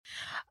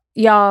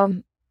Y'all,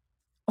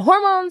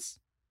 hormones,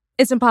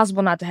 it's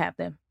impossible not to have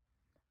them.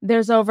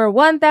 There's over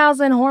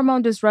 1,000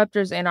 hormone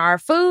disruptors in our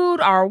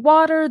food, our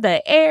water,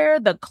 the air,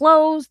 the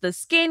clothes, the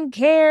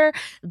skincare,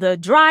 the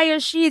dryer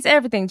sheets,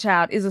 everything,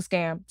 child, is a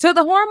scam. To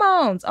the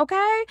hormones,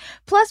 okay?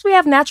 Plus, we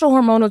have natural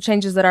hormonal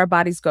changes that our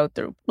bodies go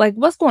through. Like,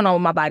 what's going on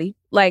with my body?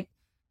 Like,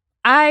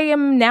 I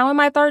am now in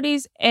my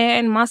 30s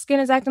and my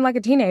skin is acting like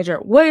a teenager.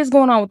 What is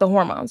going on with the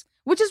hormones?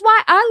 Which is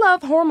why I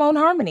love Hormone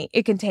Harmony.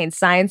 It contains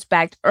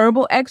science-backed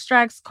herbal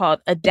extracts called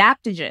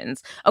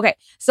adaptogens. Okay,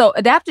 so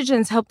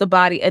adaptogens help the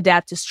body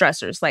adapt to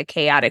stressors like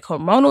chaotic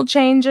hormonal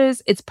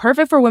changes. It's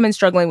perfect for women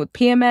struggling with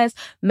PMS,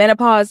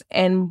 menopause,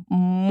 and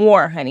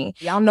more, honey.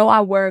 Y'all know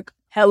I work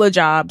hella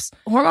jobs.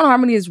 Hormone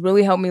Harmony has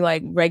really helped me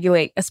like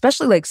regulate,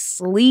 especially like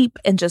sleep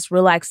and just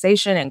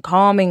relaxation and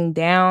calming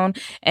down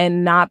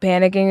and not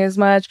panicking as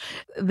much.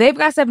 They've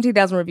got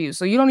 17,000 reviews,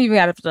 so you don't even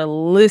have to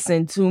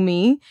listen to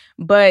me,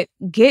 but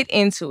get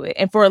into it.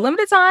 And for a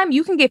limited time,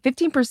 you can get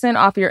 15%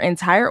 off your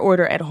entire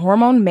order at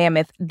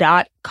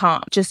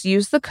hormonemammoth.com. Just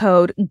use the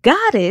code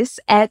GODDESS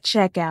at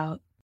checkout.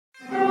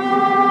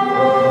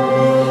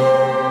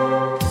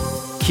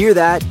 Hear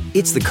that?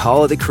 It's the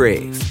call of the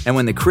Crave. And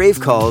when the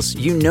Crave calls,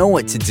 you know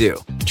what to do.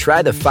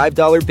 Try the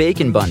 $5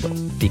 Bacon Bundle.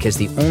 Because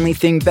the only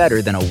thing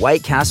better than a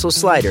White Castle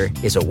slider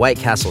is a White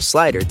Castle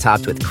slider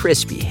topped with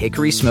crispy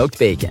hickory smoked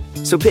bacon.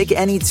 So pick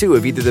any two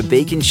of either the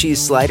Bacon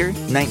Cheese Slider,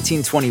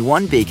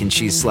 1921 Bacon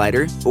Cheese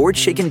Slider, or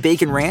Chicken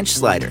Bacon Ranch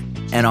Slider.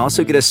 And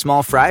also get a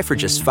small fry for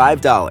just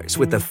 $5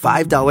 with the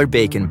 $5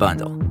 Bacon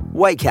Bundle.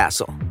 White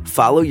Castle.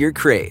 Follow your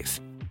Crave.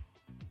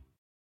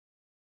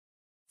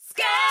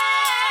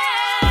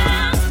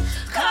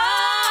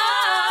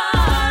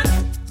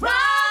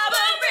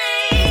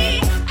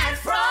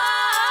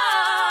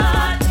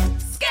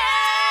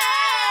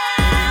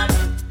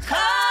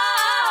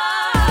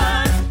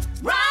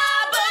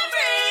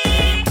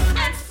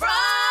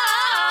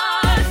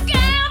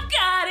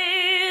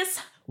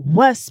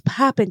 What's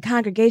poppin',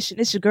 congregation?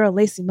 It's your girl,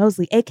 Lacey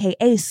Mosley,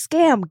 a.k.a.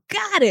 Scam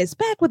Goddess,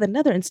 back with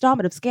another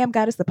installment of Scam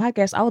Goddess, the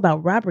podcast all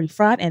about robbery,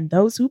 fraud, and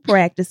those who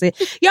practice it.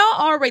 Y'all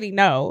already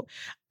know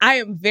I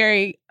am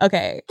very,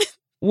 okay,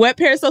 wet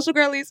parasocial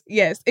girlies?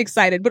 Yes,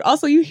 excited. But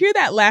also, you hear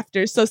that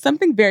laughter, so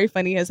something very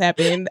funny has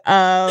happened.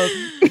 Tell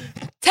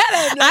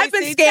him, Lacey, I've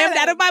been scammed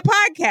out of my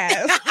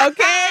podcast,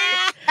 okay?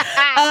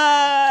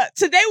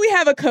 Today we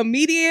have a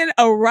comedian,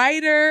 a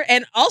writer,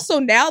 and also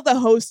now the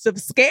host of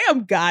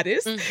Scam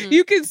Goddess. Mm-hmm.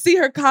 You can see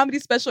her comedy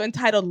special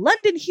entitled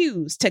London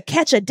Hughes to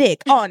Catch a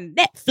Dick on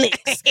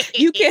Netflix.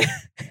 You can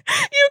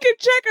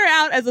check her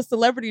out as a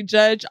celebrity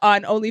judge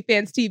on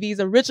OnlyFans TV's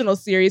original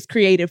series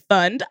Creative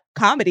Fund,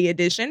 Comedy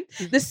Edition.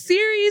 Mm-hmm. The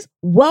series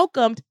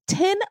welcomed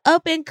 10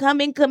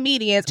 up-and-coming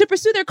comedians to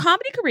pursue their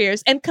comedy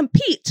careers and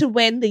compete to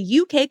win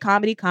the UK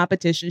comedy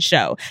competition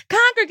show.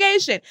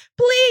 Congregation,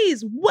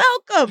 please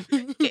welcome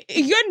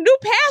your new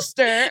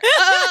pastor,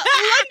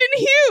 London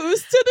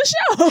Hughes, to the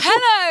show.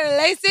 Hello,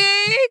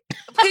 Lacey.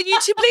 Can you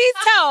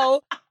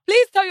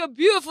please tell your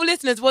beautiful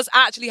listeners what's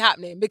actually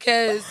happening,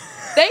 because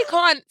they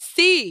can't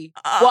see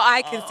what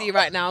I can see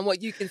right now and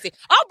what you can see.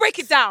 I'll break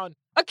it down.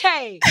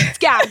 Okay,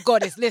 Scam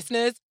Goddess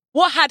listeners,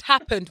 what had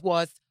happened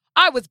was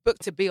I was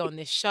booked to be on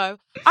this show.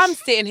 I'm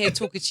sitting here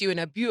talking to you in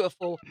a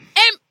beautiful,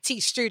 empty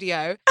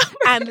studio,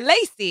 and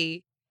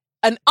Lacey,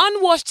 an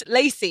unwashed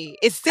Lacey,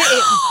 is sitting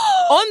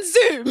on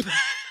Zoom.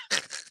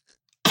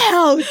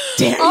 How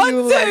dare on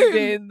you, Zoom,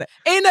 London?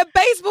 in a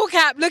baseball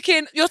cap,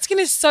 looking. Your skin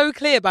is so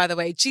clear, by the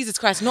way. Jesus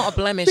Christ, not a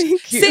blemish.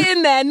 Thank you.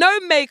 Sitting there, no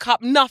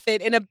makeup,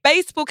 nothing, in a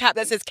baseball cap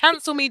that says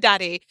 "Cancel me,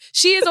 Daddy."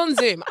 She is on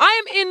Zoom.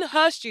 I am in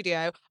her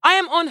studio. I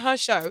am on her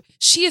show.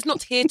 She is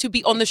not here to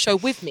be on the show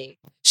with me.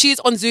 She is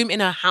on Zoom in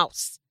her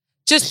house.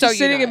 Just so you know. She's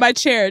sitting in my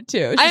chair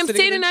too. I am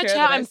sitting in her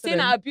chair.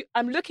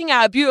 I'm looking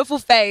at a beautiful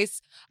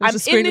face. I'm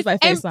in this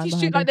empty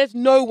studio. Like, there's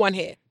no one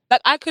here.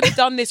 Like, I could have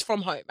done this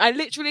from home. I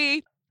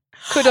literally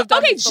could have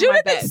done this from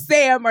my bed. Judith and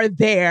Sam are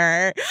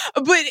there.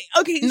 But,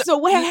 okay, so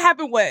what had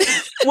happened was,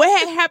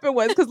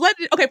 because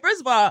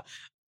first of all,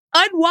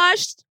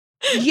 unwashed,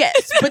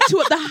 yes, but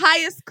to the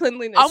highest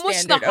cleanliness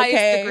unwashed standard, to the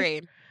highest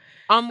degree.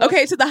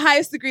 Okay, to the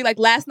highest degree. Like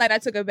last night I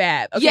took a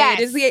bath. Okay, yes.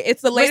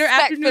 It's the later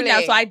afternoon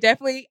now, so I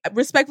definitely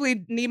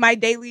respectfully need my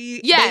daily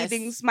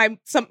bathings, a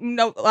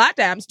lot of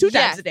times, 2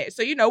 times a day.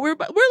 So we're a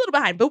little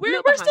behind, but we're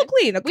still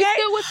clean, okay?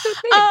 We're still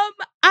clean.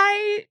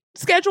 I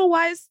schedule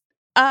wise,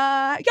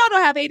 y'all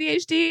don't have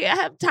ADHD. I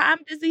have Lyme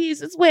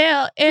disease as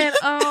well. And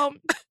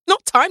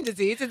not Lyme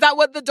disease. Is that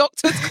what the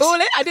doctors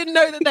call it? I didn't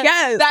know that.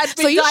 Yes. That's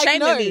been so you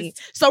diagnosed. shaming me.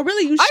 So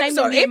really, you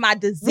shaming me in my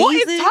diseases. What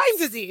is Lyme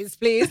disease,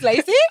 please,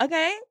 Lacey?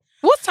 Okay.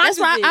 What's Lyme disease?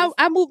 That's why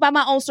I move by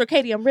my own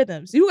circadian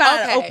rhythms. You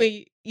gotta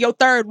open your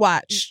third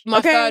watch. My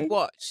third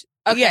watch.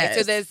 Okay, yes.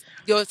 So there's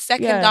your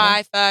second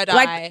eye, third eye.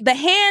 Like the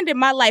hand in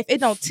my life, it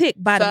don't tick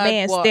by the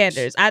man's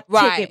standards. I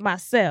tick it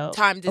myself.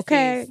 Lyme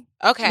disease.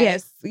 Okay.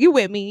 Yes, you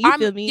with me. You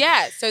feel me?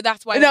 Yeah, so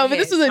that's why. No, but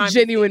this was a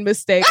genuine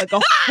mistake, like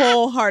a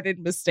wholehearted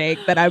mistake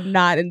that I'm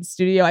not in the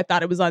studio. I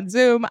thought it was on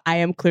Zoom. I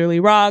am clearly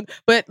wrong.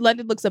 But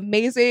London looks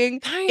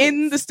amazing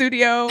in the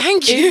studio.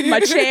 Thank you. In my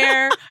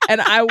chair.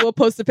 And I will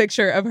post a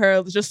picture of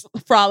her just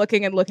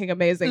frolicking and looking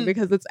amazing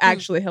because it's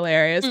actually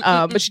hilarious.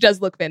 But she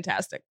does look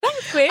fantastic.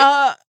 Thanks, Queen.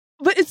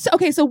 But it's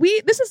okay. So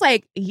this is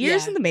like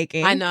years in the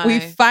making. I know. We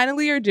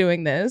finally are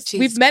doing this. Jesus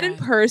We've met in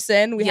Christ.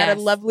 person. We had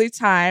a lovely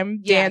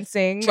time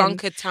dancing,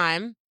 drunkard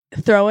time,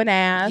 throwing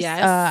ass.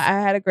 Yes. I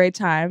had a great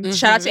time.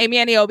 Shout out to Amy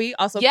Aniobi,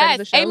 also friend of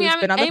the show,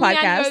 who's been on the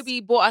podcast.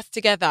 Amy Aniobi brought us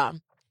together.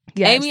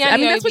 Yes. Amy Aniobi, I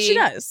mean, that's what she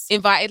does.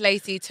 Invited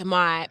Lacey to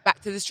my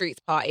Back to the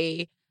Streets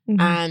party.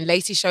 And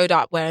Lacey showed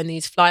up wearing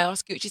these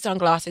fly-ass Gucci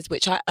sunglasses,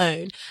 which I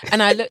own.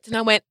 And I looked and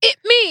I went, "It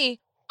me.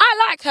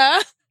 I like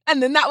her."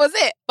 And then that was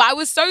it. But I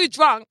was so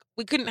drunk,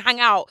 we couldn't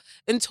hang out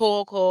and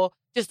talk or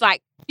just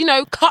like,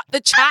 cut the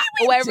chat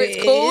or whatever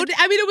it's called.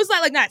 I mean, it was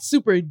like not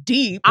super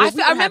deep. I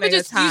remember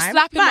just you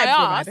slapping my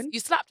ass. You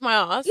slapped my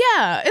ass.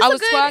 Yeah. I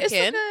was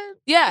twerking.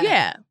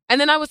 Yeah.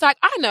 And then I was like,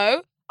 I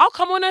know. I'll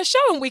come on her show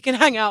and we can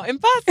hang out in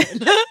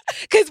person.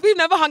 Because we've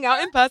never hung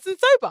out in person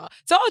sober.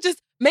 So I'll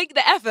just make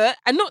the effort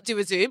and not do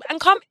a Zoom and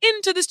come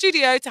into the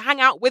studio to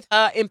hang out with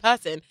her in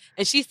person.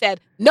 And she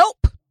said,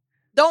 nope.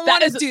 Don't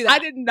want to do that. I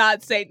did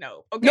not say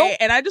no. Okay. Nope.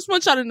 And I just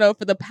want y'all to know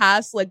for the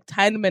past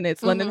 10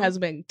 minutes, London has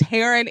been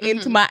tearing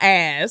into my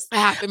ass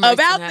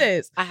about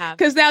this. I have.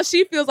 Because now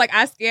she feels like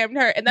I scammed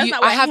her. And that's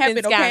not what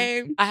happened,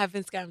 okay? I have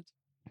been scammed.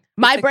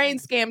 My brain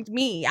scammed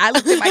me. I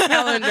looked at my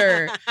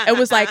calendar and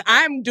was like,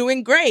 I'm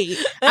doing great.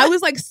 I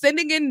was like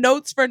sending in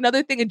notes for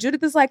another thing. And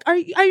Judith is like, are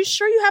you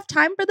sure you have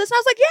time for this? And I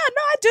was like, yeah,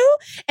 no, I do.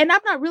 And I'm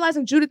not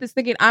realizing Judith is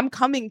thinking I'm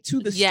coming to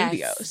the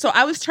studio. So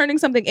I was turning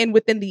something in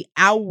within the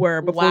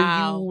hour before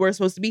you were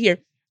supposed to be here.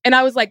 And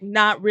I was like,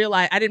 not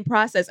realize, I didn't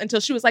process until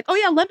she was like, oh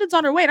yeah, London's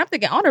on her way. And I'm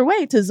thinking, on her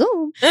way to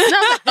Zoom. And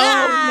I was like,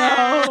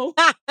 oh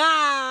no.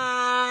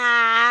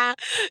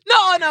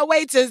 Not on her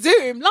way to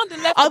Zoom.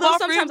 London left Although the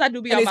bathroom sometimes I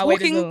do be on my way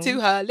to Zoom. walking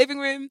to her living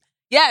room.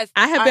 Yes.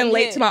 I have been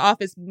late to my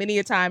office many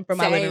a time from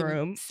my living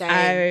room.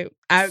 I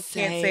can't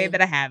say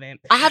that I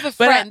haven't. I have a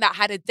friend that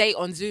had a date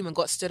on Zoom and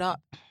got stood up.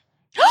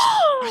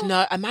 I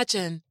know.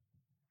 Imagine.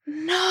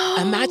 No.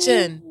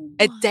 Imagine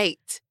a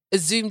date. A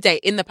Zoom date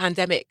in the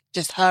pandemic,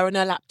 just her and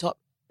her laptop,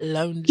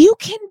 lonely. You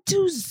can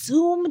do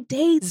Zoom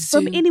dates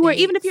from anywhere,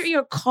 even if you're in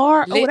your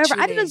car or whatever.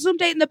 I did a Zoom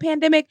date in the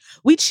pandemic.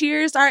 We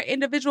cheersed our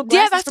individual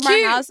glasses from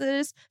our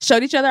houses,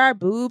 showed each other our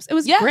boobs. It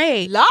was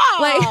great. Love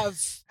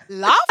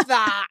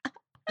that.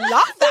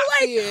 Love that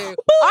for you.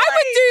 I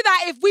would do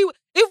that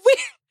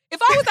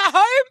if I was at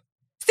home.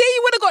 See,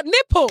 you would have got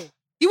nipple.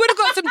 You would have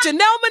got some Janelle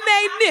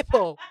Monáe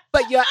nipple,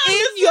 but you're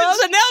in your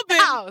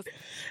house.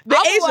 The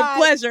age of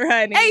pleasure,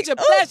 honey. Age of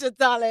pleasure,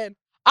 darling.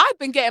 I've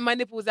been getting my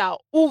nipples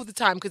out all the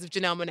time because of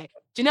Janelle Monáe.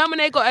 Janelle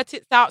Monáe got her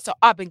tits out, so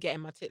I've been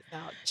getting my tits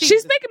out. Jesus.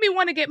 She's making me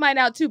want to get mine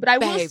out too, but I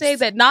will say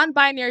that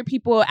non-binary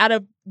people, out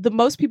of the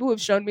most people who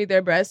have shown me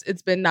their breasts,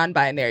 it's been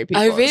non-binary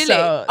people. Oh, really?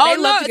 So they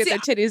love to get their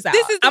titties out.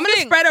 I'm going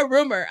to spread a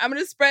rumor. I'm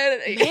going to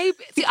spread it. Maybe.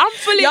 See, I'm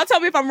fully... Y'all tell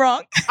me if I'm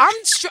wrong. I'm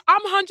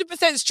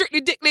 100%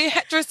 strictly dickly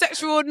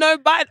heterosexual, no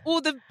bite,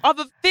 all the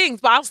other things,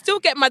 but I'll still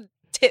get my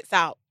tits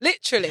out,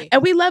 literally.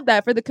 And we love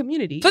that for the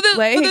community. For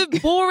the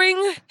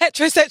boring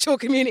heterosexual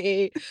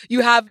community,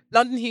 you have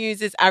London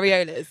Hughes'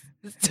 areolas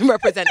to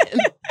represent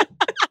it.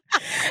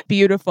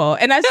 Beautiful.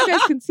 And as you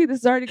guys can see, this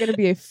is already going to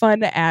be a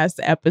fun-ass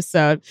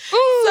episode.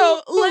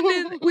 So,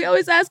 London, we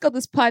always ask on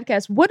this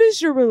podcast, what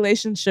is your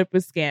relationship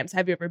with scams?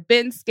 Have you ever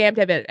been scammed?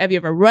 Have you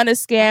ever run a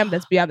scam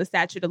that's beyond the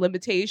statute of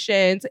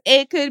limitations?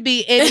 It could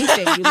be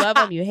anything. You love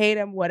them, you hate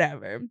them,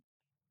 whatever.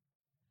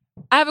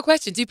 I have a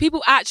question. Do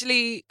people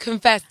actually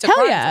confess to crimes?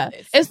 Hell yeah. on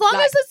this? As long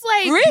as it's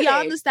really?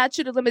 Beyond the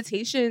statute of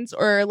limitations,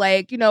 or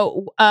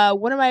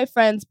one of my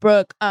friends,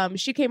 Brooke,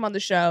 she came on the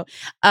show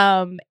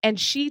and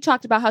she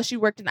talked about how she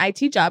worked an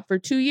IT job for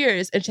 2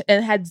 years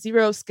and had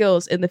zero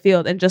skills in the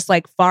field and just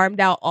farmed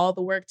out all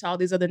the work to all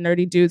these other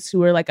nerdy dudes who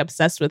were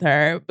obsessed with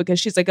her because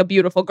she's a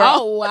beautiful girl.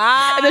 Oh,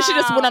 wow. And then she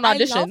just went on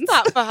auditions.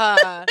 I love that for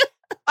her.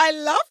 I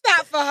love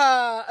that for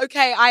her.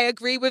 Okay, I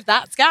agree with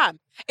that scam.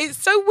 It's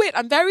so weird.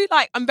 I'm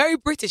very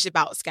British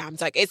about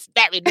scams. It's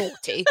very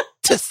naughty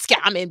to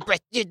scam in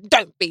Britain.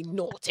 Don't be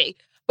naughty.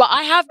 But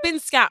I have been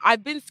scammed.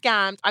 I've been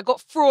scammed. I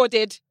got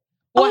frauded.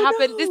 What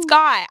happened? No. This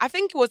guy, I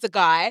think it was a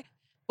guy,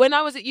 when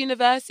I was at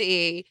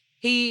university,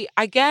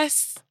 I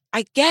guess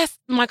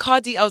my car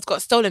details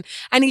got stolen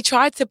and he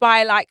tried to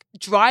buy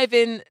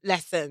driving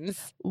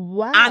lessons.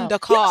 Wow. And a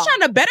car. He was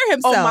trying to better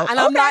himself. And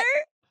I'm like,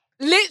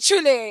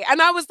 literally. And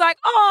I was like,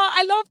 oh,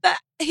 I love that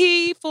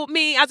he, for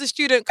me as a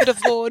student, could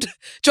afford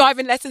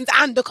driving lessons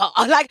and a car.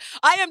 I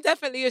am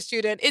definitely a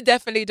student. It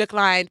definitely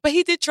declined. But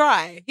he did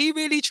try. He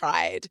really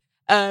tried.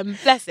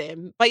 Bless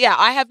him. But yeah,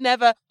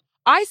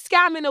 I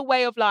scam in a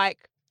way of I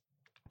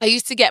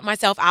used to get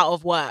myself out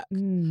of work.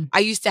 I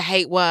used to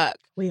hate work.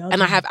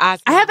 And I have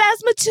asthma. I have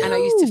asthma too. And I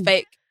used to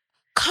fake.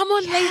 Come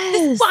on, Lacey.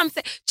 This is what I'm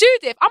saying.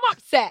 Judith, I'm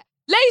upset.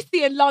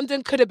 Lacey in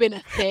London could have been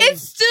a thing. It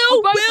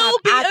still will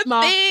be a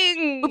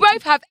thing. We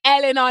both have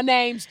L in our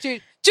names.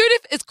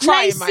 Judith is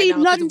crying Lacey, right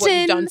now because of what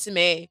you've London. done to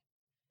me.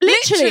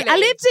 Literally, I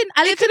lived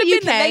in It could the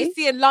have been UK. the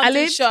Lacey in London I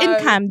lived show.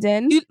 in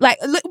Camden. You- we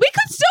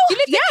could still, You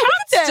lived in we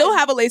could Camden. still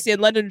have a Lacey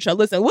in London show.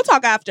 Listen, we'll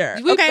talk after.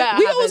 We Okay, better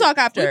we have will a- talk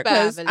after we better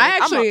have because a I list.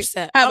 I'm actually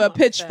upset. have I'm a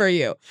pitch upset. for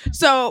you.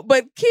 So,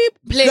 but keep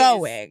Please.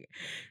 going.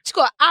 She's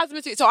got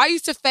asthma too. So I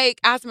used to fake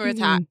asthma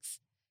attacks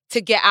to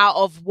get out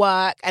of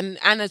work and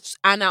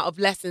out of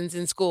lessons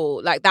in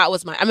school. Like that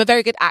was I'm a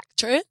very good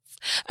actress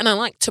and I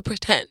like to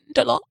pretend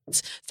a lot.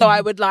 So I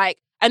would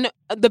and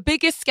the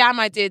biggest scam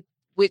I did,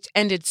 which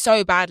ended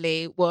so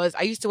badly, was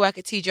I used to work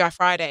at TGI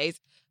Fridays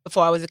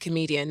before I was a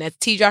comedian. There's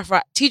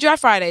TGI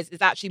Fridays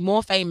is actually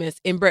more famous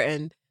in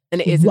Britain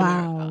than it is in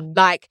America.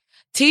 Like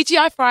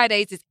TGI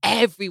Fridays is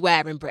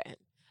everywhere in Britain.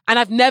 And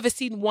I've never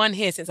seen one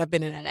here since I've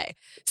been in LA.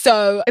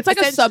 So It's like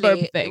a suburb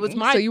essentially, thing. It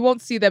was So you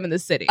won't see them in the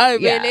city. Oh,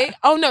 Yeah. really?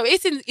 Oh, no.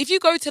 It's if you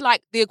go to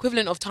the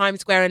equivalent of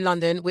Times Square in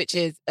London, which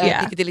is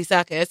Piccadilly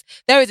Circus,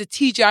 there is a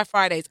TGI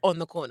Fridays on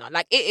the corner.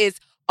 Like it is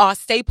our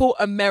staple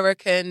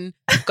American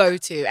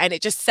go-to, and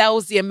it just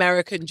sells the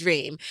American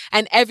dream.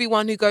 And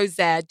everyone who goes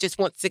there just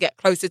wants to get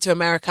closer to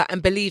America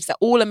and believes that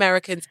all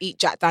Americans eat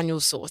Jack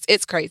Daniel's sauce.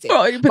 It's crazy.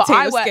 Oh, you But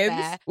I potato work skins.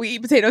 there. We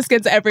eat potato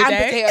skins every And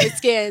day. potato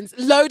skins,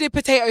 loaded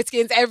potato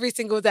skins every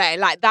single day.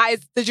 Like that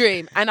is the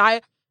dream. And I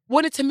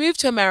wanted to move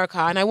to America,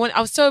 and I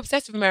was so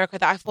obsessed with America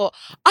that I thought,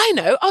 I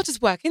know, I'll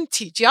just work in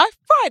TGI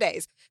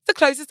Fridays. It's the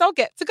closest I'll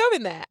get to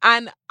going there.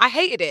 And I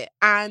hated it.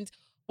 And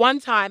one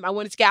time I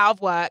wanted to get out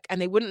of work and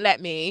they wouldn't let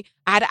me.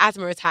 I had an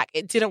asthma attack.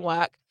 It didn't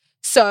work.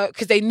 So,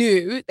 because they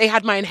knew they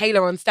had my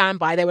inhaler on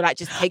standby, they were like,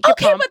 just take your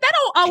Okay, pump. but that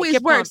don't always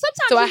your work. pump.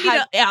 Sometimes So I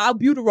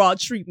you need albuterol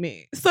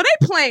treatment. So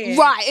they playing.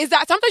 Right, is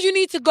that sometimes you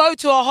need to go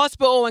to a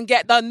hospital and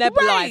get the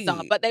nebulizer,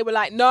 Right. but they were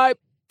like, no,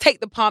 take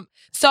the pump.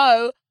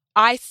 So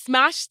I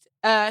smashed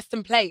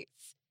some plates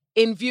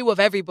in view of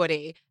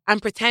everybody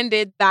and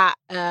pretended that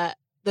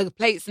the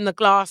plates and the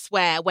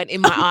glassware went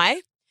in my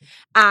eye.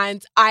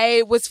 And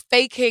I was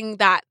faking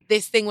that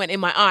this thing went in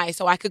my eye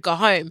so I could go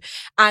home.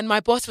 And my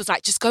boss was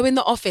like, just go in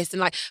the office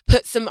and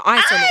put some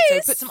ice on it. So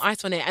he put some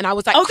ice on it. And I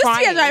was Oh,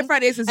 crying. this TGI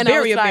Fridays is And I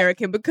very was like-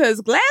 American because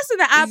glass in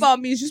the eyeball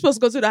means you're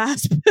supposed to go to the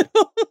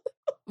hospital.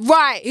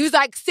 Right. He was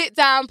like, sit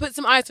down, put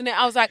some ice on it.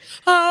 I was like,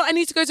 oh, I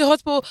need to go to the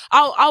hospital.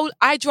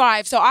 I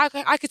drive, so I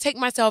could take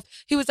myself.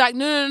 He was like,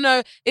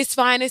 no, it's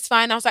fine.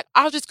 I was like,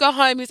 I'll just go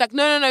home. He was like,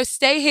 no,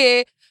 stay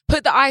here.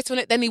 Put the ice on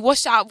it. Then he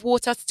washed it out of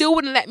water, still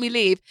wouldn't let me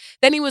leave.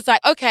 Then he was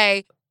like,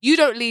 okay, you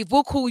don't leave.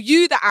 We'll call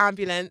you the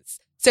ambulance.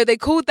 So they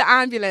called the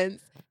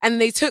ambulance and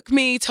they took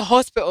me to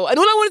hospital. And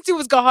all I wanted to do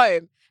was go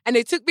home. And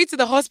they took me to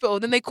the hospital.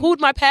 Then they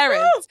called my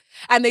parents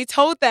and they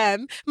told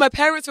them, my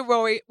parents were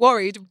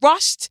worried,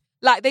 rushed.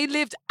 Like they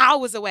lived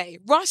hours away,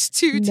 rushed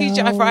to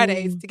TGI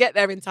Fridays to get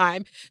there in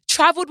time,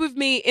 traveled with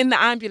me in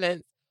the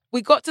ambulance.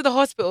 We got to the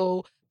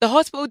hospital. The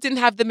hospital didn't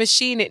have the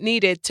machine it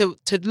needed to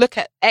look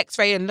at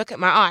x-ray and look at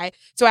my eye.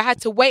 So I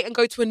had to wait and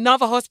go to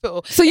another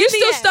hospital. So you're In the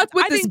still end, stuck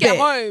with I this didn't get bit.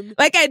 home.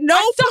 Like at no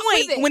I stuck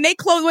with point it.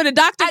 when the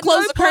doctor At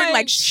closed no the curtain, point.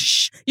 like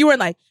shh, you were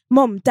like,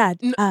 Mom, Dad,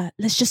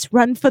 let's just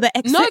run for the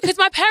exit. No, because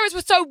my parents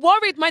were so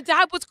worried. My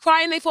dad was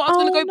crying. They thought I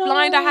was going to go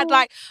blind. I had no.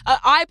 like an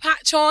eye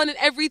patch on and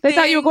everything. They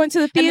thought you were going to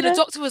the And then theater. the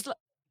doctor was like,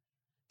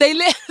 they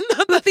lit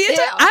The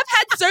theater. I've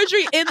had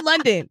surgery in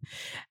London.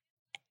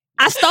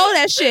 I stole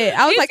that shit.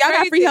 I was It's like, I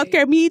got free crazy.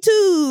 healthcare. Me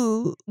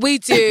too. We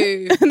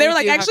do. And they We were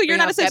like, do have actually, you're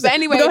free not a healthcare. citizen. But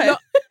anyway, Go ahead.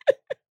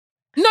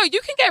 no,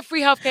 you can get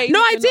free healthcare. No,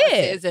 even I if you're not a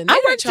did. citizen. They I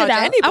don't worked it charge out.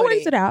 anybody. I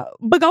worked it out.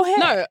 But go ahead.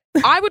 No,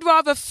 I would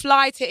rather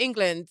fly to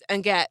England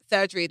and get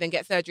surgery than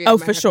get surgery in Oh,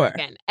 for America sure.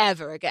 again,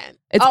 ever again.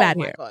 It's oh bad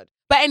my here. God.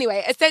 But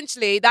anyway,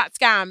 essentially, that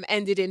scam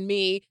ended in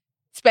me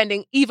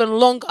spending even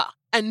longer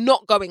and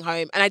not going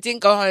home. And I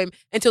didn't go home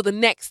until the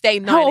next day,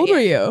 9 How old a.m.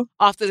 were you?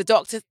 After the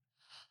doctor.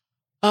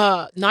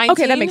 19.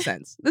 Okay, that makes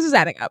sense. This is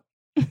adding up.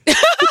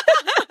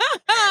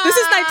 This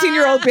is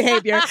 19-year-old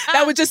behavior.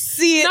 That would just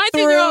see it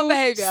 19-year-old through.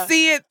 behavior.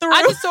 See it through.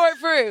 I just saw it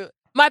through.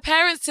 My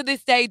parents to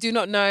this day do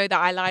not know that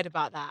I lied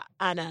about that.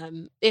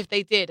 And if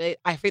they did,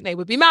 I think they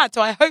would be mad.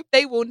 So I hope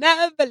they will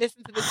never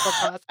listen to this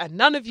podcast. And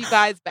none of you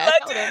guys better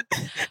tell them.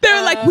 They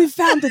were like, we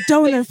found the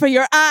donor for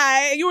your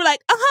eye. And you were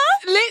like,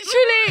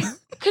 Literally.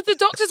 Because the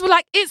doctors were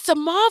like, it's a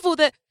marvel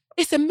that,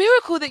 it's a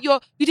miracle that you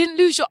didn't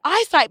lose your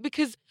eyesight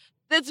because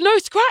there's no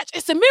scratch.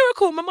 It's a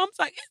miracle. My mom's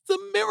like, it's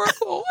a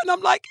miracle. And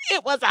I'm like,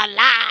 it was a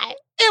lie.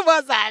 It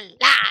was a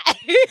lie.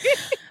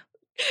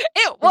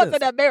 It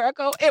wasn't a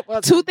miracle. It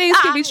was two things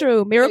can be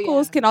true.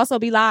 Miracles yeah. can also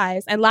be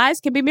lies, and lies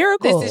can be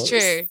miracles. This is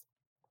true.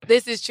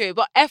 This is true.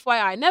 But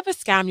FYI, never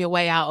scam your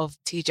way out of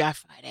TGI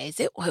Fridays.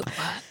 It won't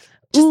work.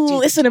 Just Ooh,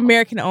 do it's an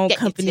American-owned Get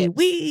your company. tips.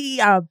 We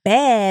are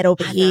bad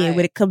over I here know.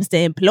 when it comes to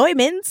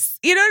employments.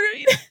 You know what I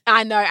mean?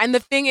 I know. And the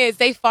thing is,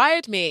 they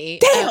fired me.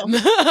 Damn.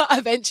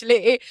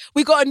 Eventually.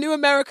 We got a new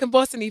American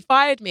boss and he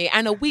fired me.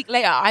 And a week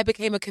later, I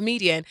became a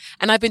comedian.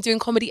 And I've been doing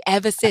comedy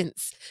ever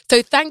since.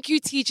 So thank you,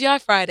 TGI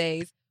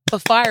Fridays, for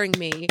firing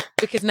me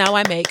because now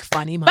I make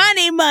funny money.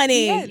 Funny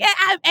money. Yes.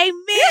 Yeah,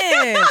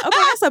 amen. Okay,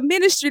 that's a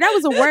ministry. That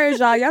was a word,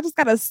 y'all. Y'all just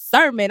got a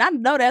sermon. I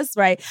know that's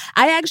right.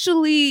 I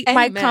actually,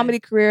 my Amen. comedy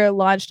career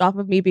launched off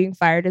of me being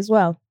fired as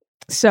well.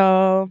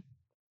 So...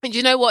 And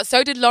you know what?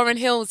 So did Lauryn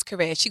Hill's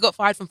career. She got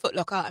fired from Foot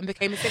Locker and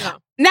became a singer.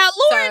 Now,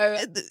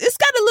 Lauren, it's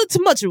got a little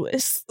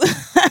tumultuous. I'm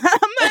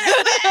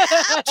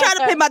trying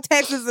to pay my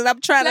taxes and I'm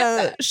trying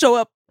to show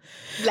up.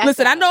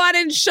 Listen, I know I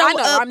didn't show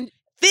up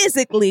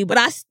physically, but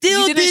I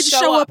still did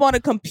show up on a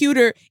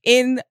computer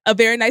in a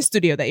very nice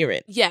studio that you're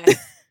in. Yes.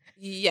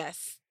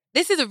 Yes.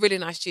 This is a really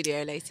nice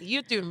studio, Lacey.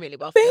 You're doing really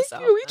well for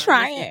yourself.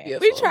 Thank you.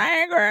 We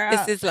trying, girl.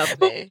 This is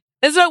lovely.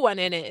 There's no one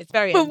in it. It's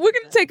very But we're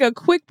going to take a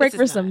quick break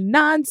for some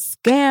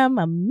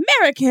non-scam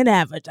American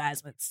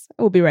advertisements.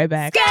 We'll be right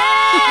back.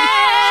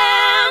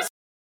 Scams!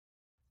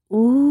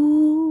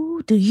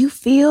 Ooh, do you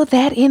feel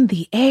that in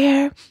the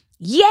air?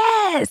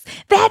 Yes,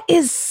 that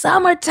is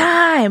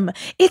summertime.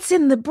 It's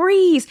in the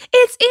breeze.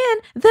 It's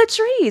in the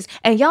trees.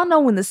 And y'all know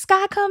when the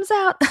sky comes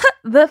out,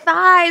 the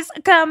thighs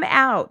come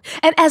out.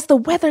 And as the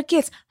weather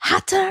gets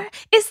hotter,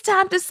 it's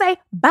time to say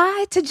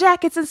bye to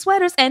jackets and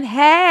sweaters and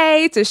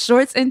hey to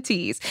shorts and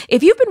tees.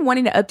 If you've been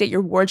wanting to update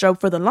your wardrobe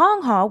for the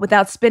long haul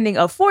without spending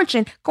a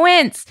fortune,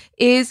 Quince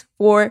is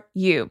for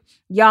you.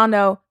 Y'all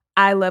know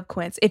I love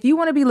Quince. If you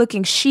want to be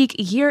looking chic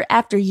year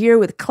after year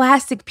with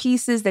classic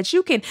pieces that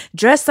you can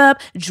dress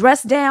up,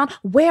 dress down,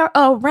 wear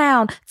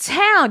around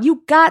town,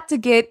 you got to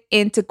get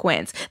into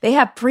Quince. They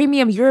have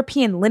premium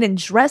European linen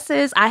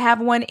dresses. I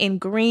have one in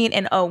green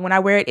and when I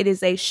wear it, it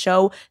is a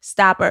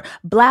showstopper.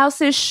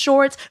 Blouses,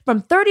 shorts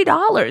from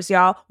 $30,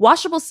 y'all.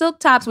 Washable silk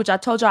tops, which I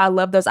told y'all I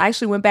love those. I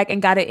actually went back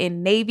and got it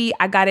in navy.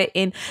 I got it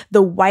in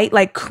the white,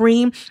 like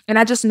cream. And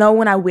I just know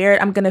when I wear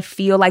it, I'm going to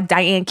feel like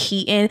Diane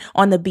Keaton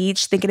on the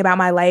beach thinking about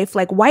my life.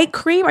 Like white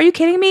cream, are you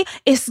kidding me?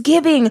 It's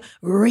giving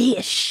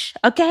rich,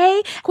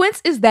 okay?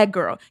 Quince is that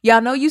girl. Y'all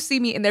know you see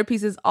me in their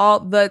pieces all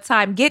the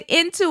time. Get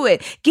into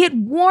it. Get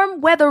warm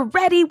weather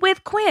ready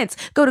with Quince.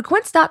 Go to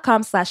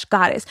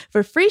quince.com/goddess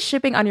for free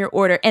shipping on your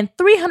order and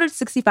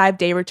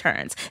 365-day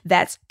returns.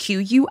 That's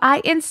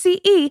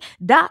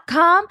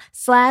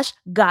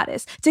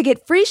QUINCE.com/goddess to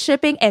get free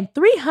shipping and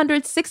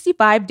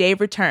 365-day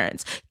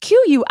returns.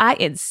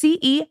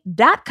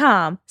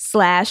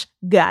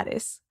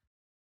 QUINCE.com/goddess.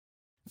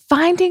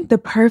 Finding the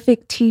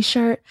perfect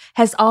t-shirt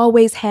has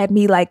always had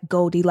me like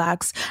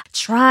Goldilocks,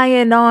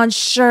 trying on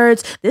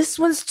shirts. This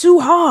one's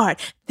too hard.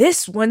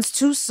 This one's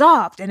too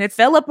soft, and it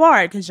fell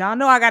apart because y'all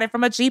know I got it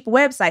from a cheap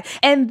website.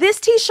 And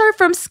this t-shirt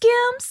from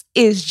Skims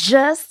is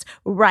just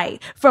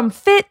right. From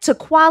fit to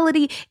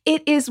quality,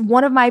 it is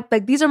one of my,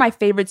 these are my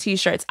favorite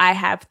t-shirts. I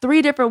have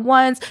 3 different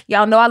ones.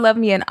 Y'all know I love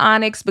me an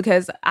onyx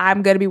because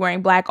I'm going to be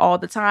wearing black all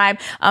the time.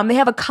 They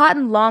have a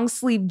cotton long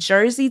sleeve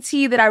jersey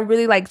tee that I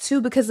really like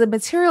too because the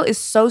material is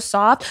so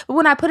soft. But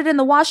when I put it in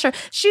the washer,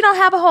 she don't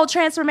have a whole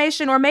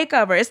transformation or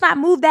makeover. It's not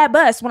move that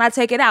bust when I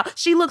take it out.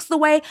 She looks the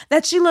way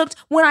that she looked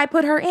when I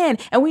put her in.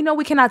 And we know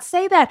we cannot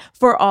say that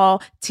for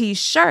all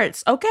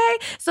t-shirts, okay?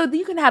 So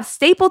you can have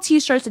staple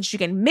t-shirts that you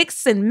can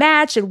mix and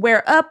match and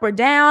wear up or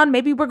down.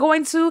 Maybe we're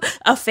going to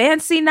a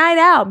fancy night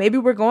out. Maybe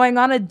we're going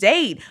on a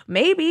date.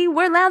 Maybe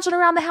we're lounging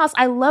around the house.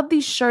 I love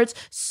these shirts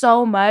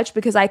so much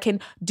because I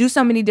can do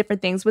so many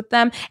different things with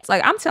them. It's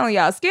like, I'm telling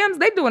y'all, Skims,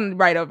 they doing it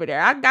right over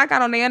there. I got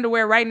on their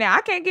underwear right now.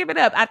 I can't give it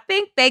up. I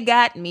think they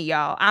got me,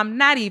 y'all. I'm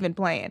not even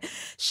playing.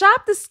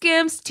 Shop the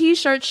Skims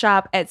t-shirt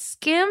shop at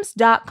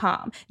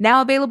skims.com.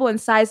 Now available in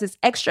sizes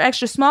extra,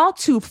 extra small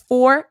to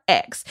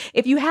 4X.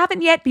 If you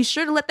haven't yet, be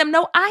sure to let them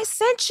know I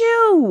sent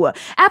you.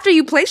 After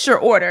you place your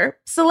order,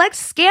 select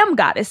Scam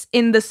Goddess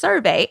in the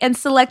survey and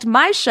select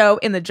my show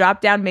in the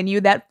drop-down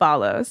menu that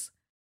follows.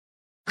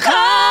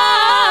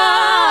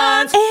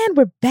 And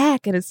we're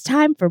back, and it's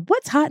time for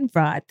What's Hot and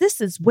Fraud.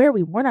 This is where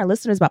we warn our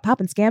listeners about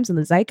popping scams in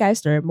the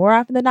zeitgeist, or more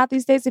often than not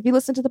these days, if you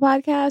listen to the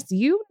podcast,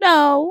 you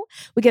know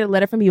we get a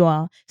letter from you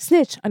all.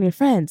 Snitch on your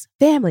friends,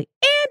 family,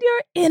 and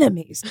your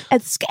enemies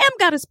at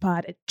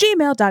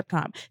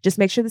scamgoddesspod@gmail.com. Just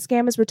make sure the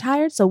scam is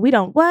retired so we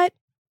don't what?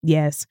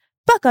 Yes,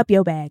 fuck up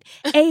your bag.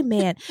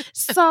 Amen.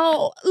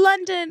 So,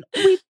 London,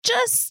 we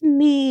just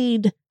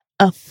need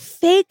a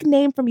fake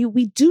name from you.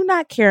 We do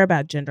not care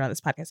about gender on this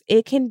podcast.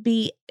 It can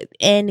be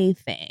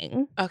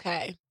anything.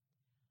 Okay.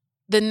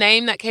 The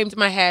name that came to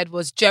my head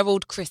was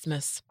Gerald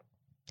Christmas.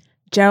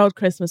 Gerald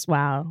Christmas.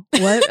 Wow.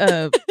 What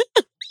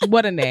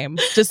a name.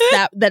 Just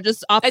that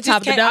just off the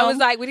top of the dome. I was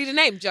like, we need a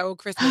name, Gerald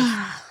Christmas.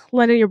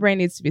 London, your brain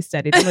needs to be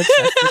studied. I'm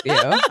obsessed with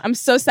you. I'm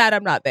so sad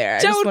I'm not there.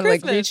 Gerald I just want to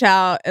like reach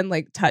out and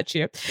like touch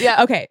you.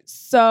 Yeah. Okay.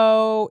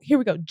 So here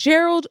we go.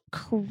 Gerald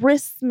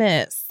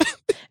Christmas.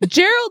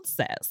 Gerald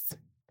says,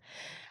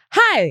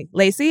 "Hi,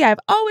 Lacey. I've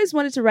always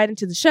wanted to write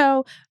into the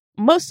show.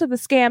 Most of the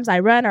scams I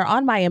run are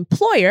on my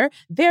employer,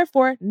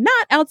 therefore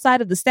not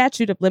outside of the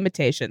statute of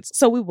limitations.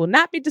 So we will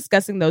not be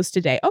discussing those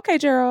today." Okay,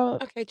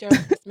 Gerald. Okay,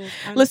 Gerald Christmas.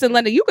 Listen,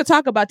 Linda, you could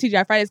talk about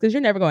TGI Fridays because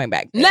you're never going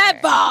back there.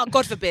 Never!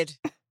 God forbid.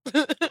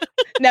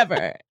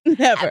 Never.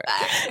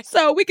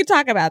 So we could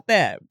talk about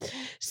them.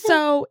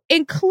 So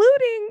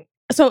including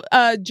So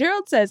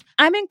Gerald says,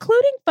 I'm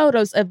including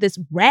photos of this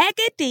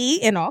raggedy,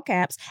 in all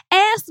caps,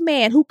 ass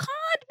man who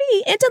conned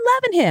me into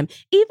loving him.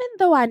 Even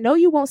though I know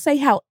you won't say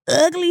how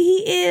ugly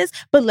he is,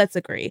 but let's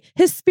agree.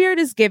 His spirit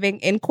is giving,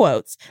 in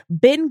quotes,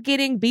 been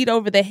getting beat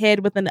over the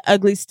head with an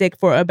ugly stick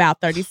for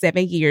about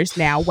 37 years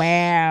now.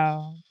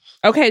 Wow.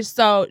 Okay,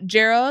 so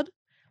Gerald,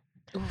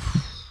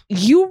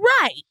 you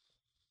right.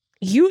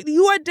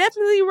 You are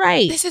definitely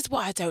right. This is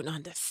what I don't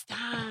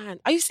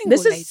understand. Are you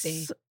single,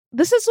 lady?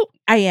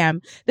 I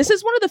am. This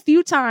is one of the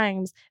few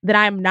times that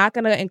I'm not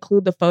going to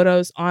include the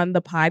photos on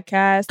the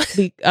podcast,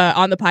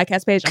 on the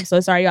podcast page. I'm so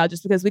sorry, y'all,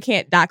 just because we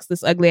can't dox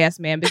this ugly ass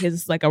man because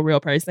it's like a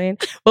real person.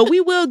 But we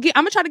will I'm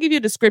going to try to give you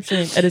a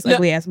description of this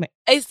ugly ass man.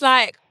 It's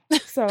like...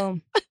 So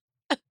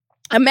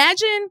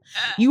imagine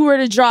you were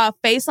to draw a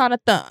face on a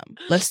thumb.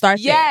 Let's start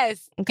there.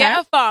 Yes. Okay? Get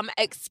a thumb,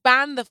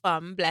 expand the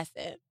thumb, bless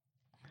it.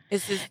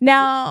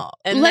 Now,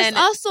 let's then,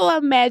 also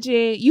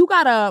imagine you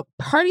got a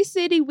Party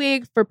City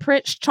wig for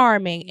Prince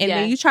Charming, and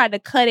then you tried to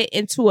cut it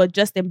into a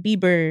Justin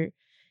Bieber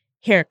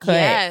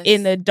haircut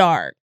in the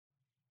dark.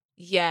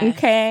 Yeah.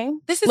 Okay.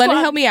 This is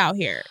help me out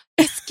here.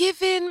 It's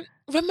giving.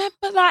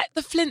 Remember, like the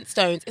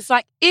Flintstones. It's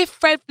like if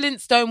Fred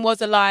Flintstone was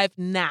alive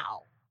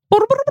now.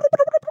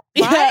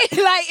 Right?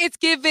 Like it's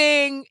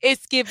giving.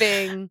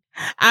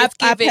 I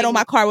pedal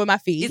my car with my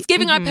feet. It's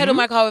giving. I pedal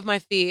my car with my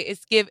feet.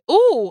 It's giving.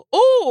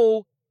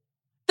 Ooh.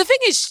 The thing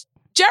is,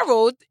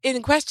 Gerald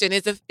in question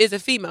is a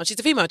female. She's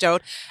a female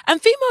Gerald, and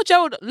female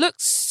Gerald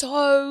looks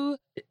so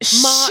much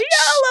she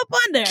all up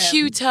under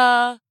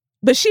cuter,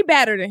 but she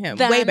better than him,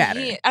 way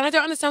better. And I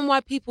don't understand why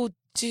people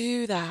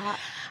do that.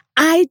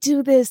 I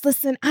do this.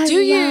 Listen, I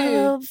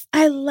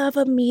love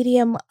a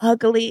medium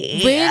ugly.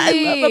 Really? I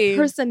love a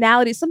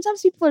personality.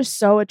 Sometimes people are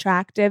so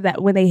attractive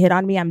that when they hit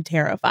on me, I'm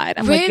terrified.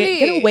 I'm like,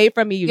 get away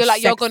from me, you're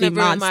like, sexy you're gonna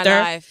ruin monster.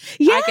 my life.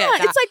 Yeah,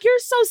 it's like you're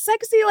so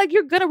sexy. Like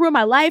you're gonna ruin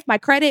my life, my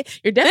credit.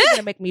 You're definitely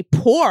gonna make me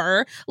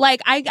poor.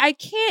 Like I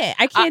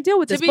can't deal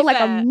with this. But like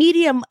a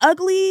medium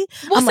ugly.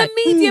 What's a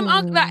medium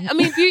ugly? I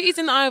mean, beauty's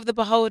in the eye of the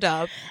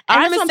beholder.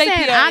 I'm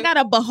saying. I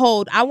gotta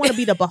behold. I want to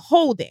be the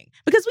beholding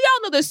because we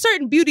all know there's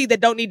certain beauty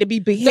that don't need to be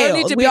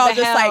beheld. We all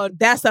just like,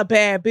 that's a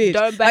bad bitch.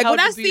 Like when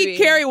I see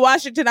Kerry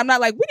Washington, I'm not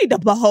like, we need to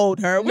behold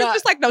her. We're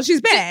just like, no,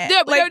 she's bad.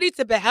 Yeah, we don't need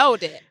to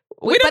behold it.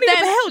 We don't need to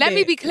behold it. Let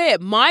me be clear.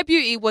 My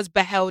beauty was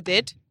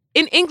behelded.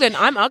 In England,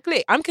 I'm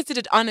ugly. I'm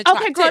considered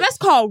unattractive. Okay, girl, that's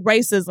called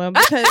racism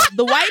because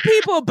the white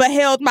people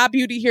beheld my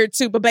beauty here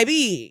too. But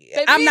baby,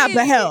 I'm not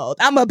beheld.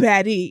 I'm a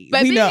baddie.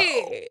 Baby, we know.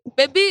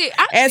 Baby.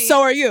 Actually, and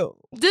so are you.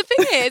 The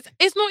thing is,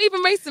 it's not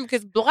even racism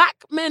because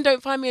black men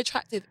don't find me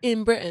attractive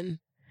in Britain.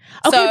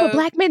 Okay, but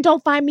black men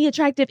don't find me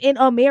attractive in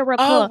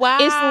America. Oh, wow.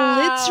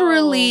 It's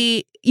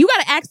literally, you got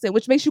an accent,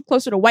 which makes you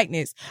closer to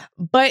whiteness.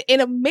 But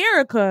in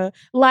America,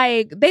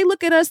 like, they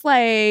look at us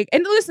like,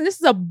 and listen, this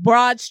is a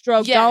broad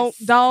stroke. Yes.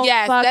 Don't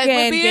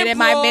fucking get in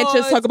my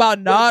mentions, talk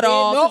about not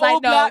all. Because I know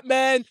black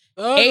men.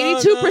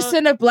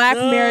 82% of black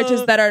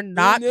marriages that are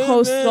not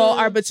coastal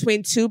are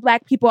between two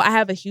black people. I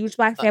have a huge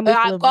black family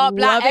full of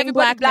loving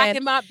black men.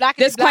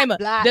 Disclaimer.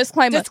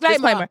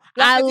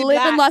 I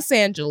live in Los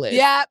Angeles.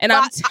 Yeah, and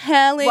I'm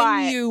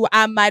telling you,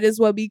 I might as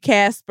well be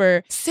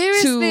Casper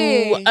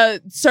to a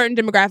certain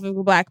demographic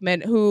of black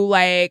men who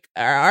like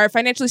are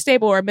financially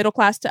stable or middle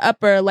class to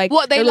upper. Like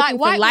what they like,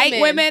 light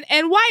women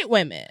and white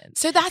women.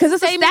 So that's because the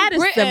it's a same status in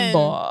Britain.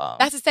 symbol.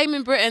 That's the same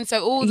in Britain.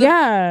 So all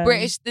the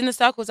British in the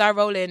circles I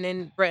roll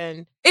in Britain.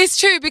 It's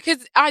true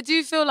because I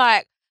do feel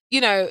like, you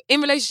know,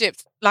 in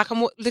relationships, like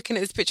I'm looking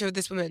at this picture of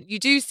this woman, you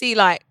do see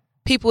like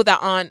people that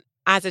aren't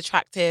as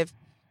attractive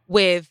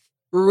with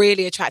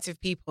really attractive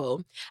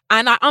people.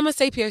 And I'm a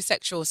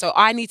sapiosexual, so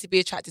I need to be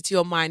attracted to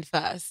your mind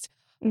first.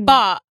 Mm.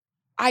 But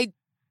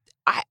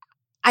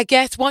I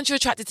guess once you're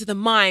attracted to the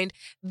mind,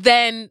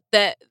 then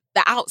the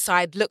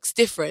outside looks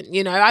different.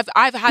 You know,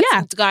 I've had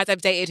some guys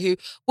I've dated who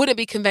wouldn't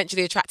be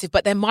conventionally attractive,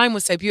 but their mind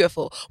was so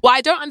beautiful. What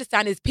I don't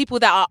understand is people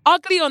that are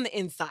ugly on the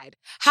inside.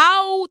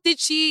 How did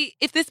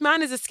if this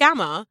man is a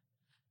scammer,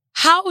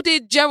 how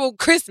did Gerald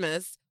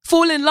Christmas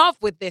fall in love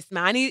with this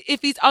man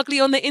if he's ugly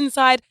on the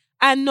inside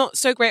and not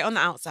so great on the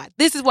outside?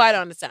 This is what I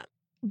don't understand.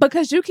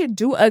 Because you can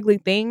do ugly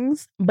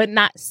things, but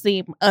not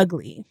seem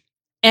ugly.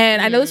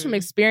 And I know this from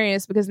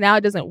experience because now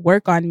it doesn't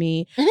work on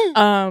me.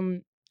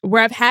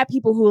 Where I've had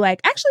people who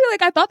like, actually,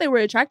 like, I thought they were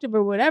attractive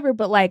or whatever,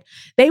 but like,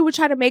 they would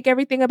try to make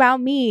everything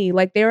about me.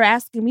 Like, they were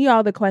asking me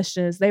all the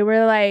questions. They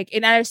were like,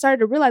 and I started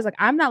to realize, like,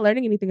 I'm not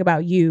learning anything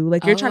about you.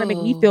 Like, you're trying to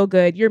make me feel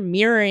good. You're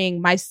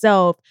mirroring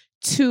myself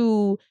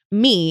to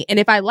me. And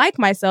if I like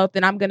myself,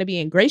 then I'm going to be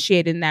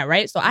ingratiated in that,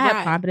 right? So I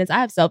have confidence. I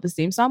have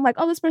self-esteem. So I'm like,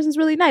 oh, this person's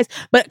really nice.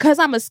 But because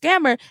I'm a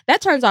scammer, that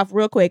turns off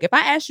real quick. If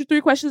I ask you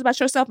 3 questions about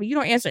yourself and you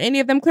don't answer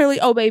any of them clearly,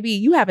 oh, baby,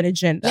 you have an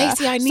agenda.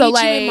 Lacey, I need you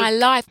in my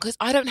life because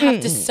I don't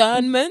have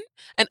discernment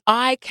and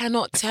I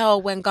cannot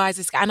tell when guys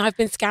are scammed. And I've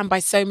been scammed by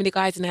so many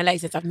guys in LA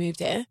since I've moved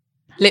here.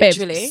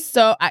 Literally. Babe,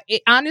 so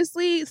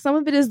honestly, some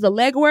of it is the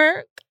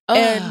legwork.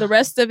 And the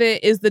rest of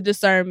it is the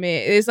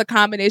discernment. It's a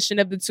combination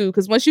of the two.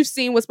 Because once you've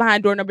seen what's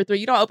behind door number 3,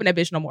 you don't open that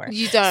bitch no more.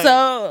 You don't.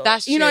 So,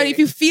 that's true. you know, if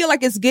you feel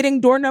like it's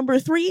getting door number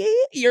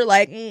 3, you're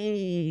like,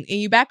 and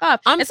you back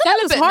off. I'm and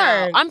celibate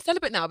now. I'm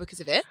celibate now because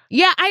of it.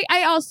 Yeah,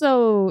 I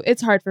also,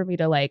 it's hard for me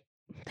to like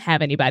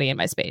have anybody in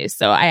my space.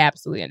 So I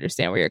absolutely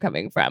understand where you're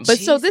coming from. But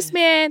so this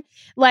man,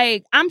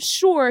 like, I'm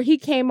sure he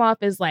came off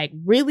as like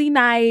really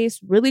nice,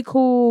 really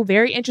cool,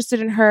 very interested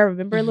in her,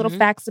 remembering little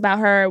facts about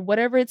her,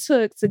 whatever it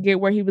took to get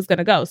where he was going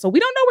to go. So we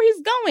don't know where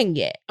he's going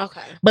yet.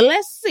 Okay. But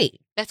let's see.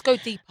 Let's go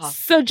deeper.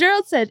 So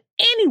Gerald said,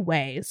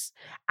 anyways,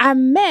 I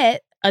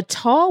met a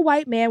tall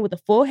white man with a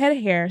full head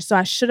of hair, so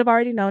I should have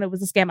already known it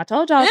was a scam. I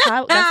told y'all, that's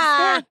a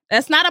scam.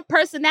 That's not a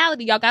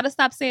personality. Y'all got to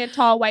stop saying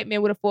tall white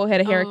man with a full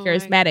head of hair and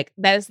charismatic.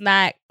 That is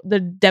not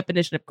the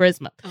definition of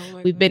charisma.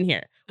 We've been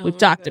here. We've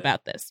talked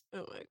about this.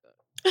 Oh my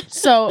God.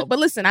 So, but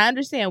listen, I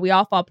understand. We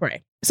all fall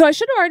prey. So I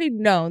should have already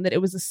known that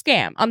it was a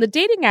scam. On the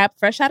dating app,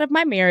 fresh out of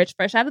the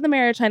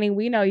marriage, honey,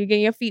 we know you're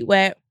getting your feet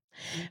wet.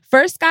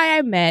 First guy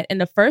I met,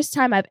 and the first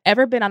time I've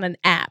ever been on an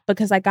app,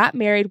 because I got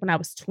married when I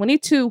was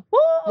 22.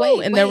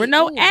 Woo! There were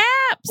no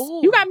apps.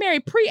 Ooh. You got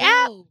married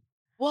pre-app.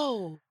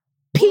 Whoa.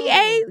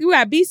 PA. You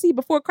got BC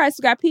before Christ.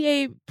 You got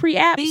PA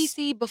pre-apps.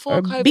 BC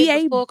before COVID,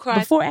 BA before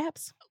Christ. Before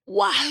apps.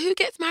 Wow, who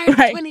gets married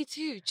at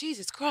 22?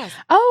 Jesus Christ.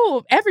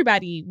 Oh,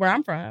 everybody where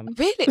I'm from.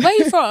 Really? Where are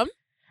you from?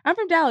 I'm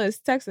from Dallas,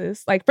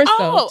 Texas. Like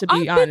Frisco, to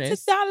be honest. I've been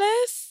to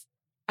Dallas.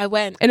 I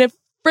went. And if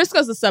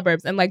Frisco's the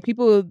suburbs, and like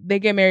people, they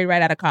get married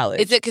right out of college.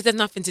 Is it because there's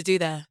nothing to do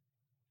there?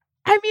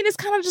 I mean, it's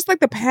kind of just like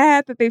the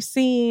path that they've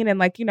seen, and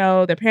like, you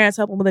know, their parents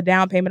help them with a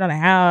down payment on a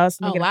house.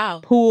 And they get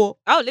a pool.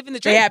 Oh, living the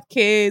dream. They have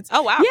kids.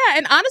 Oh, wow. Yeah,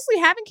 and honestly,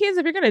 having kids,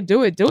 if you're gonna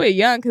do it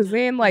young, because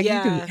then like you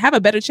can have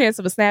a better chance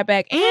of a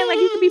snapback, and like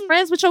you can be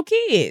friends with your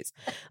kids.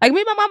 Like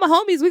me and my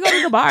mama homies, we go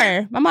to the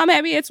bar. My mom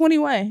had me at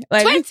 21.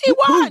 Like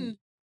 21.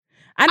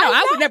 I know,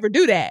 I would never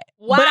do that.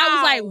 Wow. But I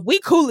was like, we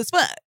cool as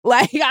fuck.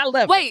 Like, I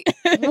love it. Wait,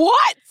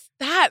 what?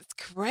 That's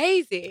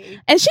crazy.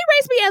 And she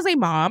raised me as a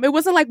mom. It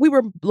wasn't like we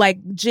were like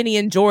Jenny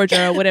and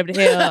Georgia or whatever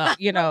the hell,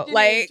 you know,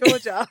 like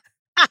Georgia.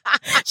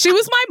 She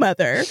was my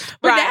mother.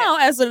 But now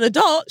as an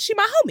adult, she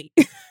my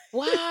homie.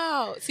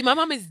 Wow. See, my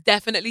mom is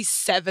definitely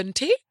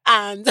 70.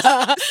 And see,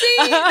 that's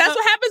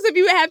what happens if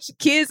you have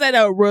kids at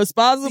a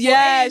responsible age.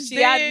 Yeah,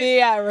 she had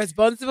me at a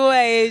responsible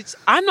age.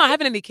 I'm not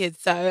having any kids,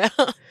 so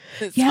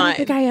it's I fine. don't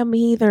think I am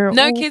either.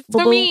 No kids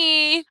for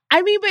me.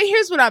 I mean, but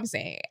here's what I'm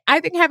saying. I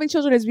think having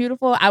children is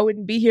beautiful. I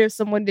wouldn't be here if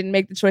someone didn't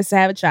make the choice to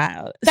have a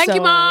child. Thank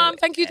you, Mom.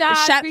 Thank you,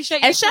 Dad.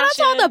 Appreciate you. And shout out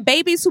to all the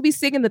babies who be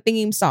singing the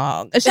theme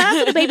song. And shout out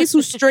to the babies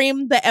who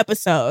stream the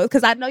episode.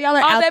 Because I know y'all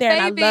are out there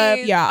and I love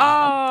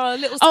y'all. Oh,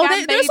 little scam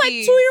babies. There's like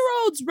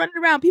 2-year-olds running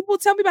around. People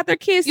tell me about their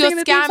kids singing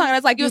the theme song. And I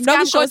was like, you know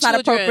the show's not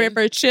appropriate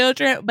for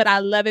children, but I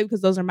love it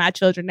because those are my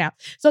children now.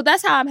 So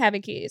that's how I'm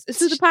having kids. It's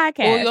through the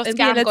podcast and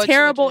being a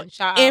terrible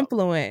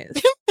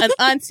influence. An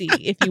auntie,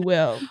 if you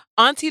will.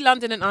 Auntie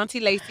London and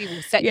Auntie Lacey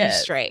will set you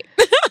straight.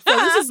 So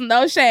this is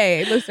no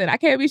shade. Listen, I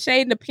can't be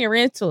shading the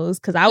parentals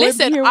because I wouldn't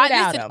be here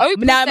without them.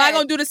 Oprah now, am I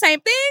going to do the same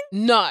thing?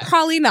 No.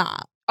 Probably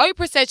not.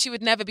 Oprah said she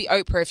would never be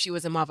Oprah if she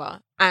was a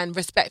mother. And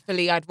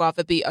respectfully, I'd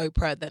rather be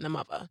Oprah than a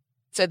mother.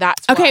 So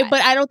that's okay, why.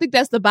 but I don't think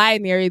that's the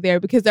binary there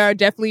because there are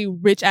definitely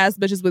rich ass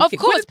bitches with kids. Of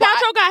course,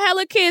 Paltrow got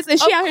hella kids and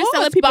she out here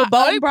selling people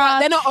bone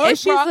broth. They're not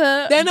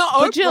Oprah. They're not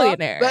Oprah.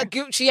 Bajillionaire.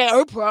 But she ain't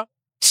Oprah.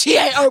 She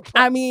ain't Oprah.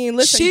 I mean,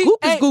 listen, Goop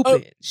is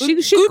gooping. She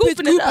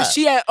gooping it up.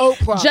 She ain't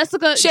Oprah.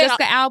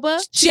 Jessica Alba.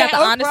 She got the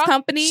Honest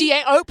Company. She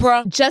ain't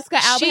Oprah. Jessica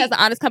Alba has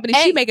the Honest Company.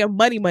 She making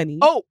money.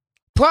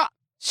 Oprah.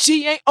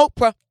 She ain't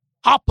Oprah.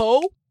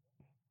 Hoppo.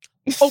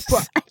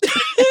 Oprah.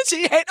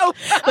 She ain't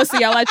Oprah.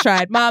 Listen, y'all, I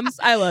tried. Moms,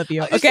 I love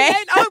you. Okay. She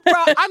ain't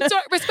Oprah. I'm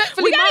sorry,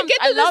 respectfully. We gotta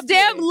get to this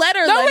damn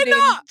letter. No, London. we're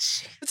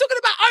not. We're talking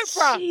about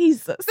Oprah.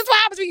 Jesus. This is what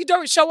happens when you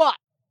don't show up.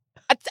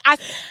 I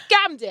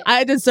scammed it.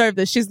 I deserve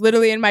this. She's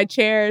literally in my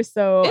chair,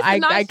 so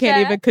I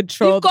can't even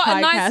control the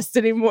podcast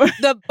anymore.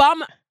 The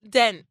bum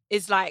dent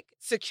is like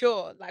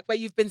secure, like where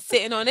you've been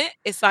sitting on it.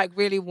 It's like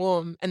really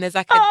warm, and there's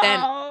like a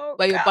dent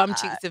where your bum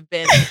cheeks have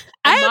been.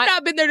 I have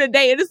not been there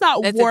today. It is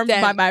not warmed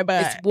by my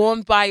butt. It's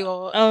warmed by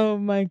your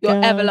God,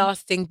 your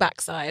everlasting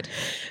backside.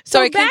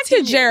 So back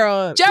to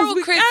Gerald.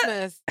 Gerald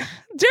Christmas.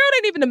 Gerald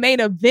ain't even the main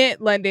event,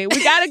 London.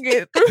 We gotta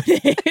get through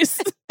this.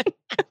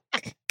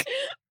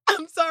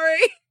 I'm sorry.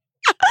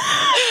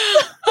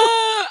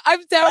 I'm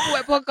terrible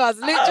at podcasts.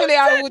 Literally,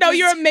 I would. No,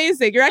 you're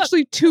amazing. You're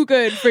actually too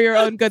good for your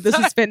own good. This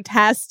is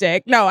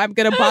fantastic. No, I'm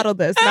gonna bottle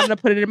this and I'm gonna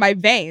put it in my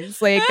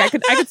veins. Like I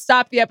could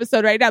stop the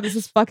episode right now. This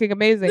is fucking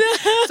amazing.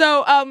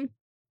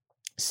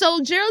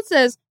 So Gerald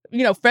says,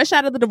 you know, fresh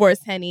out of the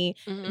divorce, honey.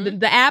 Mm-hmm.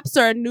 The apps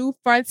are a new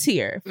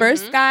frontier.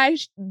 First guy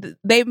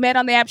they met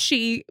on the app.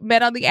 She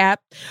met on the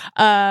app.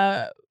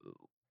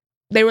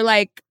 They were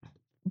like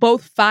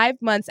both 5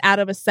 months out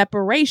of a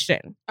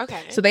separation.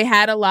 Okay. So they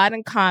had a lot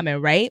in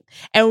common, right?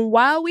 And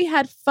while we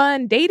had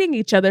fun dating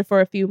each other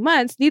for a few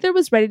months, neither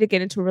was ready to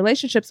get into a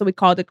relationship, so we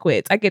called it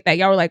quits. I get that.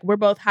 Y'all were like, we're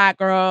both hot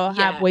girl,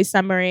 hot boy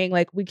summering.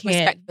 Like, we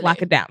can't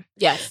lock it down.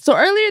 Yes. So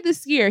earlier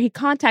this year, he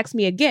contacts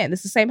me again. This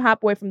is the same hot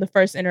boy from the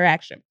first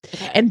interaction.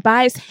 Okay. And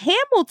buys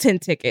Hamilton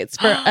tickets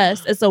for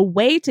us as a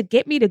way to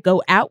get me to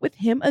go out with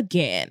him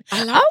again.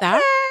 I like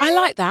that. I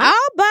like that.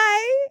 I'll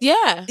buy.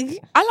 Yeah.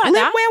 I like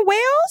that. Lin-Manuel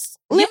Wells?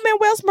 Lin-Manuel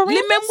Wells Miranda?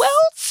 Lin-Manuel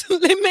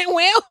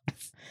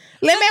Wells?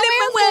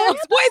 Lin-Manuel Wells?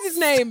 What is his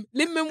name?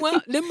 Lin-Manuel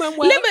Wells Miranda.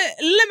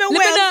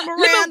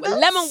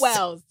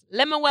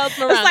 Lemon Wells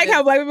Miranda. It's like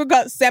how black people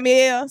got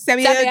Samuel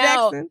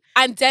Jackson.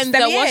 And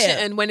Denzel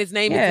Washington when his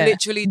name is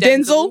literally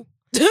Denzel.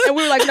 And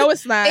we were like, no,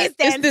 it's not. It's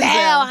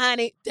Denzel,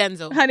 honey.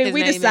 Denzel. Honey,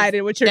 we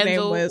decided what your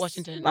name was.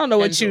 Washington. I don't know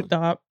what you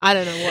thought. I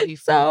don't know what you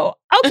thought.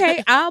 So,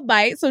 okay, I'll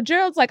bite. So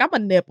Gerald's like, I'm a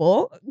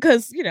nipple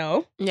because,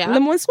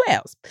 lemon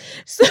swells.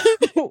 So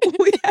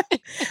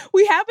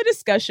we have a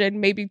discussion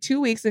maybe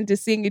 2 weeks into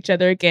seeing each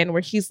other again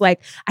where he's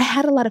like, I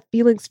had a lot of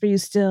feelings for you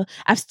still.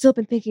 I've still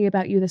been thinking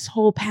about you this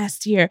whole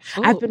past year.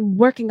 Ooh. I've been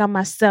working on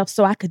myself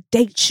so I could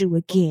date you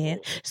again.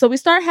 Ooh. So we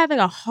start having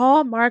a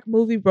Hallmark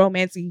movie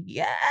romance.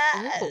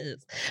 Yes. Ooh.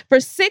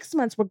 For 6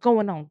 months, we're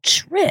going on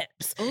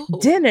trips,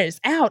 dinners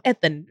out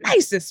at the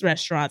nicest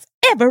restaurants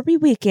every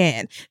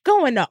weekend,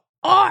 going to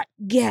art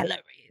galleries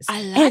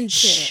and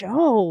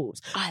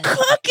shows,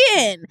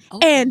 cooking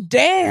and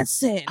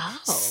dancing,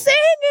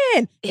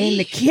 singing in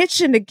the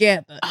kitchen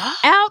together,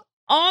 out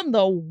on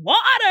the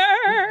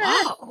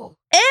water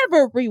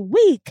every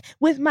week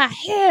with my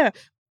hair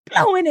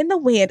blowing in the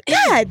wind.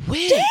 God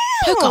damn,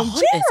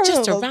 Pocahontas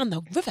just around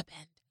the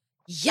riverbend.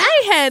 Yeah,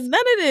 I had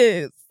none of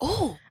this.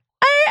 Oh.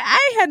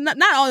 I had not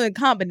all in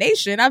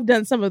combination. I've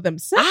done some of them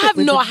separately. I have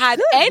not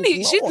had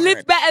any. She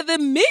lived better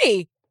than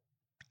me.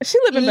 She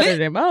living better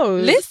than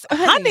most. Listen,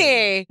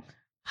 honey.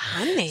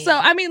 So,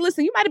 I mean,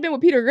 listen, you might have been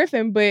with Peter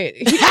Griffin, but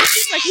he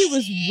seems like he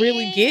was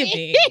really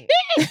giving.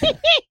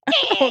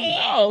 Oh,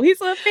 no.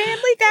 He's a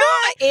family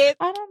guy.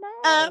 I don't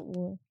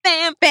know.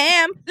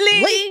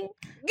 Family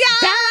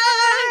guy.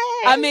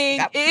 I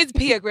mean, it is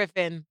Peter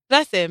Griffin.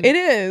 Bless him. It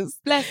is.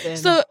 Bless him.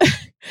 So,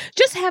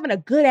 just having a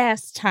good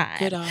ass time.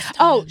 Good ass time.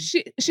 Oh,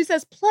 she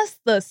says, plus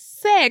the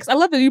sex. I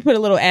love that you put a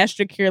little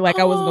asterisk here like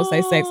I wasn't going to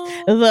say sex.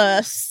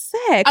 The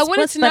sex. I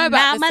wanted to know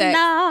about the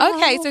sex.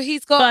 Okay, so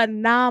he's got...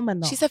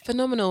 Phenomenal. She said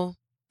phenomenal.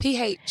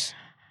 PH.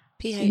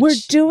 We're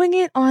doing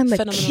it on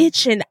the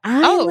kitchen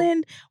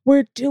island.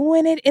 We're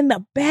doing it in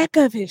the back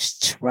of his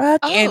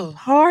truck and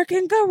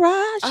parking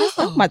garage. Just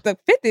about the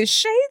 50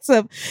 Shades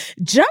of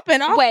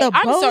jumping off the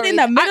boat in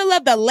the middle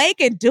of the lake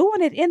and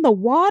doing it in the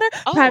water.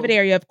 Private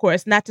area, of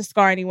course, not to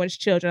scar anyone's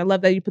children. I love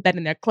that you put that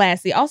in there.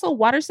 Classy. Also,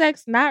 water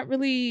sex, not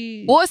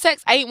really... Water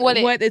sex ain't what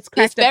it's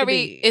cracked up to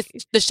be.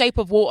 It's the shape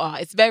of water.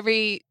 It's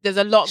very... There's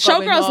a lot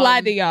going on. Showgirls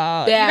lie to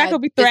y'all. You're not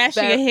going to be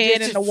thrashing your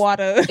head in the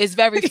water. It's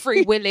very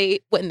free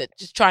willy when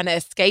just trying to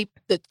escape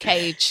the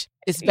cage.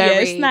 It's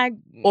very it's not,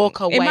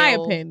 orca whale, in my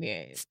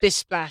opinion. Splish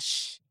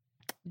Splash,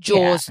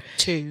 Jaws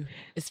 2.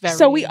 It's very...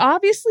 So we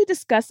obviously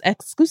discuss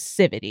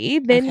exclusivity.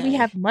 Then we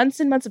have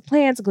months and months of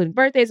plans, including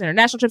birthdays,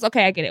 international trips.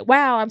 Okay, I get it.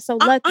 Wow, I'm so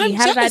lucky.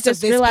 How did I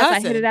just realize I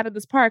hit it out of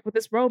this park with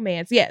this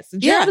romance? Yes,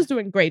 Gerald is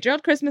doing great.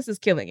 Gerald Christmas is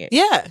killing it.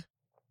 Yeah.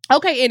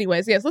 Okay,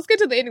 anyways, yes, let's get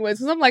to the anyways,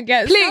 because I'm like,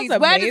 yeah, please,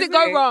 where does it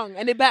go wrong?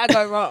 And it better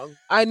go wrong.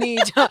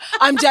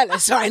 I'm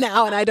jealous right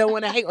now, and I don't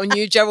want to hate on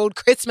you, Gerald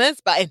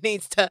Christmas, but it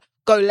needs to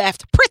go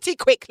left pretty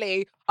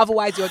quickly.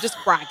 Otherwise, you're just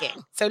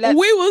bragging. So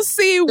we will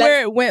see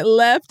where it went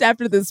left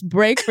after this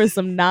break for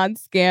some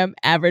non-scam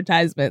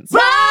advertisements.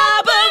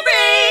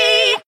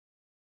 Robbery!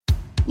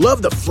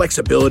 Love the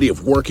flexibility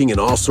of working in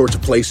all sorts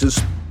of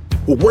places?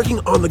 Well,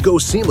 working on the go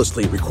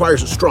seamlessly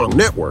requires a strong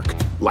network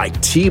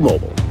like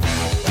T-Mobile.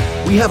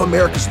 We have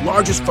America's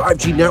largest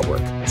 5G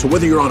network, so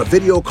whether you're on a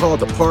video call at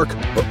the park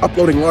or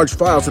uploading large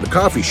files at the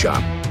coffee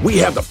shop, we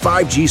have the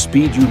 5G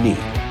speed you need.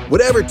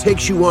 Whatever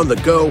takes you on the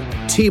go,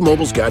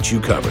 T-Mobile's got you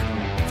covered.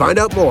 Find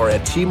out more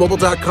at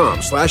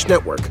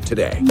T-Mobile.com/network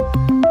today.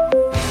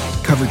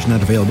 Coverage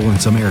not available in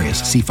some areas.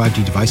 See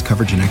 5G device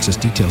coverage and access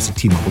details at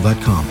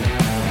T-Mobile.com.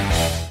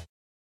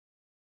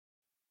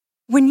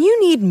 When you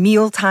need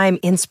mealtime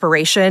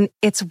inspiration,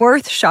 it's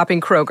worth shopping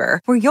Kroger,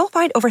 where you'll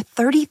find over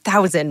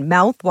 30,000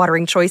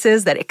 mouth-watering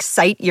choices that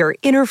excite your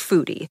inner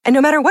foodie. And no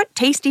matter what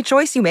tasty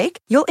choice you make,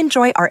 you'll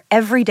enjoy our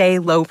everyday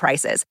low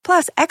prices,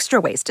 plus extra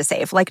ways to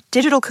save, like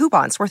digital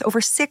coupons worth over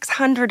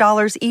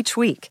 $600 each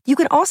week. You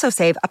can also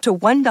save up to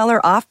 $1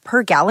 off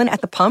per gallon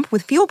at the pump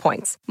with fuel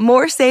points.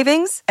 More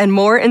savings and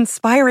more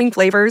inspiring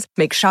flavors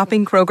make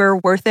shopping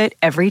Kroger worth it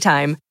every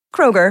time.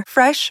 Kroger,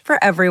 fresh for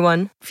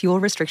everyone. Fuel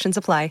restrictions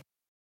apply.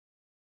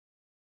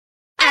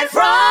 And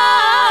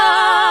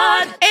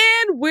fraud!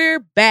 And we're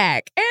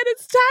back. And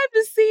it's time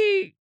to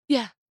see...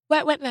 Yeah,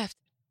 where it went left.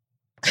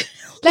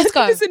 Let's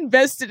go. He's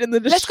invested in the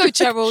destruction. Let's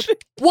go, Gerald.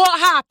 What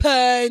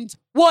happened?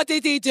 What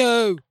did he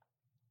do?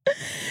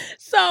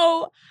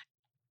 So,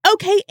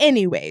 Okay,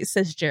 anyways,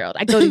 says Gerald.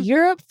 I go to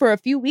Europe for a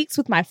few weeks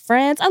with my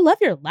friends. I love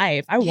your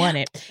life. I want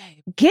it.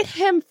 Babe. Get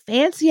him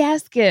fancy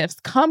ass gifts.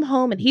 Come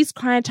home and he's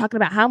crying, talking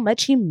about how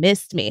much he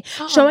missed me,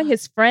 showing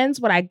his friends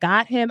what I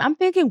got him. I'm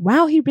thinking,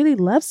 wow, he really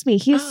loves me.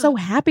 He is so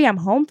happy I'm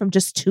home from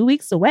just 2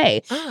 weeks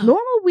away.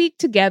 Normal week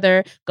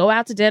together, go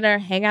out to dinner,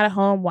 hang out at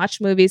home, watch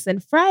movies. Then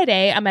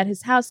Friday, I'm at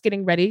his house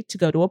getting ready to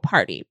go to a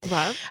party.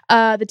 Right.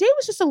 The day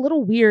was just a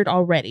little weird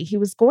already. He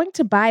was going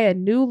to buy a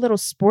new little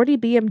sporty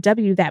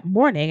BMW that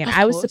morning, and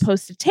I was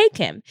supposed to take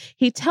him.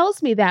 He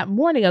tells me that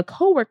morning a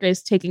coworker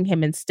is taking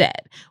him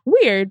instead.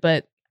 Weird,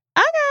 but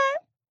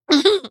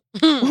okay.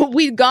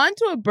 We'd gone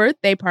to a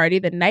birthday party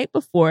the night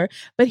before,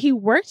 but he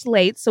worked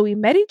late, so we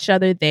met each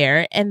other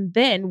there and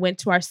then went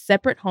to our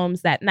separate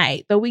homes that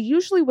night, though we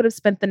usually would have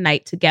spent the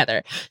night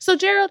together. So,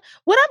 Gerald,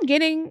 what I'm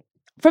getting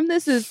from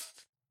this is,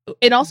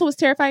 it also was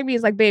terrifying me,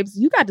 is like, babes,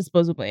 you got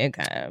disposable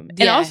income. Yes.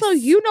 And also,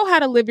 you know how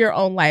to live your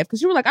own life.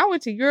 Because you were like, I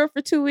went to Europe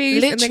for 2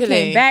 weeks and then Literally.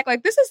 came back.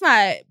 Like, this is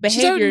not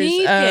behaviors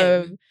need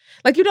of... him.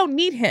 Like, you don't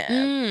need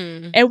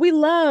him. And we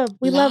love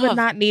a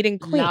not needing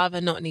queen. Love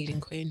a not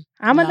needing queen.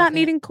 I'm a Love not it.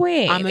 needing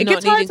queen. I'm a It not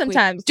gets hard needing queen.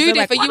 sometimes. Judith,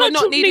 They're like, are "Why you a don't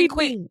not you needing need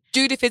queen? me?"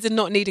 Judith is a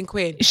not needing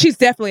queen. She's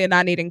definitely a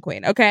not needing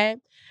queen, okay?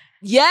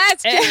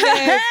 Yes, Judith.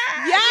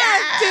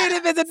 Yes,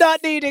 Judith is a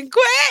not needing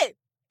queen.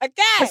 But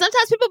Okay.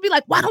 sometimes people be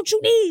like, why don't you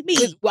need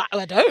me? Well,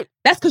 I don't.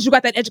 That's because you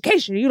got that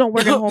education. You don't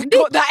work at Home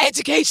Depot. Got that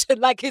education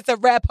like it's a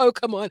rare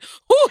Pokemon.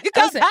 Ooh, you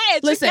got that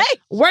education. Listen,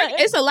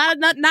 it's a lot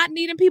of not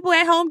needing people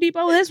at Home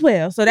Depot as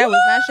well. So that was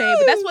not shade.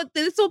 But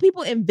that's what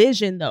people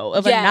envision though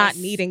of a not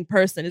needing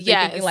person. Is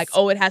they're thinking like,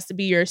 oh, it has to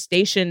be your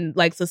station,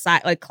 like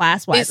society, like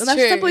class wise. And that's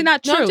simply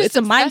not true. It's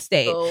a mind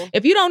state.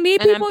 If you don't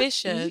need people,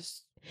 ambitious.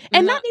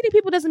 And not needing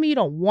people doesn't mean you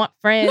don't want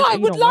friends. No, I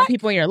and you would don't like- want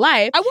people in your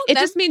life. I want it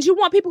them. just means you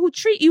want people who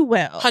treat you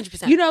well.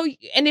 100%. You know,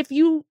 and if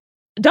you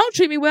don't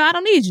treat me well, I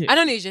don't need you. I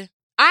don't need you.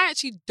 I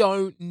actually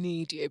don't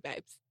need you,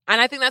 babes. And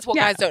I think that's what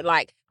guys don't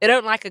like. They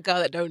don't like a girl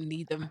that don't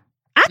need them.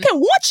 I can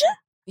want you.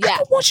 Yeah. I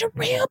can want you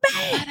real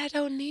bad. But I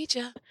don't need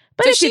you.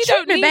 But So if you she treat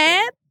don't me need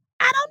bad, him.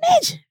 I don't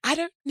need you. I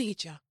don't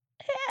need you.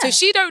 Yeah. So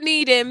she don't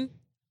need him,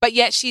 but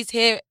yet she's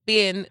here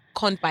being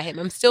conned by him.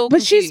 I'm still But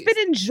confused. she's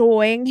been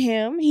enjoying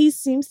him. He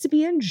seems to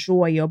be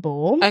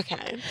enjoyable.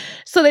 Okay.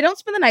 So they don't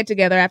spend the night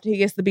together after he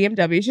gets the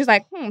BMW. She's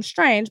like,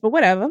 strange, but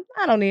whatever.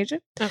 I don't need you.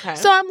 Okay.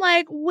 So I'm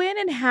like, when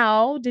and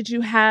how did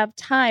you have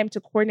time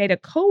to coordinate a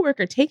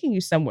coworker taking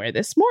you somewhere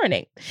this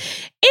morning?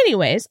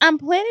 Anyways, I'm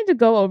planning to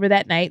go over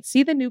that night,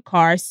 see the new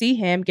car, see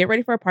him, get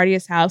ready for a party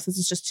at his house. This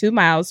is just 2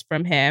 miles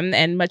from him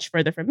and much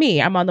further from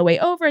me. I'm on the way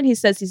over and he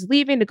says he's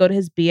leaving to go to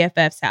his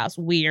BFF's house.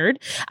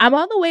 Weird. I'm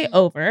on the way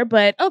over,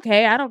 but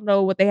okay, I don't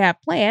know what they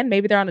have planned.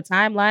 Maybe they're on a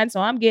timeline, so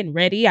I'm getting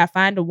ready. I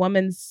find a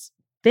woman's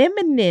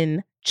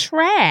feminine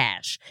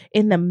trash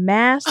in the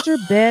master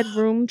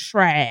bedroom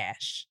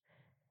trash.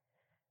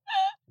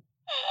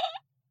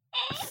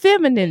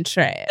 Feminine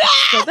trash.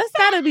 So that's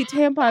gotta be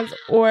tampons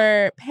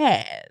or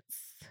pads.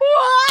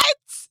 What?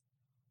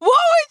 What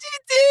would you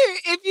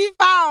do if you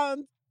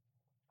found?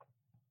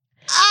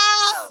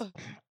 Oh.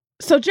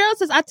 So Gerald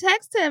says, I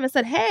texted him and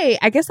said, hey,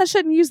 I guess I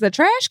shouldn't use the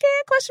trash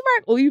can? Question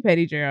mark. Oh, you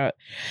petty, Gerald.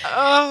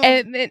 Oh.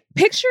 And then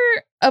picture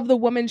of the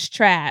woman's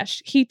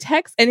trash. He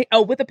texts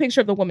with a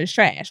picture of the woman's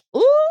trash.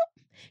 Ooh.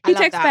 He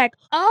texts back,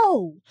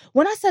 oh,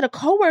 when I said a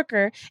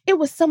coworker, it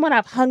was someone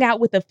I've hung out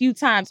with a few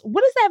times.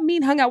 What does that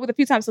mean, hung out with a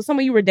few times? So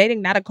someone you were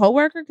dating, not a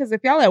coworker? Because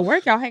if y'all at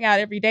work, y'all hang out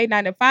every day,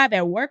 9 to 5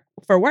 at work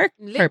for work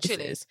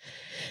purposes.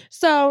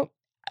 So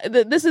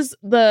this is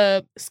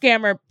the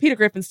scammer, Peter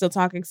Griffin, still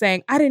talking,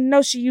 saying, I didn't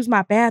know she used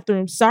my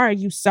bathroom. Sorry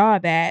you saw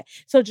that.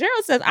 So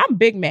Gerald says, I'm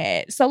big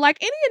mad. So like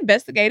any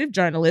investigative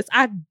journalist,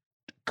 I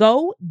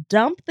go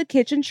dump the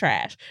kitchen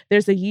trash.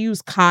 There's a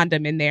used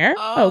condom in there.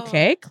 Oh.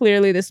 Okay,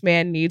 clearly this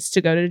man needs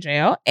to go to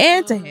jail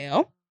and to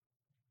hell.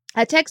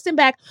 I text him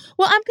back,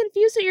 well, I'm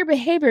confused at your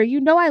behavior. You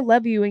know I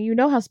love you and you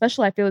know how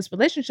special I feel this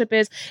relationship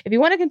is. If you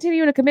want to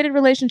continue in a committed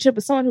relationship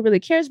with someone who really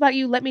cares about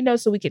you, let me know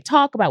so we can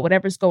talk about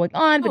whatever's going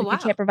on. But if you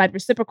can't provide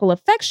reciprocal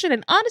affection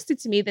and honesty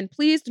to me, then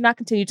please do not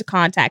continue to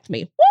contact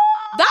me.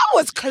 Woo! That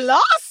was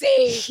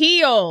classy.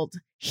 Healed,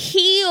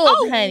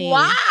 honey.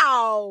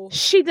 Wow.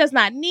 She does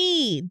not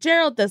need.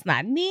 Gerald does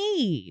not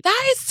need.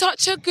 That is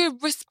such a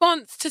good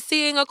response to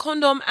seeing a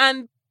condom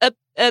and a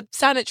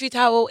sanitary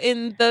towel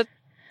in the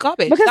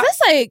garbage. Because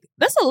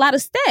that's a lot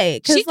of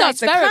stay. She does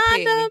the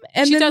therapy. condom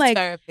and she then does like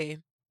therapy.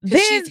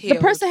 then the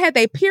person had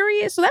their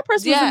period, so that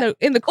person was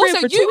in the crib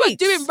also, for 2 you were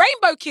weeks. doing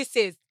rainbow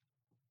kisses.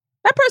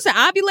 That person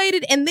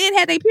ovulated and then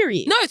had their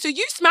period. No, so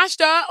you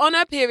smashed her on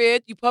her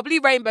period. You probably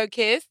rainbow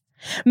kissed.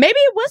 Maybe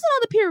it wasn't on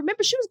the period.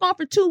 Remember, she was gone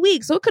for 2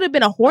 weeks, so it could have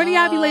been a horny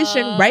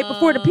ovulation right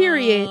before the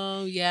period.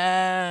 Oh,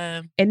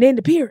 yeah. And then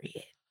the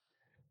period.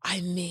 I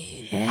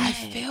mean, I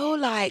feel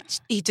like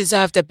he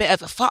deserved a bit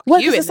of a fuck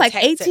What, you. it's like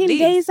 18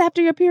 days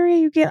after your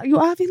period, you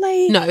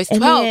ovulate? No, it's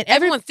 12.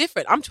 Everyone's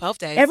different. I'm 12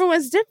 days.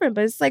 Everyone's different,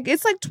 but it's like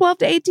 12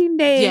 to 18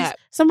 days,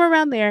 somewhere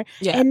around there.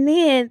 Yeah. And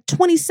then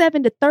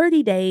 27 to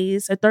 30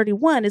 days or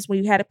 31 is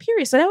when you had a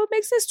period. So that would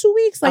make sense 2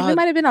 weeks. Like, you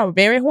might have been on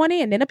very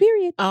horny and then a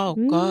period. Oh,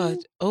 God.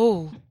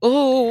 Oh.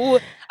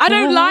 I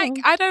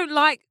don't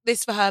like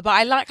this for her, but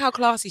I like how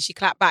classy she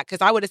clapped back,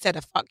 because I would have said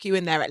a fuck you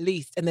in there at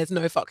least, and there's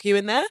no fuck you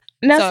in there.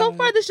 Now, so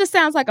far, this just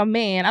sounds like a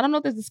man. I don't know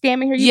if there's a scam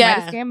in here. You might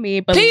have scammed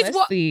me, but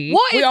let's see.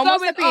 What is almost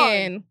going at the on?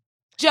 end.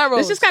 Gerald.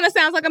 This just kind of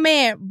sounds like a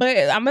man, but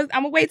I'm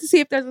gonna wait to see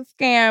if there's a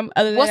scam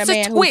other than a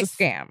man who's a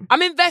scam.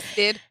 I'm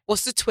invested.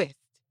 What's the twist?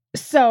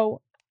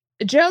 So,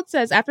 Gerald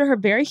says after her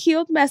very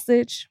healed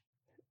message,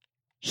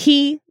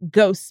 he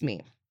ghosts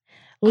me.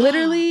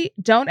 Literally,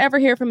 don't ever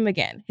hear from him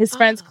again. His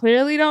friends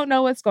clearly don't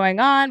know what's going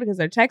on because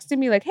they're texting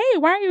me like, hey,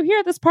 why aren't you here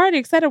at this party,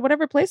 etc.,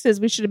 whatever places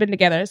we should have been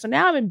together. So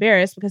now I'm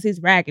embarrassed because he's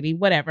raggedy,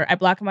 whatever. I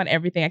block him on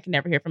everything. I can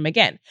never hear from him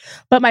again.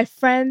 But my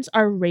friends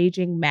are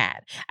raging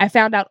mad. I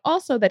found out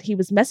also that he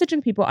was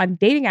messaging people on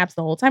dating apps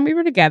the whole time we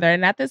were together.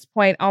 And at this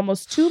point,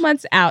 almost 2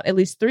 months out, at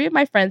least 3 of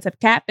my friends have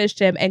catfished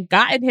him and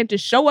gotten him to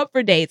show up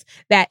for dates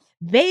that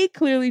they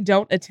clearly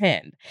don't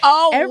attend.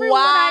 Everyone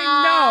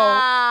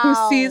I know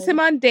who sees him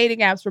on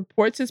dating apps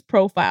reports his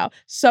profile.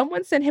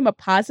 Someone sent him a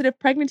positive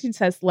pregnancy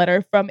test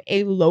letter from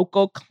a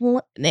local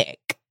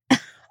clinic.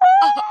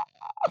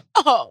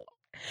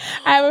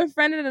 I have a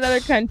friend in another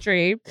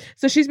country,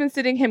 so she's been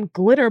sending him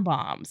glitter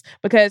bombs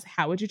because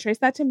how would you trace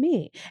that to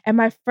me? And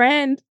my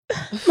friend,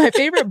 my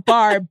favorite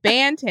bar,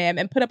 banned him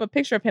and put up a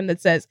picture of him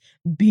that says,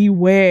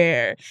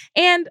 beware.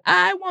 And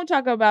I won't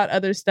talk about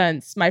other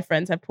stunts my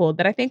friends have pulled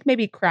that I think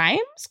maybe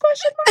crimes, ?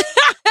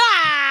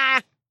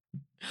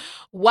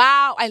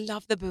 Wow, I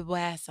love the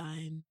beware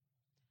sign.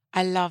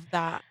 I love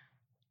that.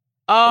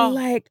 Oh,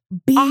 like,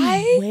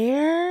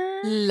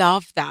 beware? I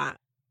love that.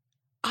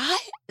 I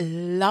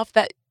love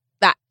that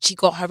she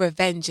got her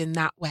revenge in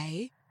that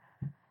way.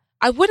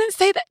 I wouldn't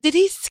say that. Did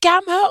he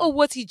scam her, or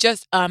was he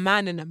just a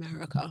man in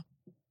America?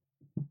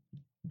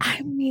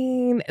 I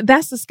mean,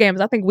 that's the scams.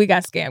 I think we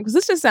got scammed because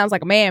this just sounds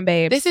like a man,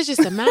 babe. This is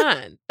just a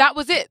man. That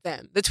was it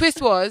then. The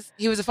twist was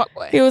he was a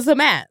fuckboy. He was a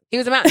man. He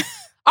was a man.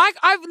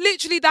 I've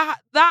literally, that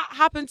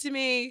happened to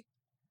me,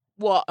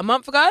 a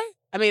month ago?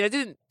 I mean, I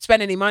didn't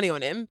spend any money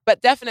on him,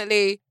 but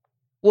definitely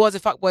was a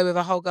fuckboy with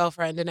a whole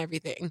girlfriend and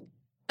everything.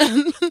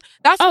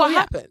 That's what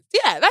happens.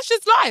 Yeah, that's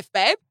just life,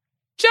 babe.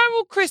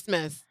 Gerald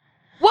Christmas,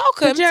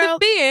 welcome to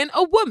being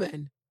a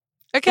woman.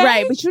 Okay,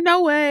 right? But you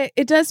know what?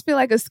 It does feel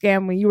like a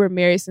scam when you were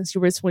married since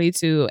you were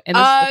 22, and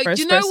this is the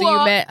first person you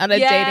met on a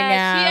dating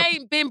app. She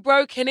ain't been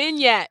broken in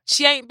yet.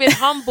 She ain't been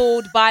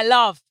humbled by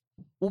love.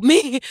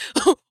 Me,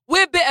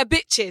 we're bitter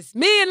bitches.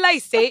 Me and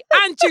Lacey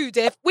and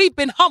Judith, we've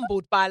been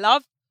humbled by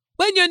love.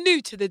 When you're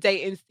new to the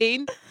dating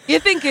scene, you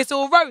think it's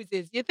all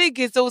roses. You think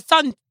it's all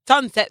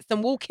sunsets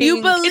and walking,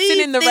 you believe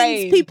kissing in the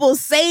rain. People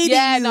say to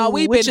you, no,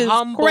 we've which been is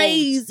humbled.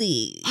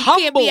 crazy. You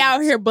can't be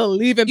out here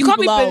believing you people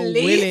can't be all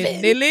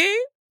willy-nilly.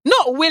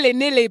 Not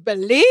willy-nilly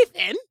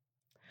believing.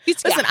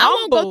 Listen, I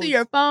won't go through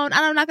your phone.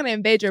 I'm not going to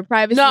invade your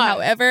privacy. No.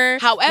 However,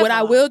 what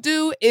I will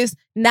do is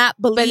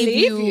not believe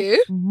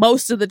you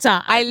most of the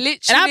time. I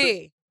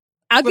literally...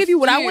 I'll give you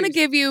what I want to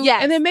give you.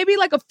 Yes. And then maybe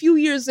like a few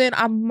years in,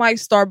 I might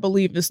start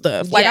believing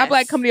stuff. Like,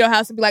 I'll come to your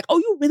house and be like, oh,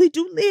 you really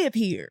do live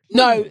here.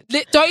 No,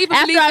 don't even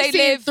believe they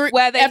live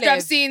where they live. After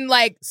I've seen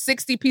like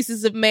 60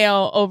 pieces of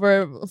mail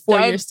over 4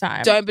 years'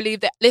 time. Don't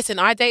believe that. Listen,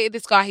 I dated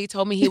this guy. He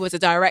told me he was a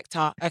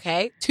director,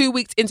 okay? 2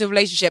 weeks into the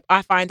relationship,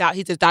 I find out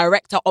he's a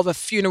director of a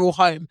funeral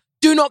home.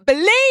 Do not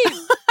believe.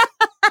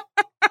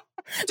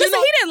 Listen,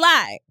 he didn't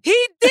lie.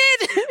 He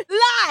did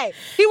lie.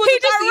 He was you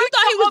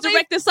thought he was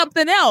directing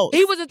something else.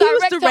 He was a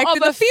director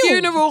of a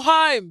funeral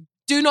home.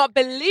 Do not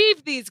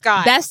believe these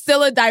guys. That's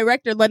still a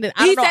director, London.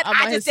 I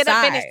just didn't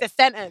finish the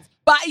sentence.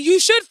 But you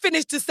should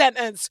finish the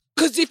sentence.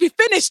 Because if you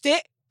finished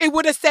it, it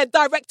would have said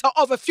director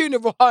of a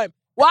funeral home.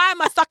 Why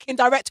am I sucking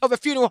director of a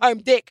funeral home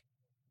dick?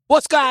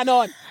 What's going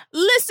on?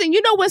 Listen,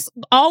 you know what's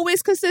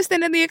always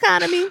consistent in the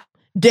economy?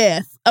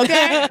 Death.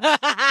 Okay?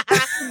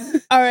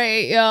 All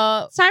right,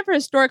 y'all. It's time for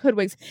Historic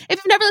Hoodwinks. If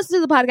you've never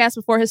listened to the podcast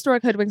before,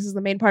 Historic Hoodwinks is the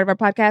main part of our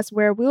podcast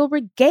where we'll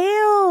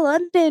regale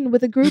London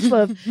with a group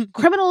of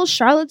criminals,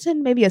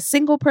 charlatan, maybe a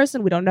single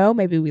person. We don't know.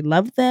 Maybe we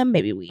love them.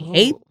 Maybe we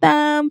hate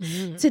them.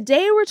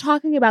 Today, we're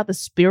talking about the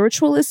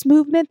spiritualist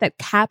movement that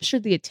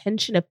captured the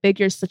attention of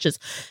figures such as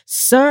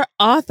Sir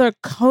Arthur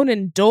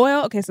Conan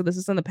Doyle. Okay, so this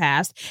is in the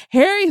past.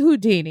 Harry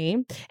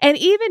Houdini, and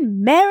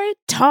even Mary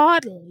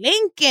Todd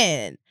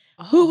Lincoln.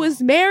 Who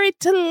was married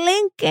to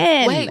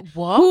Lincoln. Wait,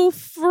 what? Who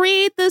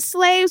freed the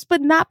slaves, but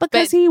not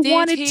because he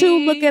wanted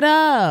to. Look it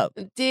up.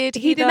 Did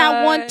he did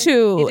not want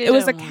to. It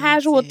was a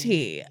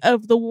casualty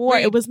of the war.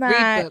 It was not.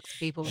 Read books,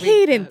 people.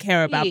 He didn't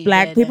care about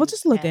black people.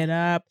 Just look it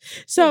up.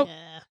 So,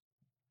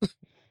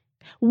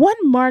 one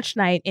March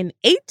night in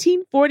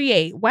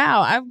 1848.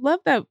 Wow, I love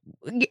that.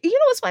 You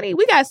know what's funny?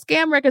 We got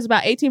scam records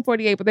about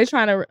 1848, but they're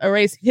trying to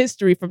erase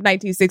history from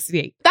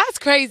 1968. That's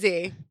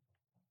crazy.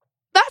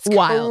 That's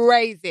Wild.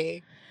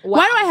 crazy. Wow.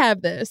 Why do I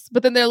have this?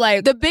 But then they're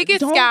like, The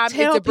biggest don't scam is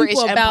tell the British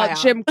people about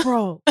Empire. Jim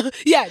Crow.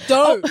 Yeah,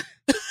 don't.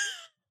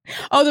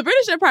 Oh, the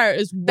British Empire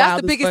is wild.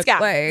 That's the as biggest fuck.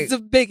 scam. Like, It's the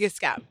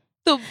biggest scam.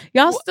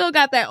 y'all still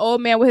got that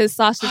old man with his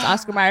sausage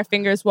Oscar Mayer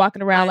fingers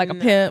walking around like a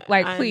pimp.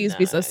 Like, I please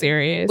be so know.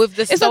 serious. With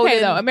the it's stolen okay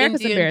though.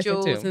 America's Indian embarrassing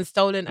jewels too. and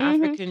stolen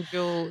African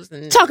jewels.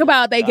 And Talk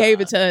about they gave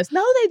it to us.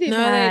 No, they did No,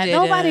 not. they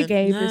didn't. Nobody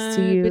gave this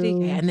to you. Nobody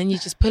gave- And then you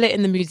just put it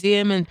in the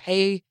museum and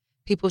pay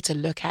people to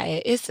look at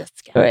it. It's a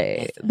scam. Right.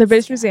 It's a The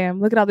British scam. Museum.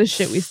 Look at all this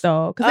shit we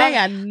stole. Because they ain't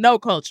got no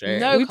culture.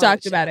 No We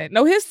talked culture. about it.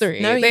 No history.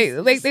 No, they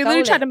you literally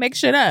stole tried it. to make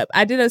shit up.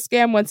 I did a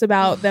scam once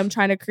about them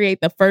trying to create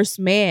the first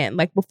man,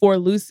 like before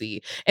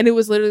Lucy. And it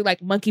was literally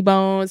like monkey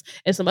bones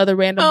and some other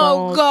random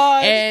bones.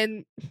 God.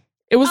 And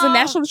it was a Oh.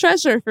 national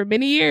treasure for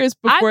many years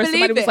before believe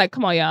somebody was it. like,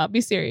 come on, y'all, be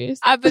serious.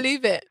 I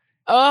believe it.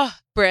 Oh,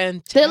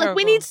 Britain. They're like,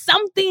 we terrible. need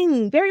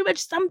something. Very much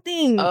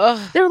something.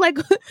 Ugh. They were like,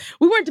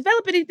 we weren't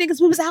developing anything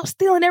because we was out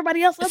stealing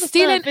everybody else's other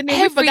Stealing stuff. And then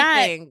we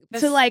everything. forgot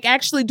to like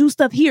actually do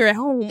stuff here at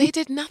home. They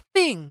did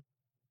nothing.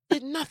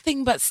 Did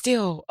nothing but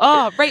steal.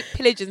 Oh, rape,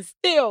 pillage, and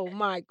steal.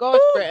 My gosh,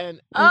 Britain.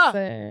 Oh,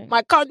 Listen.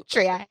 my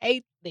country. I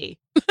hate thee.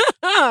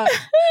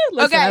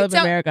 Listen, I live in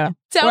tell- America.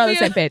 tell We're on me the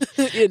same page.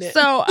 Innit?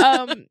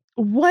 So,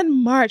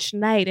 one March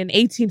night in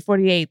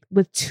 1848,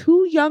 with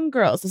two young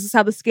girls, this is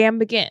how the scam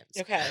begins,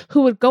 Okay.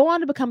 who would go on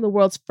to become the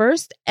world's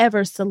first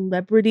ever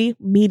celebrity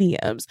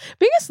mediums.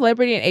 Being a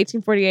celebrity in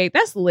 1848,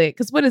 that's lit.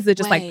 Because what is it?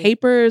 Just like Wait.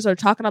 papers or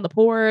talking on the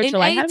porch? In Or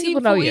like, how do people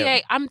know you?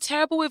 1848, I'm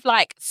terrible with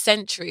like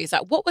centuries.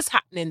 Like, what was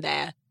happening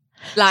there?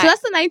 So Like,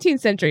 that's the 19th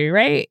century,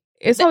 right?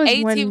 It's the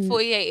always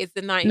 1848 is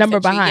the 19th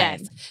number century,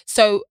 behind. Yes.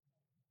 So,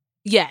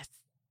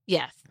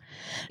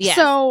 yes.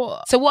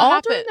 So what all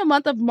happened? during the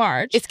month of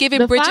March, It's giving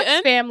the Fox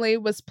Bridgerton? family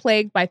was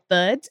plagued by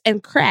thuds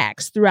and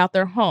cracks throughout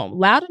their home,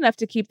 loud enough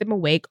to keep them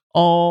awake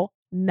all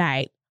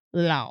night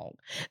long.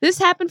 This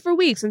happened for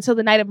weeks until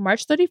the night of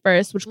March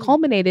 31st, which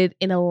culminated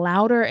in a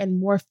louder and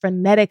more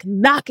frenetic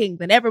knocking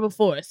than ever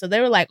before. So they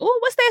were like, "Oh,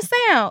 what's that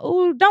sound?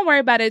 Oh, don't worry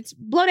about it.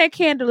 Blow that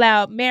candle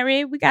out,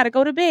 Mary. We got to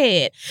go to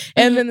bed."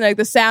 And then like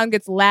the sound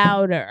gets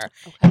louder,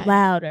 and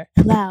louder,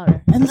 and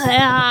louder, and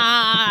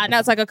now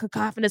it's like a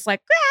cacophonous,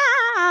 like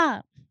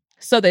ah.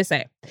 So they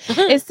say.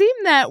 It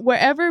seemed that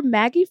wherever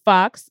Maggie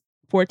Fox,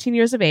 14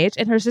 years of age,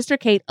 and her sister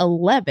Kate,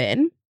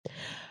 11,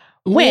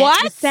 went,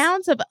 What? the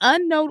sounds of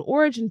unknown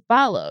origin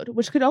followed,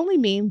 which could only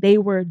mean they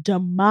were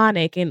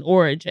demonic in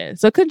origin.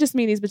 So it couldn't just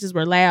mean these bitches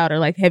were loud or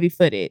like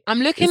heavy-footed. I'm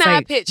looking It's at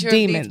like a picture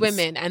demons. of these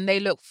women and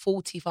they look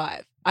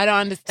 45. I don't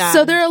understand.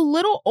 So they're a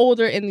little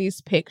older in these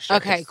pictures.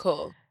 Okay,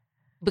 cool.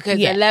 Because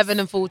Yes.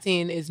 11 and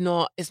 14 is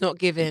not, it's not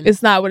given.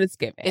 It's not what it's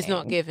giving. It's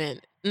not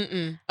given.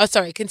 Mm-mm. Oh,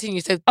 sorry, continue.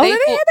 So Oh, they, they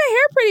had their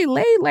hair pretty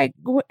laid. Like,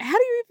 how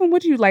do you even,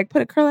 would you like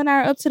put a curling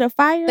iron up to the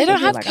fire? they don't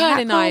Do, have like, a hot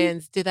curling comb?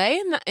 irons, do they?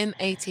 In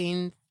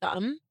 18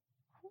 something?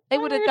 They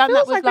would have It done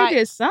feels that with like they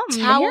did something.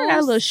 The hair got a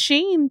towels. little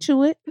sheen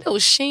to it. little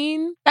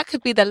sheen. That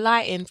could be the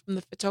lighting from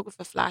the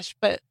photographer flash,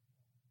 but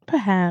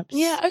Perhaps.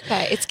 yeah,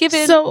 okay. It's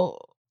given. So,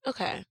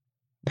 okay.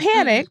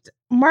 panicked,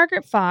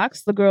 Margaret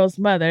Fox, the girl's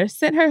mother,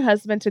 sent her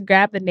husband to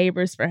grab the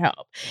neighbors for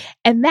help.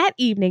 And that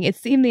evening, it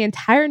seemed the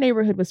entire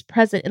neighborhood was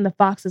present in the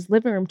Fox's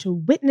living room to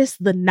witness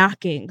the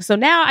knocking. So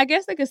now I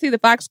guess they could see the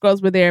Fox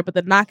girls were there, but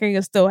the knocking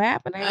is still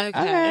happening.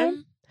 Okay.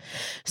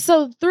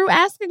 So through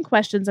asking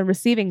questions and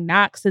receiving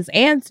knocks as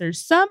answers,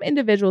 some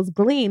individuals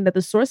gleaned that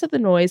the source of the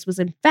noise was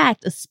in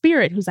fact a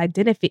spirit whose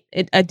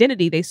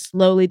identity they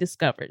slowly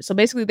discovered. So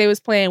basically they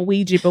was playing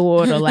Ouija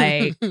board or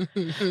like,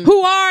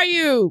 who are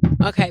you?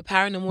 Okay,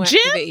 paranormal Jim?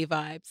 activity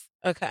vibes.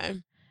 Okay.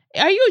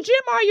 Are you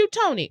Jim or are you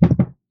Tony?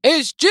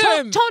 It's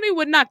Jim. Tony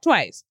would knock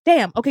twice.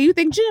 Damn. Okay, you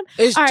think Jim?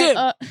 It's All right,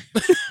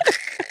 Jim.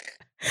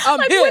 I'm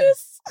like, here. what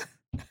is-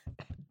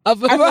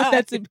 I've I wrote arrived.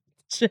 that to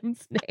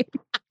Jim's name.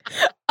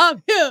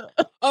 I'm here.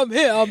 I'm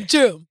here. I'm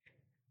Jim.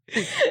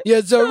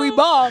 Yes, sir, we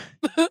Bob.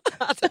 I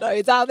don't know.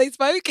 It's how they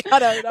spoke. I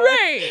don't know.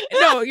 Right.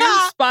 No,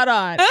 you're spot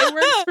on. It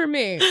works for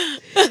me.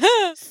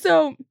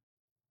 So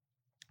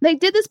they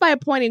did this by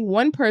appointing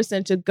one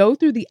person to go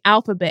through the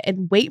alphabet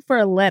and wait for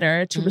a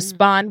letter to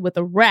respond with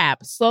a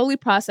rap, slowly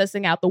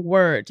processing out the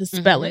word to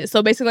spell it.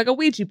 So basically like a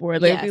Ouija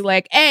board. They'd be Yes.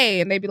 like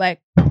A, and they'd be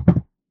like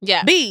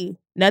Yeah. B,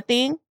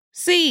 nothing,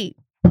 C,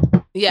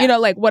 Yeah. you know,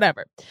 like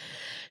whatever.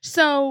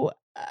 So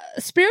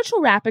spiritual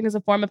rapping is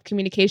a form of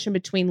communication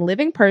between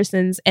living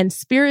persons and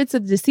spirits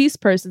of deceased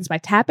persons by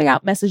tapping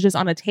out messages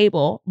on a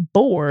table,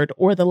 board,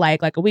 or the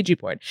like a Ouija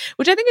board,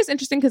 which I think is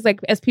interesting because like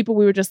as people,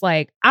 we were just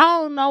like, I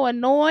don't know a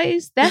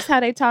noise. That's how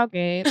they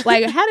talking.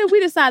 Like, how did we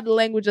decide the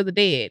language of the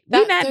dead? We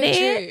That's not so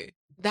dead. true.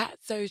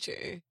 That's so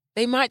true.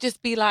 They might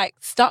just be like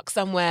stuck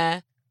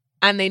somewhere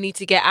and they need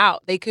to get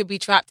out. They could be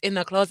trapped in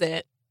the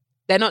closet.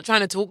 They're not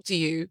trying to talk to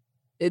you.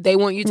 They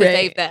want you to Right.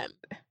 save them.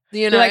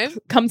 You know? Like,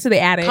 come to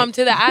the attic. Come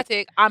to the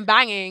attic. I'm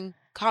banging.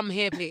 Come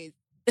here, please.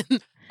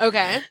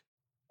 Okay.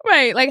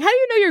 Right. Like, how do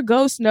you know your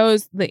ghost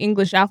knows the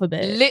English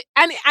alphabet?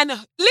 And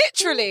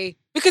literally,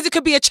 because it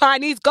could be a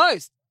Chinese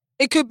ghost.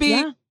 It could be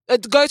Yeah. a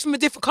ghost from a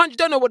different country. You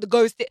don't know what the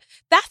ghost is.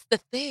 That's the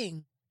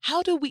thing.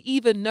 how do we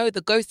even know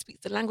the ghost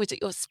speaks the language that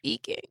you're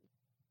speaking?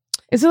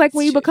 Is it like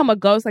when you become a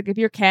ghost, like if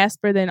you're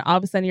Casper, then all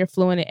of a sudden you're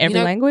fluent in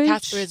every language?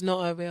 Casper's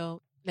not a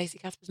real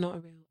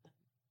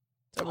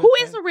Who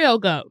is a real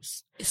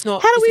ghost? It's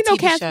not. How do we know TV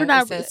Casper show.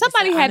 not? It's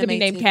Somebody had to be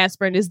animated- named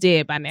Casper and is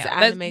dead by it's now.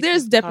 an animated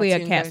There's definitely a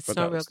cartoon Casper ghost. It's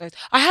not a real ghost. ghost.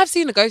 I have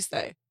seen a ghost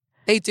though.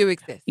 They do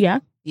exist. Yeah.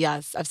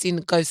 Yes, I've seen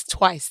ghosts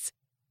twice.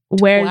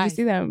 Where did you Twice.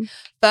 see them?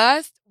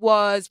 First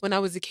was when I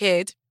was a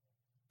kid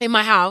in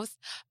my house.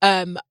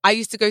 I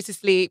used to go to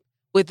sleep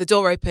with the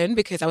door open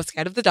because I was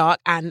scared of the dark,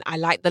 and I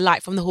liked the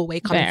light from the hallway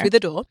coming Fair. through the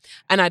door,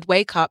 and I'd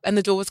wake up and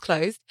the door was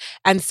closed.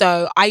 And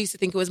so I used to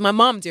think it was my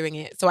mom doing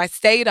it. So I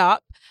stayed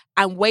up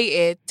and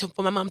waited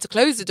for my mom to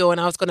close the door,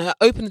 and I was going to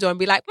open the door and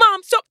be like,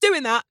 Mom, stop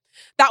doing that.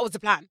 That was the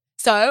plan.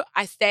 So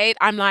I stayed.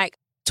 I'm like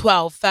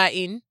 12,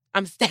 13.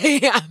 I'm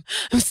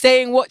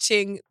staying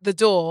watching the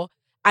door,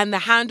 and the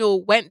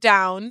handle went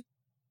down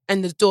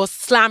and the door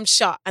slammed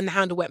shut and the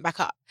handle went back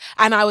up.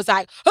 And I was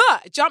like,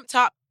 I jumped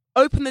up,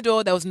 opened the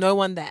door. There was no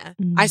one there.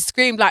 I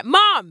screamed like,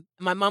 Mom!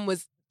 And my mum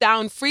was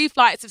down 3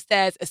 flights of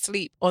stairs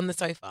asleep on the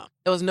sofa.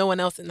 There was no one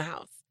else in the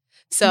house.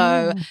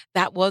 So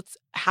that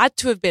had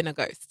to have been a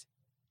ghost.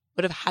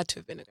 Would have had to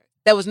have been a ghost.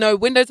 There was no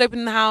windows open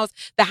in the house.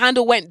 The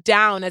handle went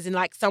down as in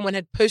like someone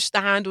had pushed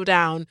the handle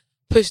down,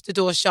 pushed the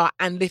door shut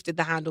and lifted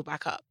the handle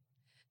back up.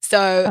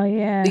 So, that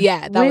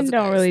Wind was a don't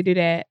ghost. really do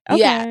that. Okay.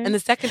 Yeah, and the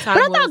second time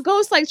But I thought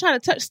ghosts like try to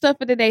touch stuff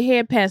and then their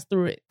head pass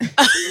through it.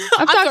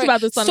 I've talked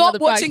about this on Stop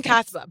another watching podcast.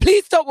 Casper.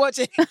 Please stop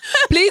watching.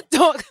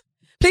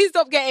 Please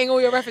stop getting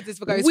all your references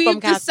for ghosts We've from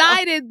Casper.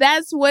 decided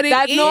that's what it is.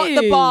 That's not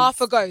the bar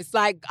for ghosts.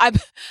 Like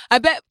I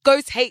bet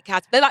ghosts hate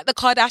Casper. They're like the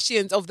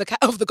Kardashians of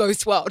the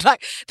ghost world.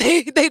 Like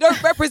they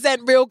don't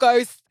represent real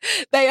ghosts.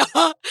 They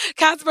are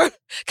Casper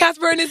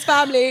and his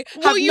family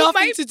have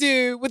nothing to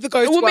do with the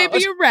ghost world. Well,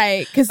 maybe you're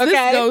right because Okay.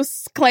 this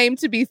ghost claimed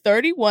to be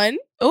 31,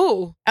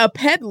 Ooh. a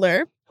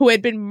peddler who had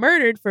been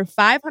murdered for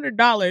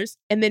 $500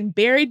 and then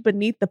buried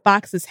beneath the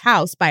Fox's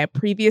house by a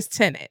previous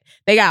tenant.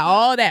 They got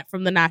all that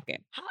from the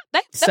knocking.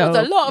 That was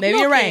a lot of maybe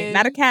you're right, knocking.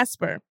 not a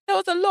Casper. There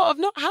was a lot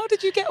of how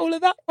did you get all of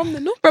that from the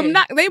knocking? From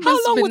they How must have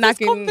long been was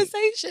knocking. this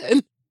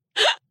conversation?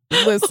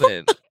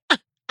 Listen.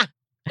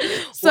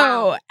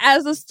 So,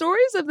 as the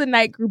stories of the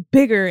night grew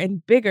bigger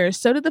and bigger,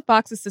 so did the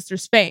Fox's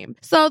sisters' fame.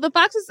 So, the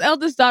Fox's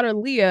eldest daughter,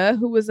 Leah,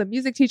 who was a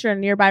music teacher in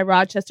nearby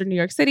Rochester, New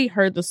York City,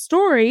 heard the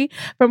story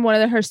from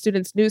one of her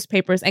students'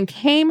 newspapers and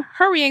came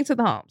hurrying to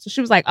the home. So,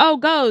 she was like, oh,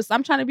 ghosts,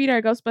 I'm trying to be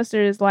there.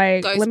 Ghostbusters,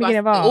 like, let me get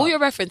involved. All your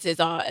references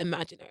are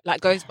imaginary.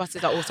 Like,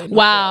 Ghostbusters are also not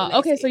wow. real,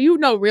 Okay, Lacey. so you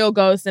know real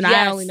ghosts and I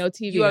Yes, only know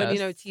TV You ghosts. only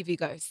know TV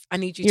ghosts. I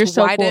need you You're to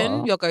so widen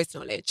cool. your ghost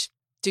knowledge.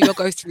 Do your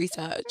ghost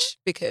research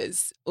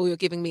because all you're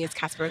giving me is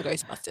Casper and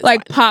Ghostbusters.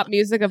 Like right now. pop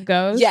music of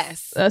ghosts?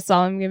 Yes. That's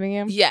all I'm giving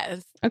you?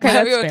 Yes. Okay,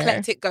 Have that's your fair.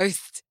 eclectic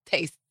ghost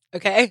taste.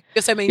 Okay,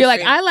 you're so mainstream. You're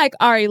like, I like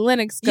Ari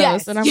Lennox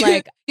ghosts. Yes. And I'm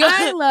like,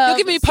 I love You're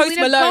giving me Post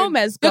Selena Malone.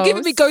 Gomez You're ghosts.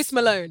 giving me Ghost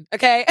Malone.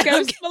 Okay,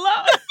 Ghost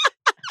Malone.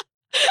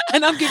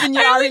 and I'm giving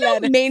you I Ari only know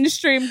Lennox.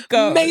 mainstream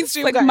ghosts.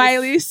 Mainstream like ghosts.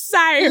 Miley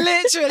Cyrus.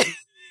 Literally.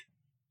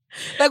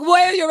 Like,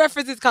 where are your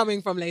references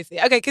coming from, Lacey?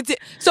 Okay,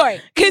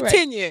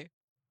 continue.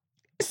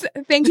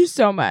 Thank you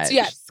so much.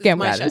 Yes, it's Scam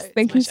my Goddess. show. It's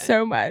Thank my you show.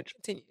 so much.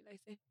 Continue,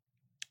 Lacey.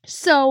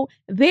 So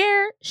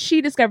there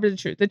she discovered the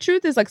truth. The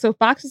truth is so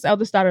Fox's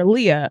eldest daughter,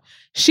 Leah,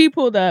 she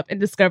pulled up and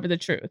discovered the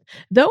truth.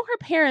 Though her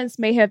parents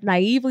may have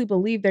naively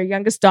believed their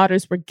youngest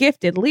daughters were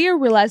gifted, Leah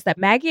realized that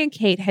Maggie and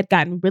Kate had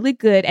gotten really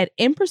good at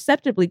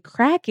imperceptibly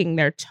cracking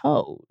their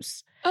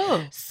toes.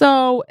 Oh.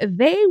 So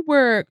they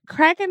were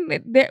cracking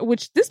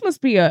which this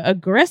must be a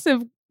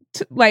aggressive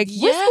what's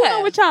going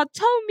on with y'all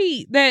toe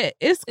meat that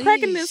it's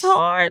cracking this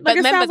hard? But Like, it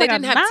remember, sounds they like a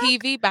didn't have knock.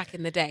 TV back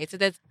in the day, so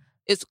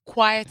it's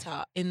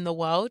quieter in the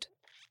world.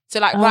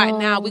 So like right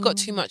now, we got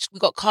too much. We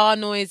got car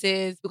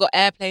noises, we got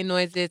airplane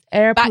noises.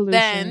 Air back pollution.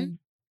 then,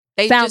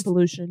 they sound just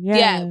pollution.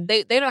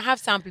 they don't have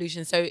sound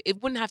pollution, so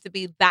it wouldn't have to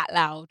be that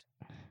loud.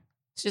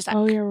 It's just like,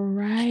 Oh, you're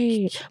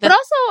right. But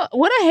also,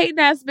 what a hating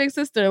ass big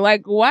sister.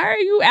 Like, why are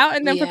you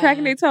outing them for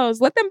cracking their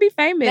toes? Let them be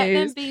famous. Let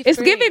them be it's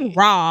free. giving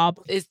Rob.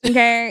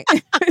 Okay.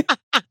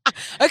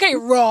 Okay,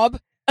 Rob.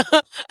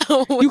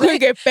 You couldn't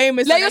get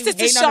famous. Let and your then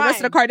sister hating on the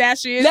rest of the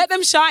Kardashians. Let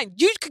them shine.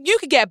 You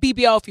could get a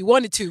BBL if you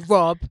wanted to,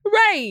 Rob.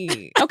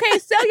 Right. Okay,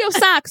 sell your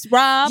socks,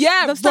 Rob.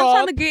 Yeah, Stop Rob.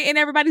 trying to get in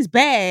everybody's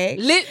bag.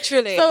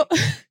 Literally.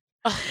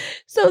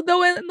 So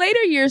though in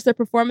later years, their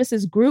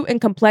performances grew in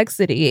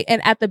complexity,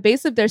 and at the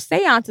base of their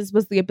seances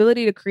was the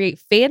ability to create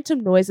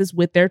phantom noises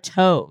with their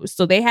toes.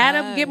 So they had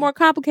them get more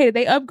complicated.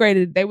 They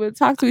upgraded. They would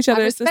talk to each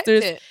other as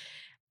sisters. It.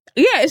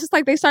 Yeah, it's just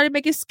like they started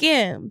making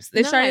skims.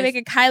 They started Nice.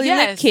 making Kylie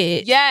Yes. Lip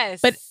Kit. Yes.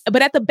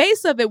 But at the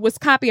base of it was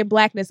copying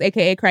blackness,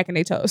 aka cracking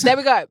their toes. There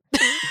we go.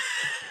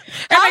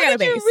 Everybody How got a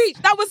did you base. reach?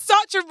 That was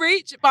such a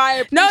reach.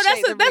 No,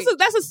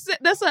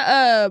 that's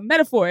a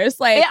metaphor. It's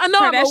like Yeah, I know,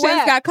 I'm Kardashians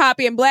aware. got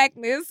copying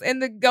blackness,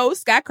 and the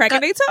ghosts got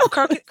cracking their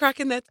toes.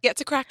 cracking that. Get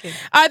to cracking.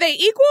 Are they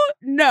equal?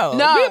 No.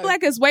 No. Being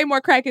black is way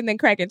more cracking than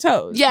cracking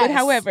toes. Yes. But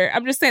however,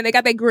 I'm just saying they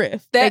got their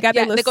grift. They got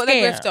their they got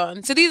their scam. grift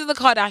on. So these are the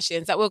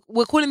Kardashians that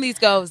we're calling these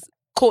girls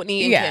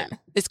Courtney and Yeah. Kim.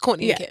 It's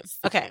Courtney and Kim. Yes.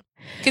 Okay.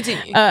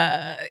 Continue.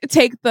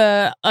 Take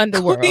the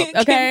underworld. Courtney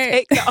and Kim Okay.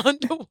 take the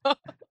underworld.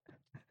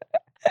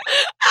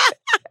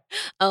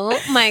 Oh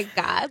my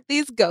God,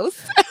 these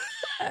ghosts.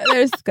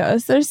 There's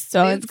ghosts. They're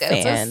so These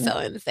ghosts are insane. so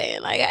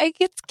insane. Like, I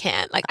just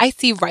can't. Like, I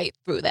see right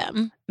through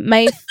them.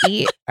 My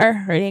feet are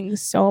hurting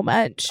so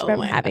much Oh from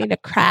my having to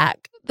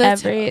crack The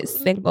every toes.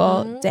 single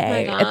Oh my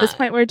day. At this God.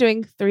 point, we're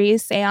doing 3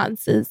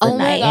 seances a Oh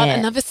my night. God,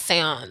 another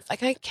seance.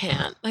 Like, I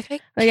can't. Like, I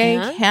Like,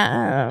 can't. I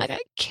can't. Like, I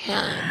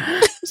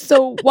can't.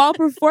 So while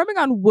performing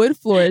on wood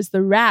floors,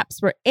 the raps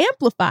were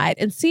amplified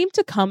and seemed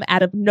to come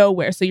out of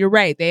nowhere. So you're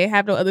right. They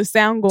have no other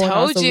sound going on,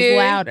 Told so it you. was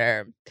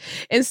louder.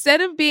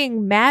 Instead of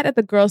being mad at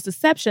the girl's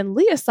deception,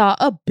 Leah saw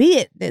a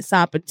business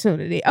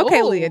opportunity. Okay,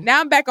 Ooh. Leah,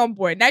 now I'm back on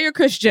board. Now you're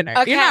Kris Jenner.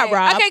 Okay. You're not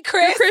Rob. Okay,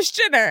 Chris. You're Kris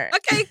Jenner.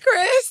 Okay,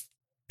 Chris.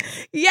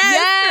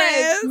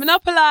 Yes, Chris.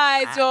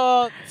 Monopolize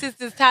your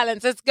sister's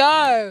talents. Let's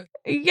go.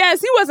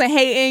 Yes, he wasn't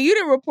hating. You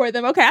didn't report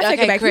them. Okay, I take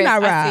it back. Chris, You're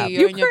not I Rob. see you.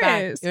 You're in Chris. your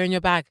bag. You're in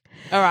your bag.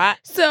 All right.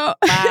 So,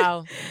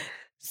 Wow.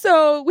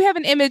 so we have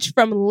an image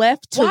from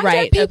left to Why don't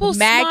right people of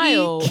Maggie,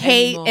 smile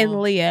Kate, anymore?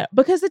 and Leah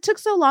because it took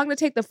so long to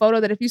take the photo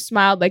that if you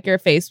smiled, like your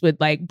face would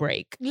like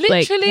break. Like,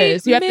 Literally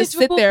 'cause you have to sit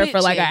miserable there for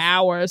like an bitches.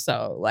 hour or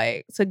so,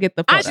 like to get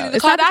the photo. Actually, the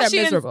It's not that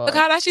they're miserable.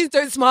 Kardashians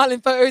don't smile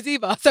in photos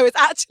either. So it's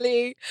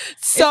actually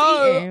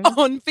so eating.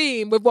 on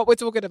theme with what we're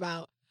talking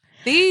about.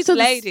 These So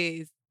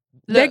ladies,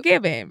 They're look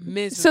giving.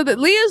 miserable. So that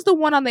Leah's the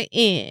one on the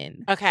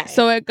end. Okay.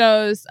 So it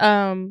goes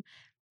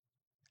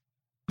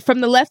from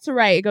the left to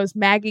right. It goes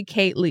Maggie,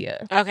 Kate,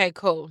 Leah. Okay,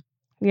 cool.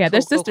 Yeah, they're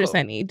Cool, cool, sisters, cool.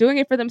 honey, doing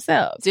it for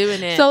themselves.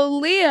 Doing it. So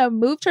Leah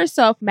moved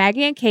herself,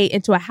 Maggie, and Kate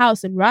into a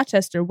house in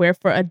Rochester where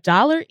for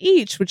 $1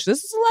 each, which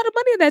this is a lot of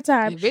money at that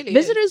time, It really is.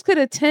 visitors could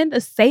attend a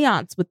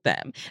seance with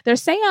them. Their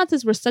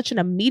seances were such an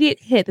immediate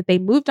hit that they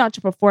moved on to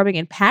performing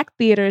in packed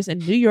theaters in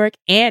New York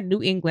and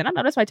New England. I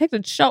know that's why I take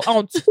the show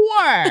on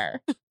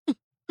tour.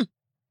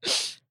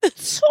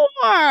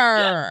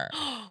 Tour.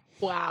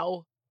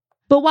 Wow.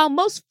 But while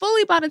most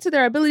fully bought into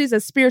their abilities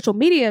as spiritual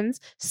mediums,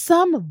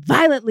 some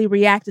violently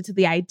reacted to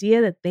the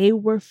idea that they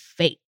were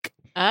fake.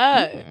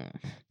 Oh.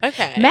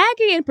 Okay.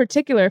 Maggie, in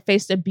particular,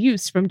 faced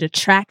abuse from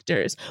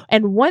detractors.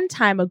 And one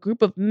time, a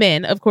group of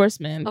men, of course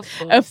men, Of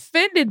course.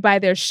 offended by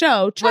their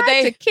show,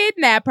 tried to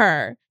kidnap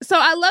her. So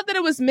I love that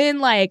it was men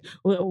like,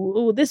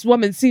 this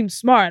woman seems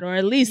smart, or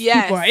at least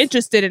Yes. people are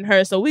interested in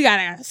her, so we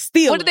gotta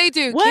steal What did her. they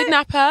do? What?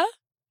 Kidnap her?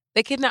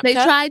 They kidnapped They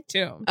her? tried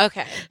to.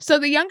 Okay. So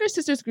the younger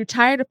sisters grew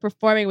tired of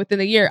performing within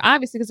a year,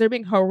 obviously because they're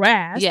being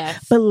harassed.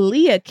 Yes. But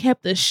Leah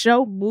kept the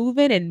show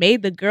moving and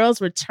made the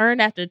girls return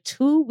after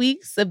 2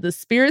 weeks of the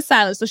spirit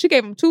silence. So she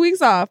gave them 2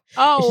 weeks off.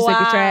 Oh, And she said,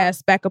 get your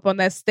ass back up on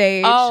that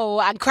stage. Oh,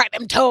 and crack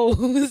them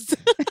toes.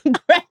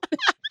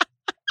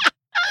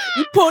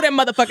 You pull them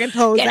motherfucking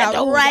toes Get them out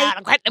toes right out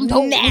and crack them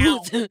toes now.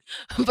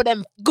 for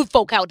them good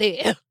folk out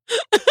there. Not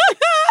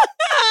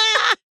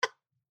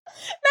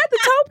the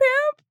toe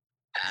pimp.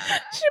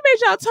 She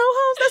made y'all toe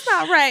hoes. That's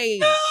not right.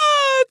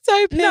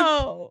 Toe pimp.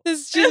 No.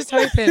 It's just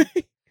toe pimp.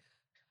 That's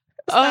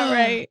not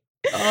right.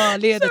 Oh,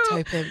 Leah the So-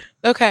 toe pimp.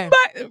 Okay.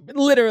 But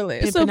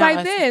literally. So Pimping by out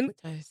her then,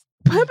 sister's toes.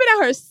 pumping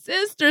out her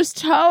sister's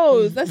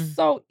toes. That's Mm-mm.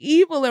 so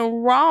evil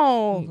and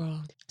wrong.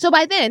 Wrong. So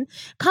by then,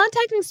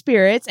 contacting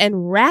spirits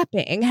and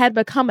rapping had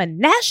become a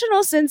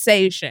national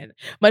sensation,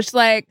 much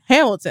like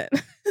Hamilton.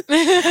 So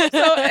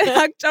in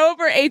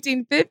October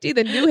 1850,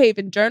 the New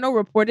Haven Journal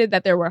reported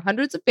that there were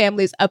hundreds of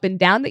families up and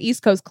down the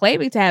East Coast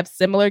claiming to have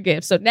similar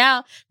gifts. So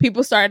now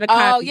people started to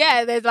copy. Oh,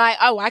 yeah. They're like,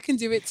 oh, I can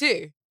do it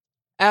too.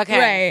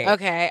 Okay. Right.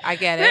 Okay. I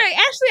get it. They're like,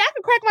 actually, I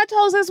can crack my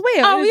toes as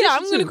well. Oh, in yeah, I'm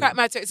addition going to to- crack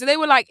my toes. So they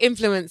were like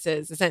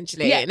influencers,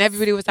 essentially. Yes. And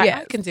everybody was like, I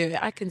Yes. can do it.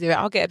 I can do it.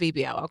 I'll get a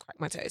BBL. I'll crack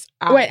my toes.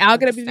 Wait, I'll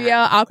get a understand.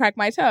 BBL. I'll crack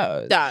my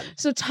toes. Done.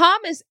 So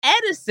Thomas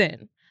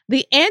Edison,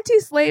 the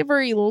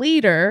anti-slavery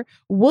leader,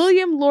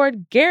 William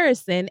Lord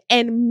Garrison,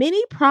 and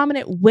many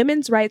prominent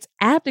women's rights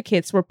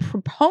advocates were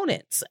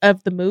proponents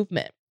of the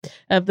movement,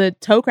 of the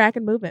toe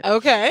cracking movement.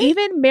 Okay.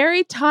 Even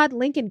Mary Todd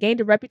Lincoln gained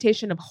a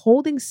reputation of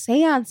holding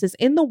seances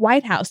in the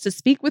White House to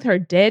speak with her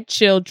dead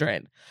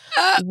children.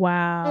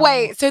 Wow.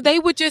 Wait, so they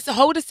would just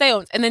hold a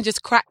seance and then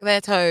just crack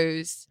their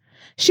toes?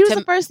 She was to-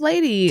 the first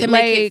lady. to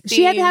Like, make it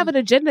she had to seem- have an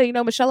agenda. You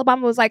know, Michelle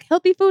Obama was like,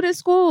 healthy food in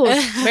school.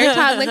 Mary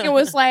Todd Lincoln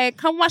was like,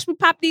 come watch me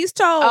pop these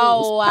toes.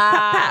 Oh, Pop,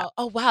 pop, wow. pop.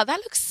 Oh, wow. That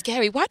looks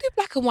scary. Why do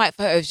black and white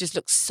photos just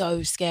look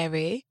so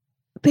scary?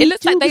 They It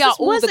looks like do, they because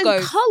are all it the was in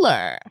ghosts.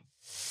 color.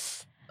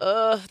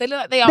 They look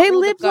like they are They all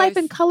live the life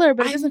in ghosts. color,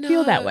 but it I doesn't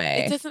feel that know.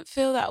 way. It doesn't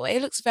feel that way.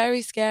 It looks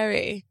very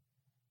scary.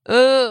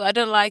 Oh, I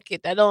don't like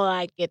it. I don't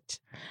like it.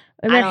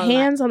 And I their don't like-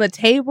 hands on the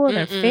table and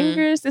their Mm-mm.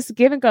 fingers. This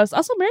give and goes.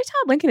 Also, Mary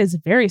Todd Lincoln is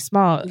very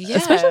small. Yeah.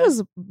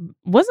 Especially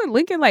wasn't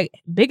Lincoln like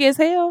big as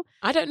hell?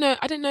 I don't know.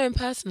 I didn't know him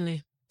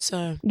personally.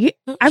 So, Yeah.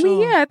 not I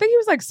mean, sure. yeah, I think he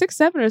was like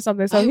 6'7" or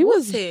something. So Oh, he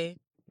was he?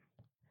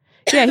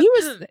 yeah,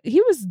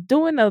 he was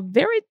doing a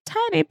very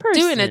tiny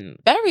person. Doing a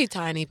very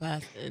tiny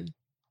person.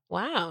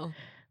 Wow.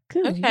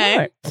 Good Okay.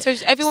 Lord. So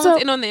everyone's So-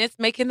 in on this,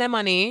 making their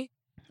money.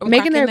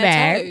 making their cracking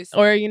bag toes.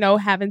 or, you know,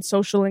 having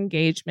social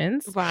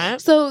engagements. Right.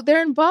 So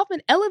their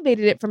involvement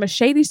elevated it from a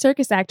shady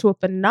circus act to a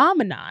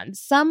phenomenon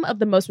some of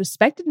the most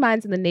respected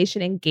minds in the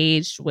nation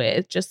engaged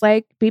with, just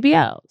like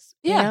BBLs.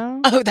 Yeah. You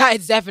know? Oh, that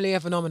is definitely a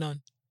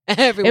phenomenon.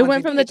 Everyone It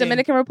went from the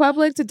Dominican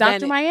Republic to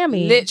Dr.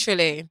 Miami.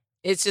 Literally.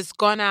 It's just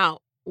gone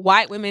out.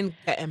 White women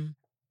get him.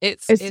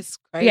 It's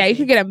crazy. Yeah, you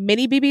can get a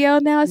mini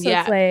BBL now. So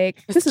Yeah. it's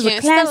like, this is a It's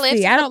cute.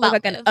 classy. I don't look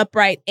like an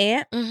upright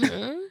ant.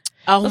 Mm-hmm.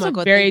 Oh Those my are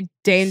God. very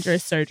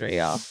dangerous surgery,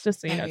 y'all.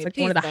 Just so you know, it's like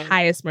one of the Please don't.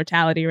 highest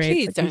mortality rates.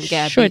 Please Like, don't you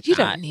get should You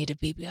not. don't need a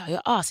BBL.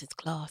 Your ass is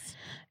class.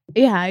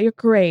 Yeah, you're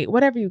great.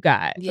 Whatever you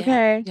got. Yeah,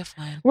 Okay. you're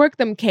fine. Work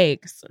them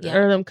cakes Yeah.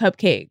 or them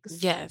cupcakes.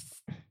 Yes.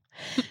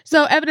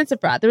 So, evidence of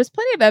fraud. There was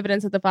plenty of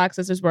evidence that the Fox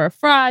sisters were a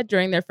fraud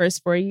during their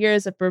first 4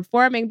 years of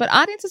performing, but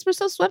audiences were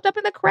so swept up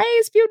in the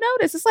craze, few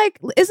noticed. It's like,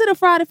 is it a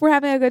fraud if we're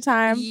having a good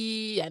time?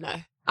 Yeah, no.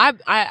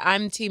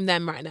 I'm team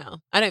them right now.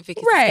 I don't think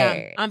it's a scam.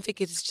 Right. I'm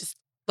thinking it's just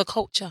the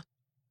culture.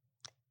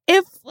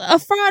 If a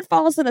fraud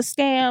falls in a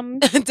scam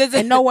Does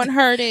and no one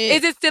heard it,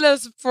 Is it still a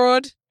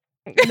fraud?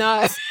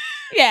 No.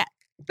 yeah,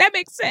 that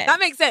makes sense. That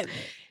makes sense.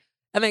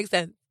 That makes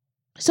sense.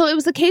 So it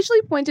was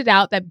occasionally pointed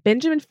out that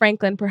Benjamin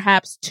Franklin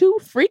perhaps too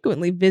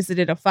frequently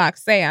visited a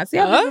Fox seance.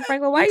 Yeah, Benjamin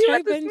Franklin, why are you Okay,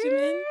 at this?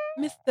 Benjamin?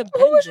 Mr. Benjamin.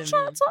 Who was you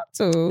trying to talk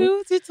to? Who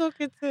was you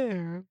talking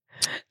to?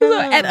 So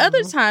at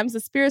other times, the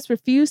spirits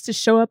refused to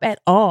show up at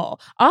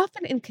all,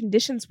 often in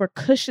conditions where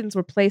cushions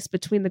were placed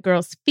between the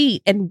girls'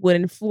 feet and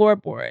wooden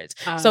floorboards.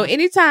 So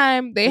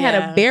anytime they had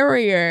a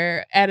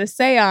barrier at a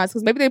seance,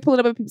 because maybe they pull it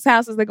up at people's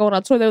houses, they going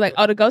on tour, they're like,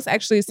 oh, the ghosts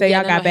actually say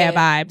y'all got bad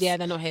vibes. Yeah,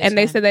 they're not here. And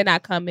they said they're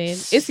not coming.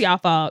 It's y'all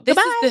fault. This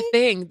Goodbye. is the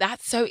thing.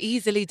 That's so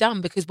easily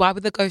done because why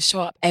would the ghost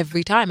show up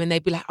every time? And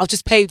they'd be like, I'll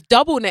just pay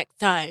double next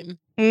time.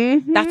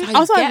 Mm-hmm. That's how you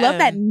also, get I love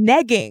that 'em.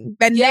 negging.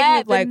 That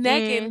negging of like,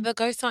 negging. The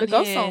ghosts aren't the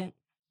ghosts here. don't.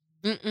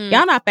 Mm-mm.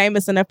 Y'all not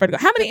famous enough for the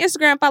How many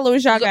Instagram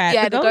followers y'all got?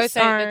 Yeah, the ghosts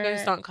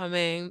aren't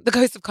coming. The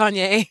ghost of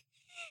Kanye.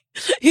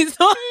 He's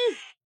not.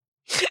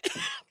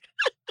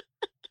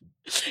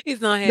 He's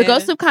not here. The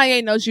ghost of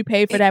Kanye knows you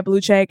paid for that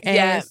blue check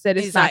and said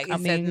it's he's not like,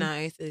 coming. He said no.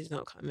 He said he's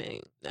not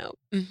coming. No.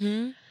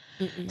 Mm-hmm.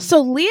 So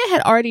Leah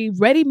had already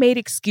ready-made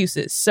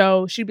excuses.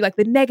 So she'd be like,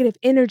 the negative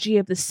energy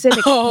of the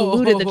cynics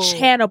polluted the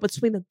channel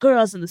between the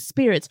girls and the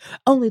spirits.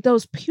 Only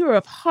those pure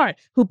of heart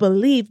who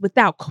believed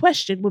without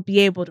question would be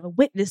able to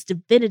witness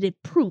definitive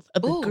proof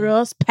of the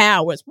girls'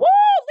 powers. Woo,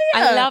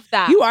 Leah! I love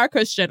that. You are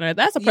Kris Jenner.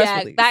 That's a press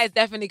release. That is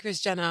definitely Kris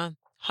Jenner.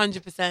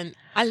 100%.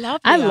 I love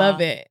I Leah.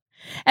 love it.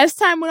 As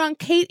time went on,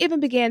 Kate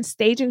even began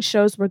staging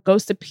shows where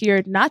ghosts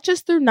appeared not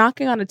just through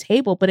knocking on a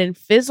table, but in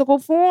physical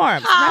form.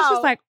 And that's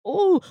just like,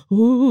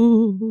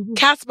 ooh.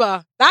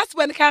 Casper. That's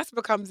when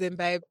Casper comes in,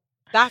 babe.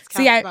 That's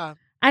Casper. See,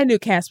 I knew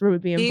Casper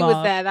would be involved. He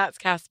was there. That's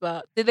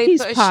Casper. Did they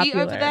He's put a sheet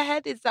popular. over their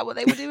head? Is that what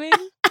they were doing?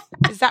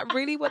 Is that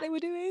really what they were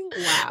doing?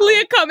 Wow.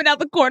 Leah coming out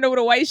the corner with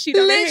a white sheet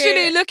on her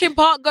Literally head. looking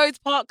Park Goes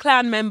Park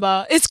Clan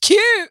member. It's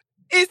cute.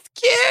 It's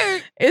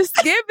cute. It's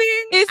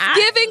giving. It's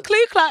giving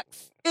Ku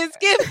Klux. It's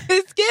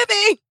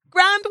giving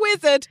Grand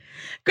Wizard.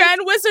 Grand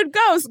Wizard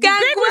Ghost.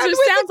 Grand Wizard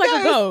sounds like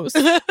a ghost.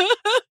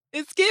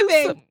 It's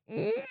giving.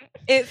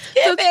 It's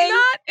So giving. it's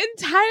not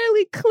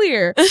entirely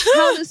clear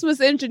how this was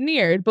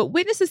engineered, but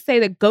witnesses say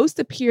that ghosts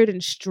appeared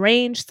in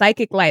strange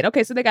psychic light.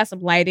 Okay, so they got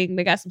some lighting,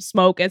 they got some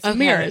smoke, and some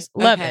mirrors.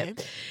 Love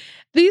it.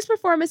 These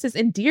performances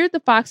endeared the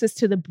Foxes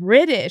to the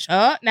British.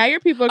 Oh, now your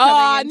people are coming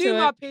I into knew it.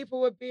 my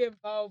people would be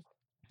involved.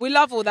 We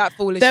love all that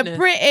foolishness. The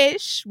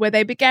British, where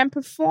they began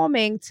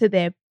performing to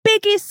their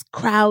biggest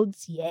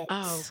crowds yet.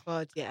 Oh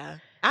God, yeah.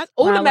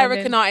 All Wow,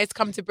 American London. artists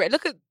come to Britain.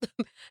 Look at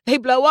they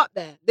blow up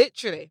there.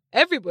 Literally,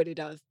 everybody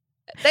does.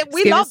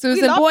 We Give it love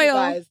Susan we love Boyle. You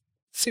guys.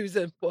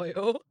 Susan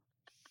Boyle.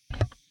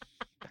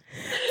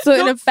 So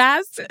in a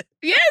fast,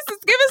 yes,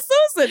 it's giving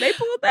Susan. They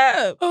pulled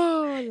up.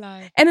 Oh,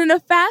 life. And in a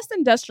fast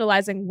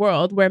industrializing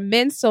world where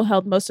men still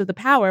held most of the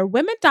power,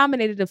 women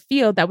dominated a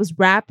field that was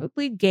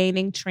rapidly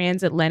gaining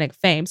transatlantic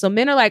fame. So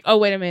men are like, oh,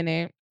 wait a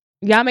minute.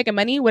 Y'all making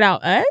money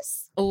without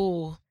us?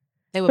 Oh,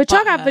 they were. But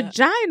y'all got butthurt.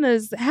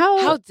 vaginas.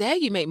 How dare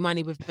you make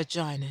money with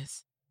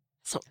vaginas?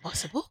 It's not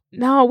possible.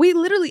 No, we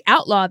literally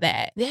outlaw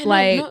that. Yeah,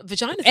 like, no,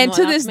 vaginas are and not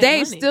to allowed this make day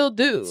money. still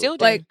do. Still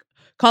do. Like,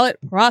 call it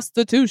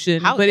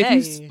prostitution. How but dare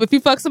if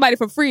you fuck somebody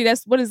for free,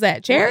 that's what is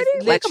that? Charity?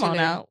 Well, Like, come on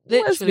literally. now.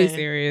 Let's be Literally.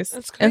 serious.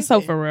 That's And so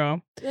crazy. for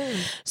real. Yeah.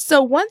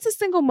 So once a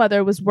single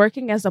mother was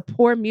working as a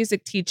poor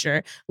music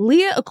teacher,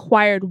 Leah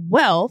acquired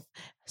wealth,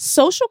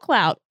 social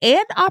clout,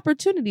 and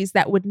opportunities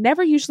that would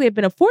never usually have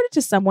been afforded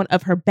to someone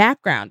of her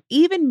background,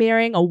 even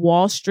marrying a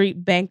Wall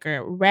Street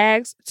banker.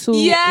 Rags to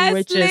Yes,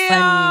 riches, Leah!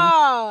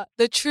 honey.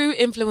 The true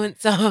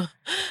influencer.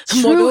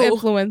 True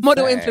influencer.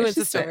 Model She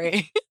influencer said.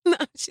 story.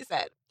 She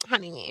said,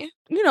 honey.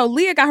 You know,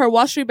 Leah got her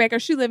Wall Street banker.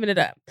 She living it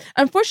up.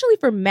 Unfortunately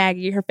for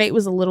Maggie, her fate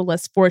was a little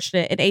less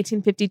fortunate. In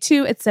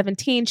 1852, at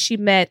 17, she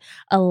met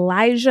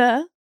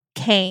Elijah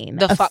Kane,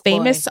 The a fuck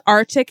famous boy.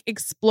 Arctic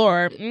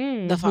explorer The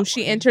who fuck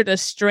she boy. entered a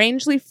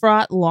strangely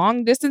fraught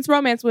long-distance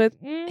romance with.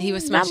 He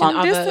was Not smashing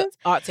long other distance.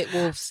 Arctic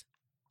wolves.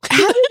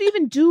 How do you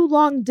even do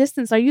long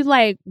distance? Are you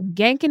like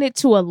yanking it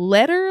to a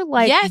letter?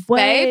 Like, yes, what?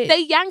 babe. They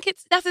yank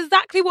it. That's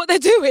exactly what they're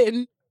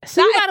doing.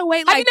 So you gotta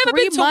wait like have you never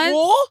 3 been to months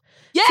war?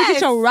 Yes. to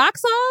get your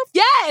rocks off?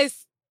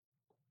 Yes.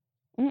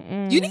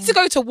 Mm-mm. You need to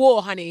go to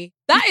war, honey.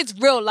 That is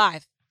real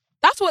life.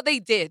 That's what they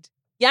did.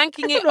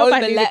 Yanking it over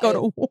letters. Go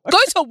to war. Go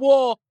to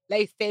war,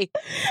 Lacey.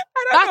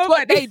 That's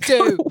what they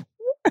do.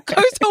 Go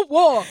to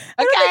war. Okay.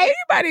 I don't think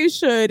anybody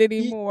should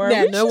anymore.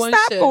 Yeah, We no should one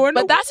stop should. going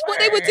But to that's what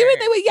they were war. doing.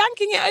 They were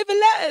yanking it over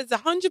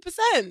letters,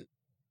 100%.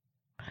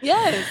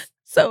 Yes.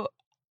 So,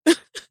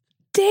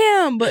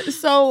 damn. But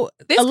so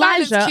This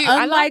Elijah, guy looks cute.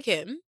 I unlike like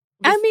him.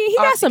 I mean, he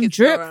got Arctic some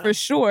drip Explorer. for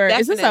sure.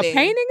 Is this a Definitely.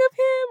 painting of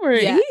him or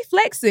Yeah. he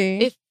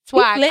flexing? It's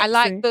swag. I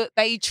flexing. like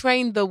that he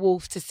trained the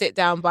wolf to sit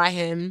down by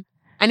him.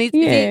 And is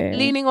Yeah. he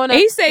leaning on a And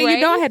he said,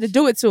 grave? I had to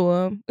do it to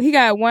him. He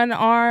got one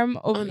arm.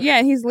 Over,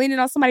 yeah, he's leaning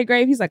on somebody's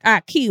grave. He's like,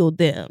 I killed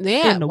them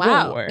Yeah, in the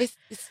wow. war.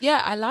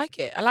 Yeah, I like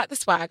it. I like the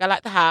swag. I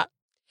like the hat.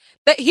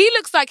 He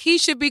looks like he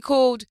should be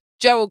called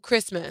Gerald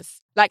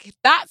Christmas. Like,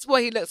 that's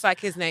what he looks like,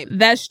 his name.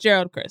 That's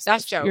Gerald Christmas.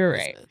 That's Gerald You're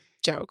Christmas. right.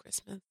 Gerald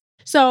Christmas.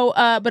 So,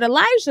 but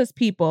Elijah's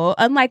people,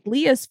 unlike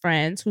Leah's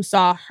friends who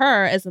saw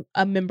her as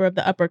a member of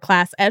the upper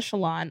class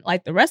echelon,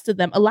 like the rest of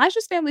them,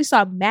 Elijah's family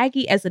saw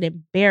Maggie as an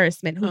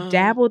embarrassment who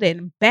dabbled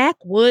in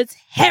backwoods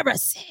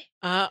heresy.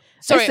 Sorry,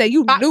 they say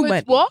you knew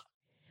money. What?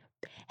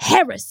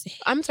 Heresy.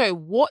 I'm sorry,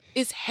 what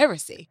is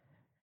heresy?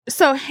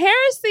 So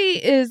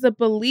heresy is a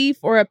belief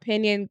or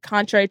opinion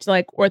contrary to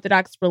like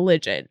Orthodox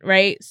religion,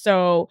 right?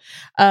 So,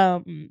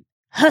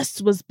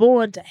 Huss was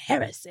born to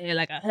heresy,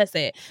 like a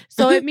hussy.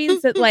 So it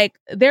means that like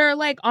they're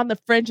like on the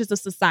fringes of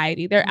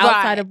society. They're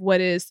outside of what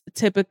is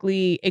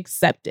typically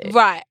accepted.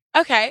 Right.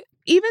 Okay.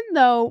 Even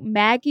though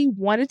Maggie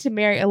wanted to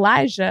marry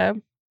Elijah,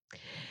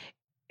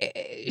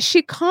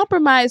 she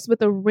compromised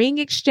with a ring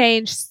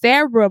exchange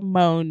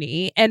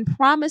ceremony and he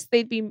promised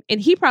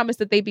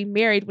that they'd be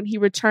married when he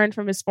returned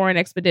from his foreign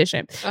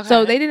expedition. Okay.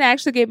 So they didn't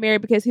actually get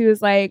married because he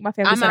was like, my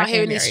family I'm said I out here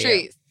can't in the marry you.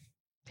 streets.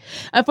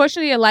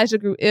 Unfortunately, Elijah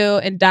grew ill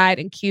and died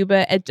in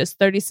Cuba at just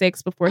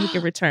 36 before he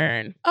could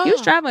return. He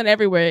was traveling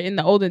everywhere in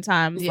the olden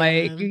times. Yeah.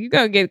 Like, you're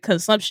going to get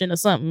consumption or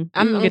something.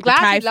 I'm get glad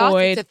the he lasted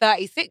typhoid. to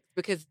 36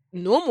 because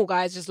normal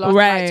guys just lasted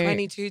like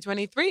 22,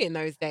 23 in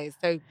those days.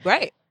 So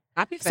great.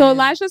 Happy for So him.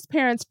 Elijah's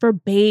parents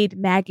forbade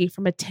Maggie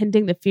from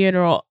attending the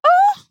funeral.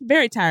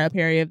 Very tired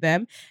of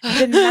them,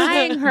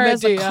 denying her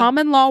as a Medea.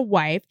 common law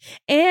wife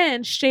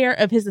and share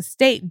of his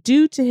estate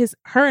due to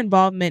her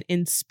involvement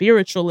in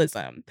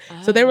spiritualism.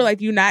 So they were like,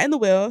 you're not in the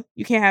will.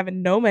 You can't have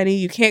no money.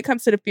 You can't come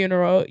to the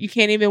funeral. You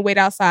can't even wait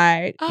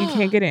outside. You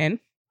can't get in.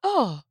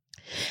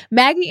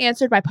 Maggie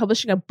answered by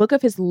publishing a book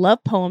of his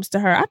love poems to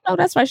her. I know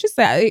that's why she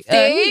said.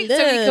 See?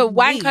 So he could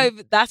wank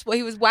over. That's what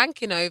he was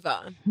wanking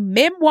over.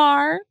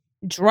 Memoir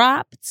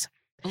dropped.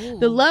 Ooh.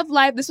 The Love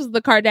Life, this was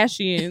the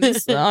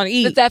Kardashians on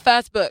E! It's their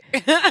first book.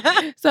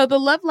 So The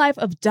Love Life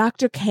of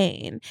Dr.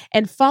 Kane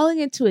and falling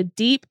into a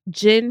deep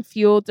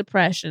gin-fueled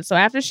depression. So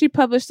after she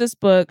published this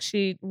book,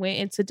 she went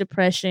into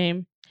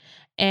depression.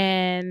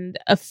 And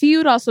a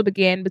feud also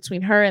began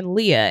between her and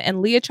Leah.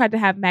 And Leah tried to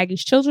have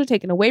Maggie's children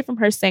taken away from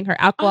her, saying her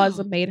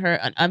alcoholism made her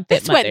an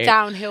unfit mother. This went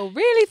downhill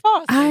really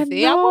fast. I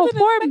Stacey. know, wasn't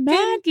poor expecting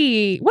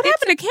Maggie. What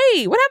happened to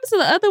Kate? What happened to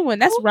the other one?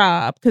 That's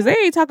Rob, because they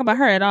ain't talking about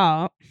her at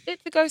all.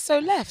 it to go so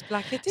left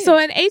like it did. So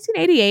in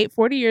 1888,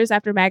 40 years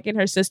after Maggie and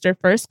her sister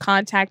first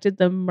contacted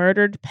the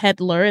murdered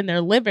peddler in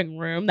their living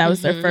room, that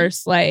was their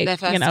first,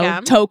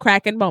 scam.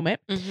 toe-cracking moment,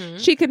 Mhm.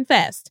 she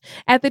confessed.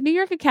 At the New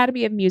York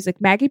Academy of Music,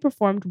 Maggie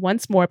performed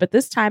once more, but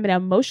this time in an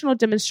emotional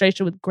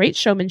demonstration with great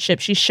showmanship.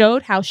 She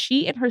showed how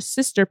she and her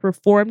sister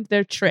performed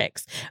their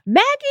tricks.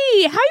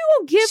 Maggie, how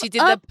you gonna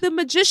give up the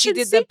magician's She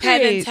did the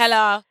Penn and secrets?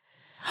 Teller.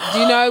 Do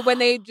you know when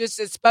they just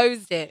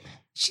exposed it?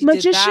 She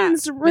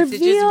Magician's did that. Messages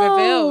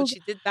revealed. She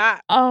did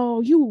that.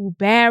 Oh, you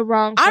bad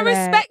wrong for I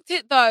that. respect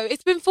it though.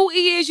 It's been 40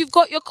 years. You've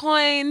got your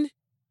coin.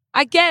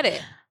 I get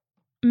it.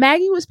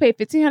 Maggie was paid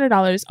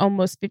 $1,500,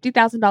 almost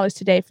 $50,000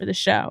 today for the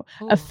show,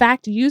 a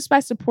fact used by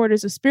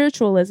supporters of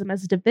spiritualism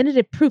as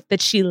definitive proof that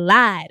she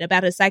lied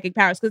about her psychic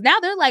powers. Because now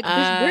they're like,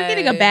 bitch, we're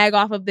getting a bag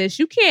off of this.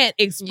 You can't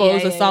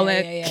expose us all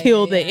and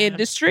kill the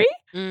industry.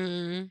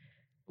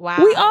 Wow.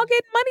 We all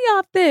get money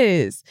off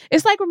this.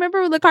 It's like,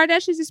 remember when the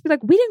Kardashians used to be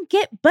like, we didn't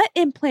get butt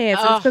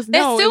implants. Because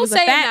they're no, still it was a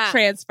saying fat that.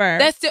 transfer.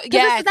 They're still,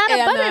 yes, it's not a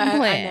I butt know,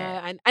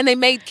 implant. I know. And they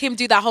made Kim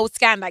do that whole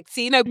scan. Like,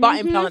 see, butt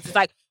implants. It's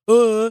like,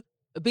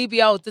 a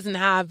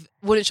BBL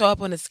wouldn't show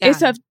up on a scan.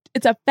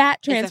 It's a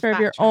fat transfer of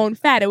your own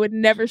fat. It would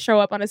never show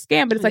up on a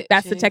scan, but it's like,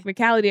 that's the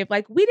technicality of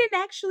like, we didn't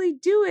actually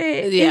do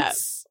it.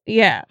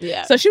 Yeah.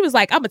 Yeah. So she was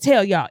like, I'm going to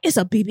tell y'all, it's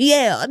a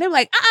BBL. And they're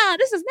like,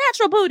 this is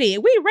natural booty.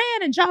 We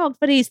ran and jogged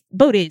for these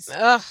booties.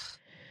 Ugh.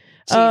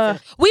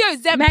 We are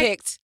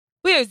Ozempic.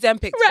 We are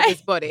Ozempic for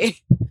this body.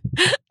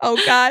 Oh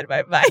God,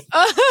 my mic.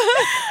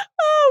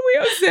 We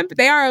are Ozempic.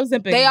 They are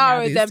Ozempic. They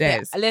are these Ozempic.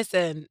 days.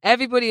 Listen,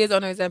 everybody is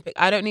on Ozempic.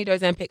 I don't need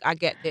Ozempic. I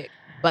get dick.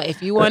 But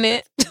if you want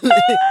it,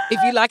 if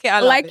you like it,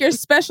 I love it. Like your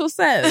special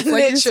says.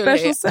 Like your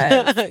special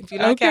says. If you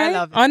like it, I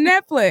love it. On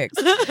Netflix.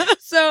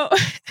 So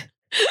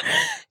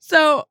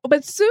So,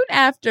 but soon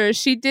after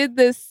she did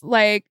this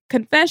like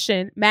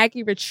confession,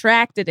 Maggie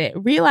retracted it,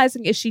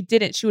 realizing if she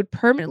didn't, she would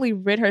permanently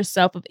rid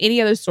herself of any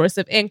other source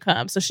of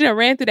income. So she done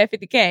ran through that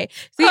 50K.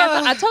 See,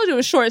 I told you it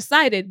was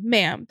short-sighted,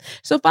 ma'am.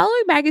 So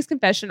following Maggie's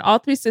confession, all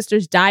three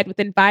sisters died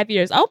within 5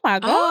 years. Oh my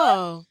God.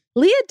 Oh.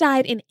 Leah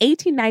died in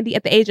 1890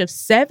 at the age of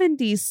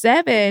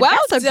 77. Well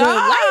That's a done.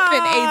 good life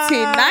in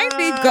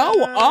 1890.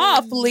 Go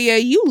off, Leah.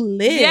 You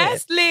live.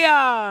 Yes,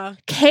 Leah.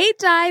 Kate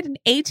died in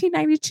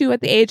 1892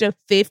 at the age of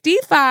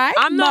 55.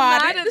 I'm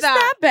not mad at It's that.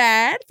 not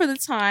bad for the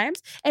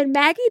times. And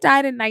Maggie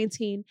died in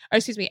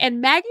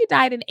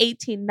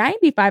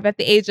 1895 at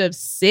the age of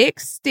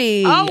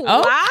 60. Oh, Okay.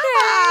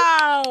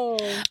 wow.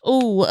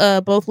 Ooh,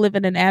 both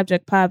living in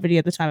abject poverty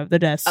at the time of their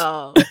deaths.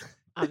 Oh,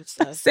 I'm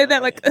so Say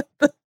that sorry. like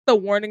the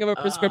warning of a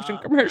prescription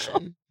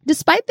commercial.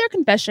 Despite their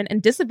confession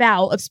and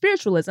disavowal of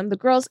spiritualism, the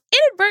girls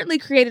inadvertently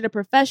created a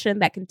profession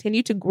that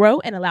continued to grow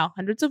and allow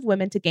hundreds of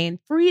women to gain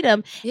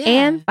freedom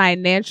and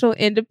financial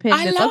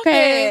independence. I love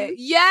it.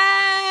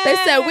 Yeah. They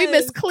said, we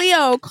Miss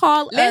Cleo,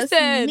 call us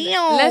Listen,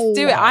 now. let's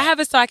do it. I have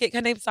a psychic. Her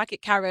name's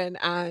Psychic Karen.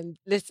 And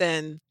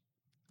listen,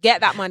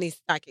 get that money,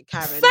 Psychic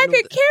Karen.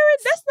 Psychic Karen?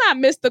 That's not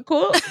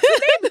mystical.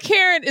 The name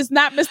Karen is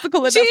not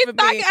mystical enough She's for me.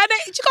 psychic.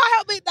 She can't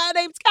help me. That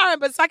name's Karen,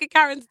 but Psychic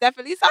Karen's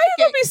definitely How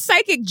you gonna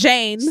psychic. be Psychic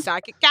Jane?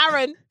 Psychic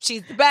Karen.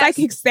 She's the best.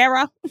 Psychic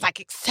Sarah?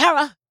 Psychic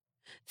Sarah.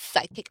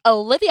 Psychic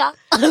Olivia.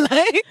 See,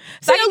 Olivia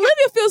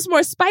feels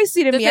more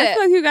spicy to me. Does I it?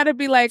 feel like you gotta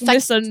be like Psychic-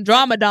 Miss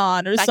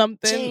Andromedon or Psychic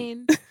something.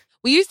 Jane.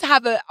 We used to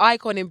have an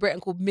icon in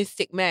Britain called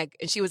Mystic Meg,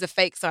 and she was a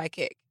fake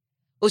psychic.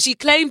 Well, she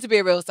claimed to be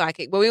a real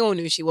psychic, but we all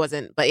knew she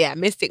wasn't. But yeah,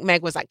 Mystic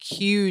Meg was like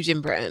huge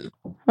in Britain.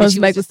 That was she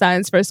Meg was Thee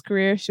Stallion's first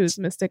career. She was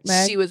Mystic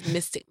Meg. She was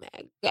Mystic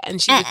Meg. Yeah,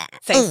 and she would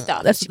say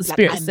stuff. That's She'd what the be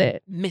spirit I'm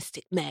said.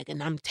 Mystic Meg,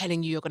 and I'm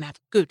telling you, you're going to have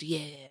a good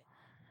year.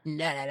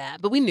 Nah.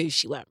 But we knew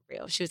she weren't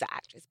real. She was an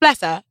actress.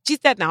 Bless her. She's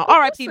dead now.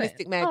 R.I.P.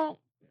 Mystic Meg. Oh.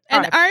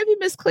 And R.I.P.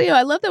 Miss Cleo.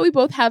 I love that we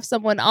both have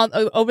someone on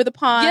over the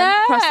pond,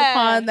 across the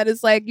pond, that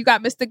is like, you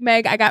got Mystic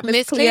Meg, I got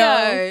Miss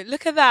Cleo.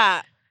 Look at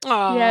that.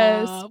 Aww.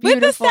 Yes, we're the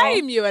beautiful.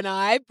 same, you and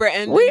I,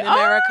 Britain We and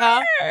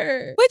America.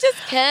 are. We're just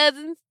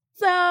cousins.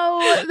 So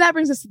that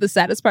brings us to the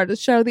saddest part of the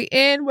show, the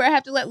end, where I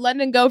have to let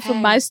London go from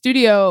Hey. my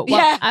studio. While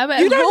Yeah, I'm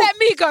at you don't home. let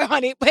me go,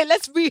 honey. Wait,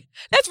 let's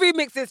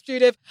remix this,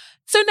 Judith.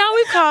 So now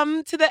we've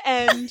come to the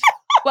end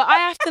where I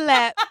have to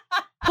let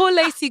poor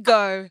Lacey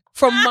go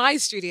from my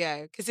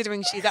studio,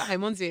 considering she's at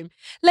home on Zoom.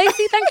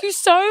 Lacey, thank you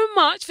so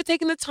much for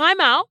taking the time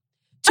out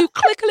to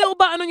click a little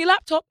button on your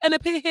laptop and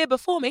appear here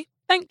before me.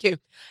 Thank you.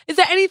 Is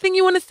there anything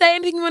you want to say,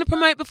 anything you want to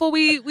promote before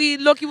we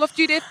log you off,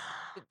 Judith?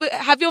 But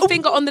have your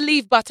finger on the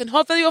leave button.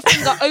 Hover your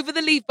finger over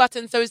the leave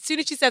button, so as soon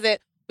as she says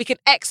it, we can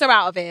X her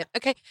out of it.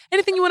 Okay?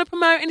 Anything you want to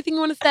promote? Anything you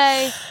want to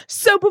say?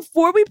 So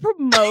before we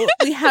promote,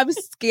 we have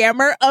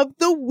Scammer of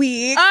the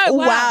Week. Oh,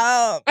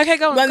 wow. Okay,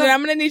 go on. London, go on.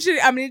 I'm gonna need you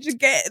to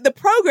get the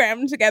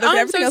program together. But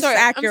everything else is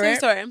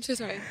accurate. I'm so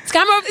sorry.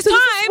 Scammer of it's time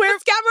for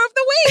Scammer of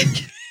the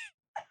Week.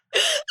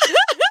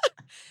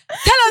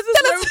 tell us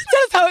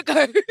how it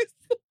goes.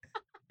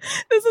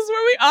 This is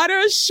where we honor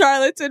a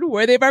charlatan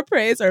worthy of our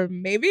praise, or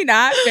maybe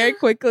not, very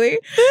quickly.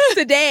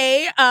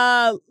 Today,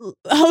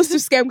 host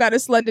of Scam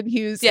Goddess London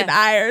Hughes and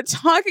I are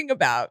talking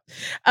about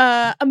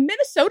a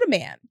Minnesota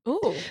man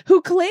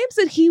who claims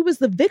that he was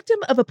the victim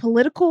of a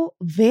political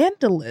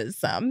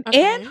vandalism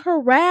and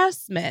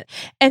harassment.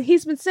 And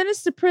he's been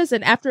sentenced to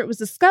prison after it was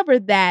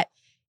discovered that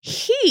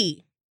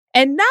he,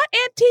 and not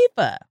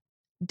Antifa,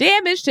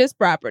 damaged his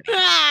property.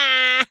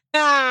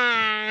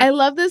 I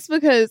love this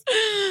because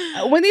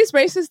when these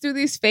racists do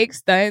these fake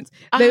stunts,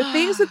 the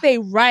things that they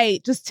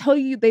write just tell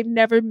you they've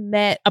never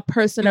met a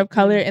person of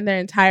color in their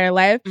entire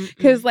life.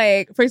 Because,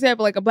 like, for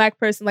example, like a black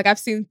person, like I've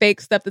seen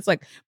fake stuff that's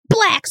like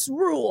blacks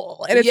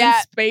rule, and it's in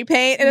spray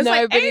paint, and it's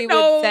Nobody like ain't would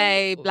no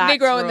say blacks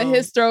Negro in the rule.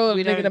 history of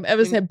We don't them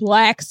ever said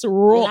blacks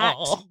rule.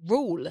 Blacks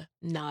rule.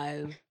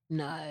 No.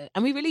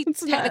 And we really,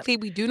 It's technically,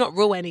 we do not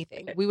rule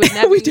anything. We would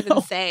never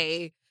even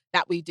say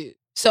that we do.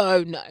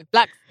 So, no.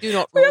 Blacks do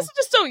not rule. We also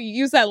just don't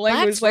use that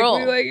language.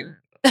 Blacks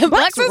rule.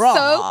 Blacks are raw.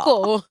 so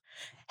cool.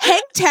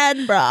 Hang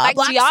 10, bro. Like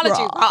Blacks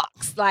geology raw.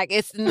 rocks. Like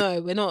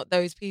we're not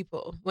those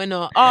people. We're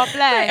not. Oh,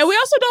 bless. And we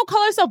also don't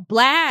call ourselves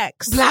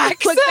blacks.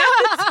 Blacks. Like,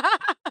 that's-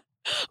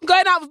 I'm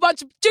going out with a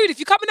bunch of Judith.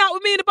 You coming out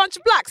with me and a bunch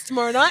of blacks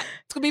tomorrow night?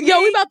 It's gonna be Yo,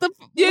 me. we about to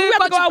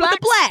go out with the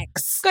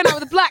blacks. Going out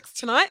with the blacks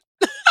tonight.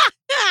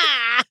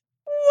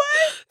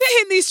 What? They're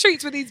hitting these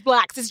streets with these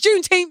blacks. It's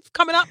Juneteenth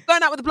coming up.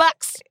 Going out with the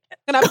blacks.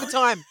 Gonna have a good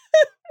time.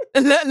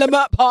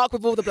 Lamert Park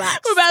with all the blacks.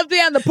 We're about to be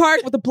in the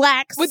park with the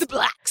blacks. With the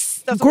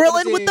blacks. That's what we're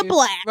Grilling gonna with do. the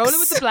blacks. Rolling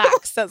with the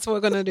blacks. That's what we're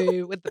gonna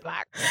do with the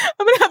blacks.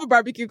 I'm gonna have a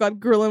barbecue called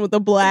Grilling with the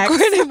Blacks.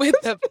 Grilling with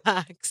the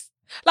blacks.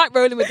 Like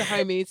rolling with the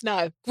homies.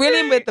 No.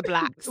 Grilling with the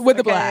blacks. With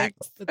the okay?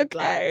 blacks. With the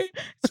Okay.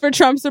 It's for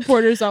Trump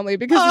supporters only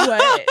because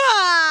what?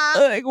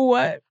 Like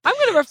what? I'm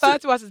going to refer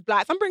to us as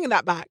blacks. I'm bringing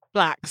that back.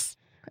 Blacks.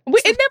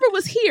 It never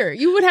was here.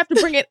 You would have to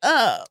bring it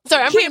up.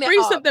 Sorry, I'm you can't bringing it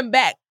bring up. something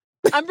back.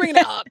 I'm bringing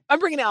it up.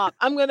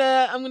 I'm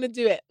gonna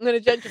do it. I'm gonna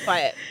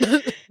gentrify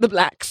it. The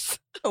blacks.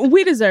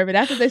 We deserve it.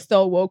 After they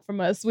stole woke from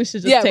us, we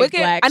should just take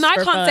blacks. And I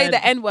for can't say fun.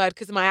 the N-word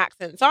because of my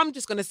accent, so I'm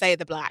just going to say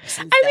the blacks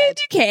instead. I mean, you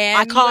can.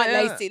 I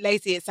can't,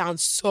 Lacey. It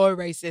sounds so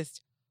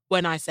racist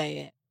when I say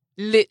it.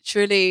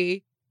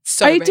 Literally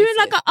so Are you racist. doing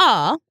like a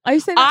ah? Are you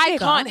saying I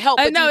can't help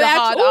but do the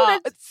hard ah.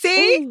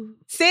 See?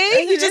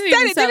 You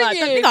just said it,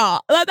 didn't you?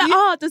 Like the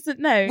ah doesn't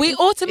know. We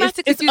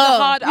automatically do the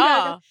hard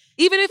ah.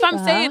 Even if I'm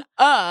saying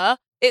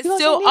it's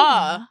still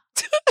ah.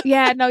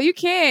 Yeah, no, you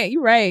can't.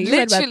 You're right. You're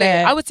Literally, right about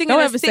that. I was singing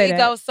Don't a ever say City that.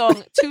 Girl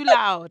song too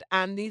loud,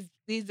 and these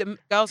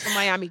girls from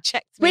Miami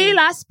checked me. Real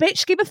ass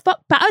bitch, give a fuck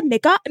about a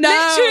nigga.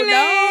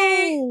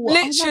 No,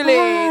 Literally,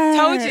 Oh my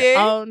told God. you.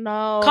 Oh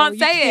no, Can't you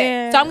say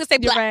can't. it, so I'm gonna say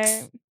You're blacks.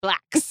 right.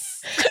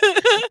 Blacks.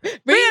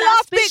 Real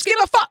ass bitch, give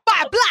a fuck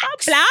by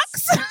blacks.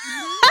 Blacks.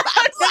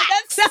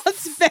 That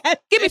sounds bad.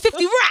 Give me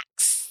 50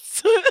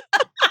 racks.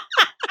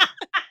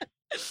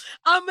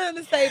 I'm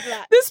gonna say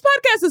black. This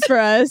podcast is for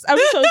us. I'm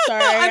so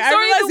sorry. I'm I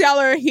sorry realize y'all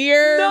are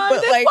here, No,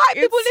 but there's like white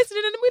people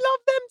listening, and we love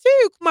them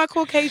too. My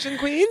Caucasian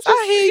queens.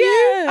 I hear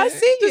you. I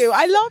see you.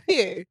 I love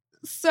you.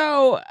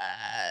 So,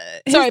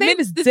 his Sorry, name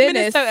is this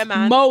Dennis Minnesota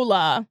man.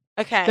 Mola.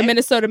 Okay. The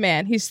Minnesota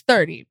man. He's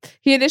 30.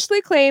 He initially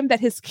claimed that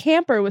his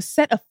camper was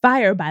set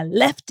afire by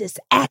leftist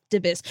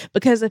activists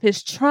because of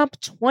his Trump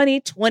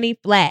 2020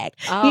 flag.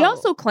 He Oh.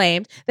 also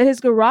claimed that his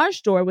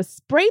garage door was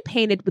spray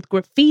painted with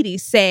graffiti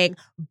saying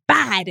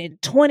Biden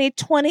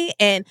 2020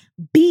 and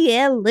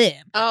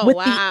BLM Oh, with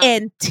wow. the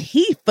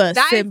Antifa That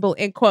is- symbol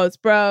in quotes,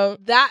 bro.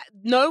 That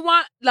no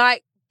one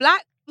like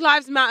Black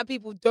Lives Matter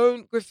people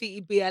don't graffiti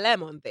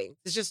BLM on things.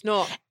 It's just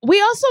not. We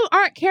also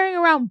aren't carrying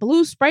around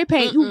blue spray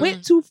paint. You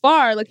went too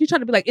far. Like, you're trying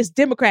to be like, it's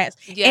Democrats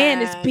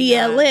and it's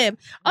BLM.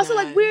 Also,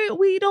 like,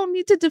 we don't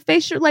need to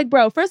deface your, like,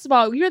 bro, first of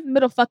all, you're in the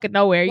middle of fucking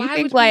nowhere. Why You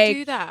think, would we like,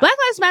 do that? Black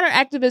Lives Matter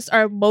activists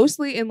are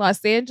mostly in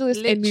Los Angeles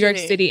and New York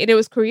Literally. City. And it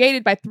was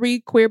created by 3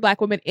 queer Black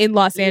women in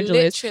Los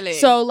Angeles. Literally.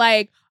 So,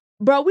 like,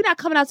 bro, we're not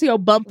coming out to your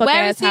bumfuck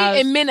Where ass is he? house.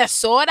 In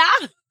Minnesota?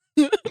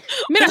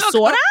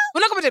 Minnesota?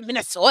 We're not going to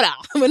Minnesota.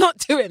 We're not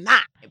doing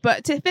that.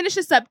 But to finish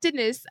this up,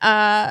 Dennis,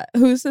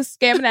 who's a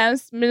scamming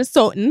ass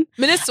Minnesotan,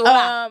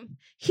 Minnesota.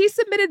 he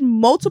submitted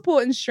multiple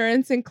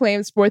insurance and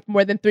claims worth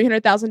more than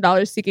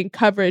 $300,000 seeking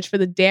coverage for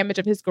the damage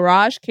of his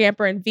garage,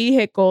 camper, and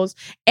vehicles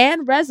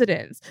and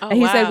residence that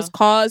he said was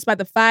caused by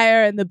the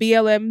fire and the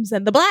BLMs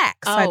and the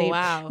blacks. honey.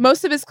 Wow.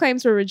 Most of his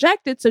claims were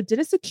rejected, so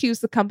Dennis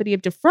accused the company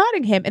of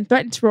defrauding him and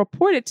threatened to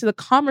report it to the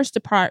Commerce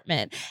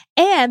Department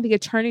and the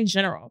Attorney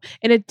General.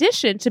 In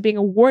addition to being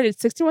awarded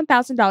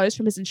 $61,000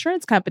 from his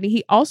insurance company,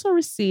 he also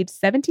received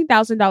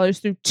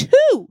 $17,000 through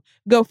 2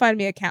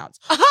 GoFundMe accounts.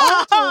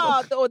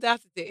 The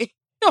audacity.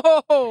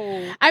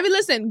 Oh. I mean,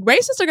 listen,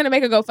 racists are gonna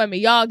make a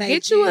GoFundMe. Y'all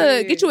get you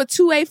a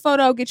 2A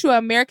photo, get you an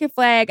American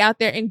flag out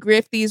there and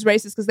grift these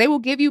racists because they will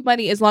give you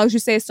money as long as you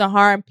say it's to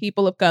harm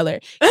people of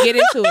color. Get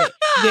into it.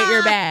 Get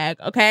your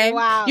bag, okay?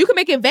 Wow. You can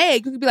make it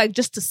vague. You could be like,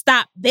 just to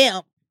stop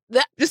them.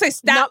 Just say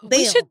stop them.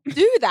 We should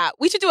do that.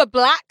 We should do a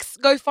blacks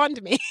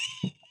GoFundMe.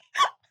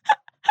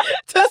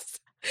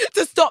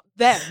 to stop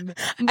them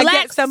and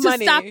Blacks get some to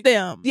money. stop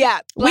them. Yeah.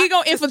 We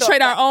gonna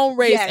infiltrate our own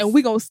race and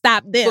we gonna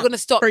stop them. We're gonna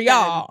stop for them.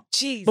 y'all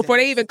Jesus. before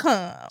they even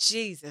come.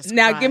 Jesus.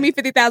 Now Christ. give me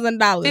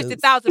 $50,000.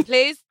 50,000,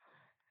 please.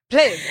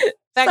 Please.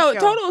 Thank So you.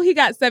 total, he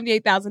got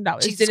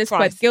 $78,000. Jesus Dennis pled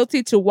Christ.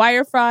 guilty to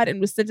wire fraud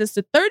and was sentenced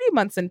to 30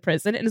 months in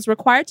prison and is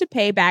required to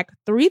pay back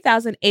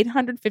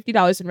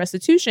 $3,850 in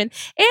restitution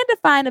and a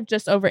fine of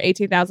just over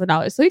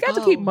 $18,000. So he got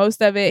to keep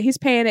most of it. He's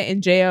paying it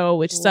in jail,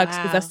 which sucks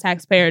because that's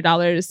taxpayer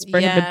dollars for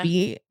him to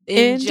be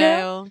in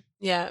jail.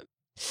 Yeah.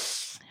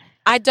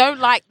 I don't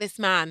like this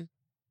man.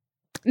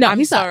 No, I'm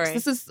he sucks. sorry.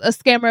 This is a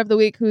scammer of the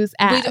week who's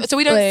ass. So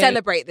we don't Like,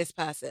 celebrate this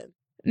person.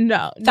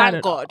 No, not Thank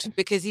at God, all.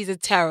 because he's a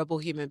terrible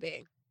human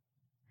being.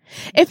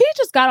 If he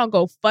just got on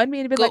GoFundMe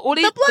and been like, all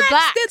he- the blacks, the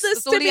blacks, did this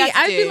that's all to he me, had to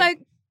I'd be do.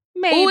 like,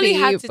 maybe. All he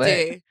had to but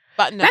do.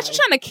 But no. That's just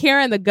trying to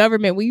Karen the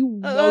government when you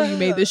know you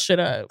made this shit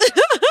up.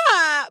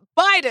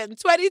 Biden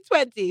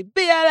 2020,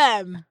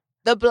 BLM,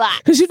 the black.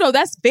 Because you know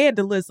that's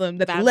vandalism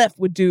that the left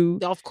would do.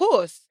 Of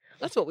course.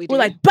 That's what we do. We're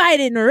like,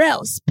 Biden or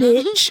else,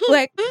 bitch.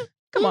 Like,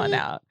 come on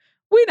now.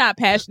 We're not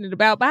passionate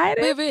about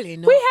Biden. We're really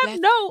not. We have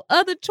no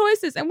other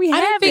choices, and we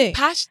I don't haven't.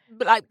 think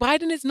but like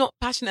Biden is not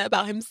passionate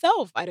about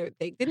himself. I don't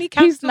think. Didn't he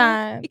cancel? He's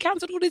not. He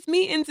cancelled all his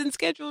meetings and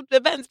scheduled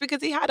events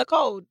because he had a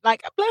cold.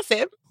 Like, bless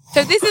him.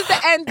 So this is the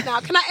end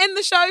now. Can I end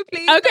the show,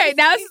 please? Okay,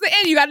 now this is the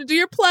end. You got to do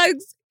your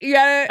plugs. You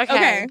got to.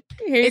 Okay.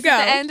 Here you This go.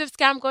 is the end of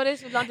Scam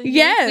Goddess with London Hughes.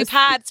 Yes. We've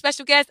had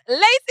special guest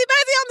Lacey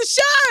Maisie on the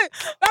show.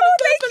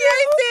 Thank you.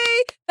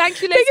 Lacey.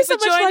 Thank you, Lacey, Thank you so for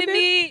much, joining London.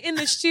 me in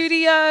the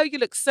studio. You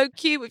look so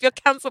cute with your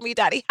Cancel Me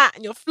Daddy hat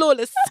and your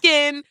flawless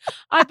skin.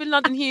 I've been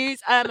London Hughes.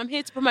 I'm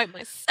here to promote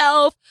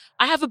myself.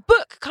 I have a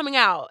book coming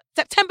out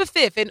September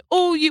 5th in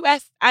all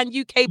US and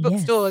UK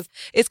bookstores.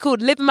 It's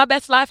called Living My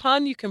Best Life,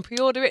 Hun. You can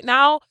pre-order it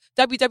now.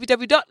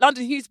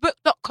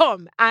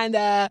 www.londonhughesbook.com.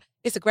 And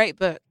it's a great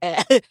book.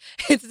 I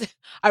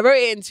wrote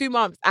it in 2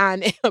 months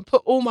and I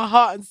put all my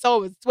heart and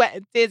soul and sweat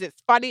and tears.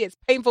 It's funny, it's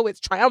painful, it's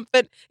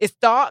triumphant, it's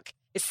dark,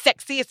 it's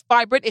sexy, it's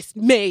vibrant, it's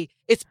me.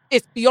 It's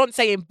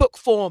Beyonce in book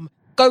form.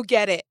 Go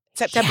get it.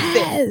 September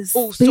 5th.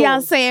 All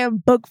Beyonce in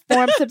book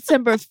form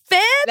September 5th.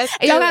 Let's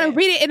And y'all do gotta it.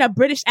 read it in a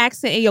British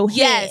accent in your head.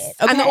 Yes.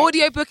 Okay? And the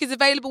audiobook is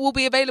available, will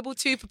be available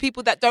too for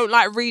people that don't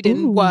like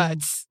reading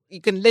words. You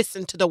can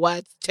listen to the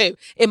words too.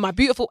 In my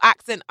beautiful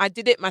accent, I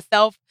did it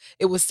myself.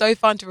 It was so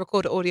fun to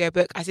record an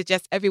audiobook. I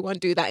suggest everyone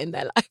do that in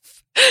their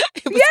life.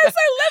 Yes,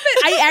 I love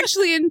it. I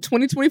actually in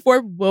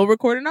 2024 will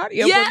record an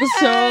audiobook. Yeah.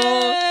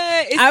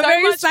 So It's I'm so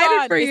very much excited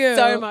fun. for you. It's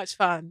so much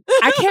fun.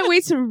 I can't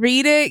wait to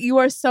read it. You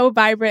are so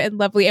vibrant and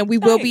lovely, and we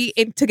will be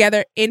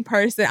together in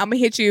person. I'm gonna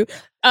hit you.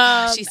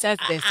 She says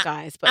this,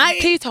 guys, but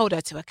please hold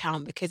her to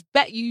account because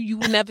bet you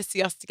will never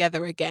see us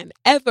together again,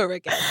 ever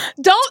again.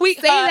 Don't Tweet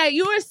say her. that.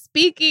 You are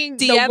speaking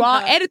the DM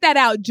wrong. her. Edit that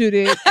out,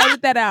 Judith.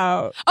 Edit that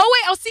out. Oh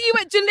wait, I'll see you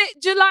at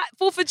July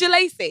 4th of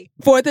July.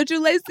 4th of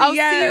July, I'll see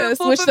you yes,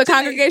 at 4th which of the July.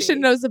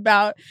 congregation knows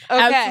about.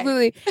 Okay.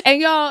 Absolutely.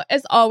 And y'all,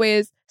 as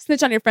always,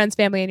 snitch on your friends,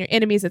 family, and your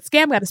enemies at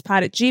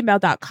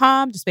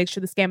scamgoddesspod@gmail.com. Just make sure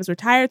the scam is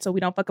retired so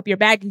we don't fuck up your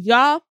bag.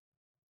 Y'all,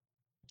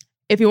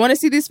 if you want to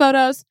see these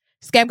photos,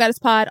 Scam Goddess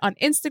Pod on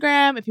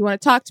Instagram. If you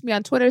want to talk to me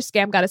on Twitter,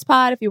 Scam Goddess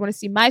Pod. If you want to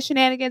see my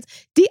shenanigans,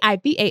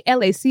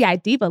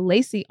 DIVALACI Diva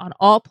Lacey on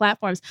all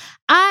platforms.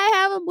 I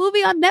have a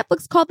movie on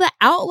Netflix called The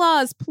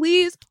Outlaws.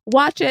 Please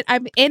watch it.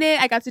 I'm in it.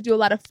 I got to do a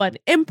lot of fun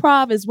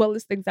improv as well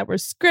as things that were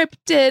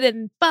scripted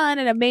and fun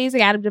and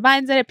amazing. Adam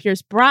Devine's in it,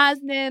 Pierce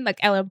Brosnan, like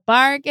Ellen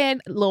Barkin,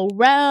 Lil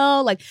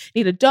Rel, like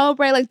Nina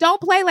Dobre. Like,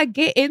 don't play, like,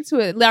 get into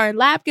it. Lauren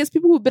Lapkus,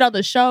 people who've been on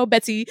the show,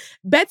 Betsy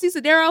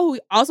Sodero, who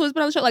also has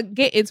been on the show, like,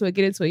 get into it,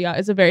 y'all.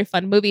 It's a very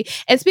fun movie.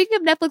 And speaking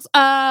of Netflix,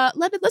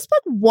 London, let's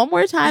plug one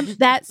more time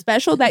that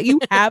special that you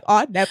have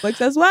on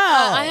Netflix as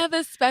well. I have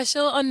a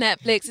special on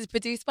Netflix. It's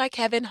produced by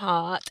Kevin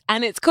Hart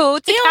and it's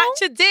called To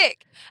Catch a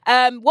Dick.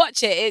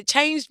 Watch it. It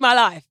changed my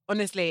life,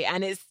 honestly.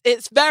 And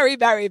it's very,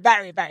 very,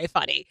 very, very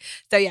funny.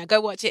 So yeah,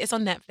 go watch it. It's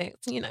on Netflix.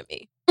 You know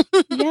me.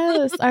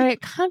 Yes. All right,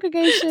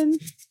 congregation.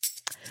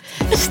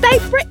 Stay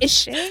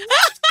British.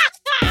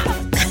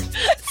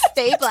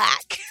 Stay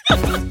black.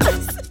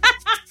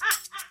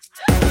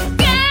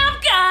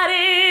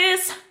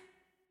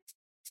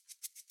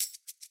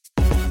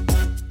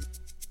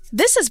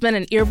 This has been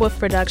an Earwolf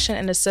production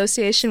in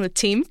association with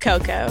Team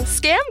Coco.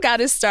 Scam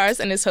Goddess stars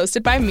and is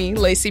hosted by me,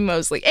 Lacey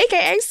Mosley,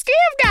 aka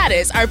Scam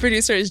Goddess. Our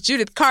producer is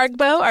Judith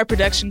Cargbo. Our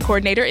production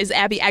coordinator is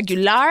Abby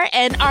Aguilar.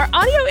 And our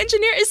audio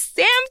engineer is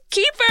Sam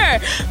Keeper.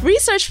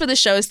 Research for the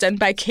show is done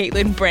by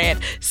Caitlin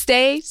Brandt.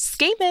 Stay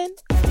scamming.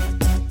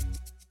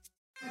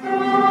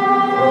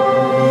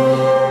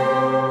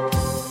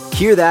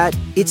 Hear that?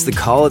 It's the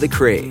call of the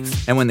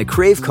Crave. And when the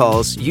Crave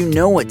calls, you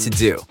know what to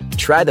do.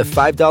 Try the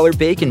 $5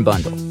 Bacon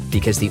Bundle.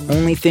 Because the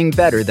only thing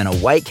better than a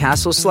White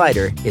Castle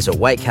slider is a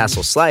White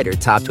Castle slider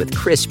topped with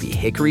crispy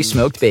hickory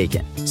smoked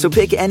bacon. So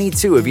pick any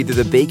two of either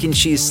the Bacon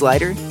Cheese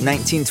Slider,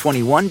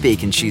 1921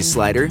 Bacon Cheese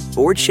Slider,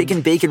 or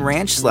Chicken Bacon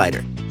Ranch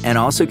Slider. And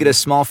also get a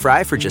small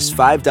fry for just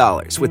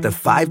 $5 with the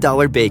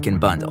 $5 Bacon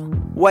Bundle.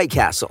 White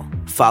Castle.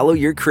 Follow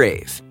your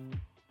Crave.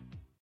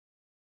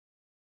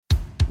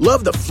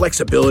 Love the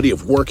flexibility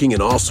of working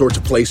in all sorts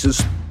of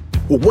places?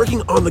 Well,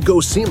 working on the go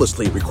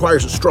seamlessly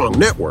requires a strong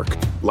network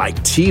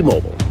like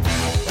T-Mobile.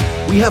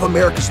 We have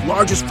America's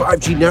largest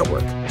 5G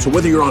network, so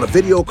whether you're on a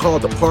video call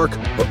at the park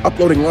or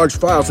uploading large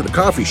files at a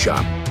coffee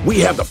shop, we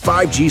have the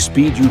 5G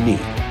speed you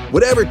need.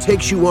 Whatever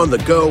takes you on the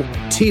go,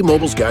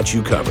 T-Mobile's got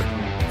you covered.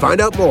 Find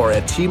out more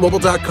at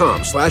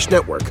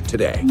T-Mobile.com/network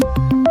today.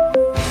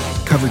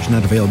 Coverage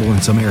not available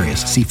in some areas.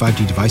 See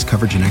 5G device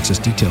coverage and access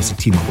details at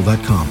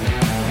T-Mobile.com.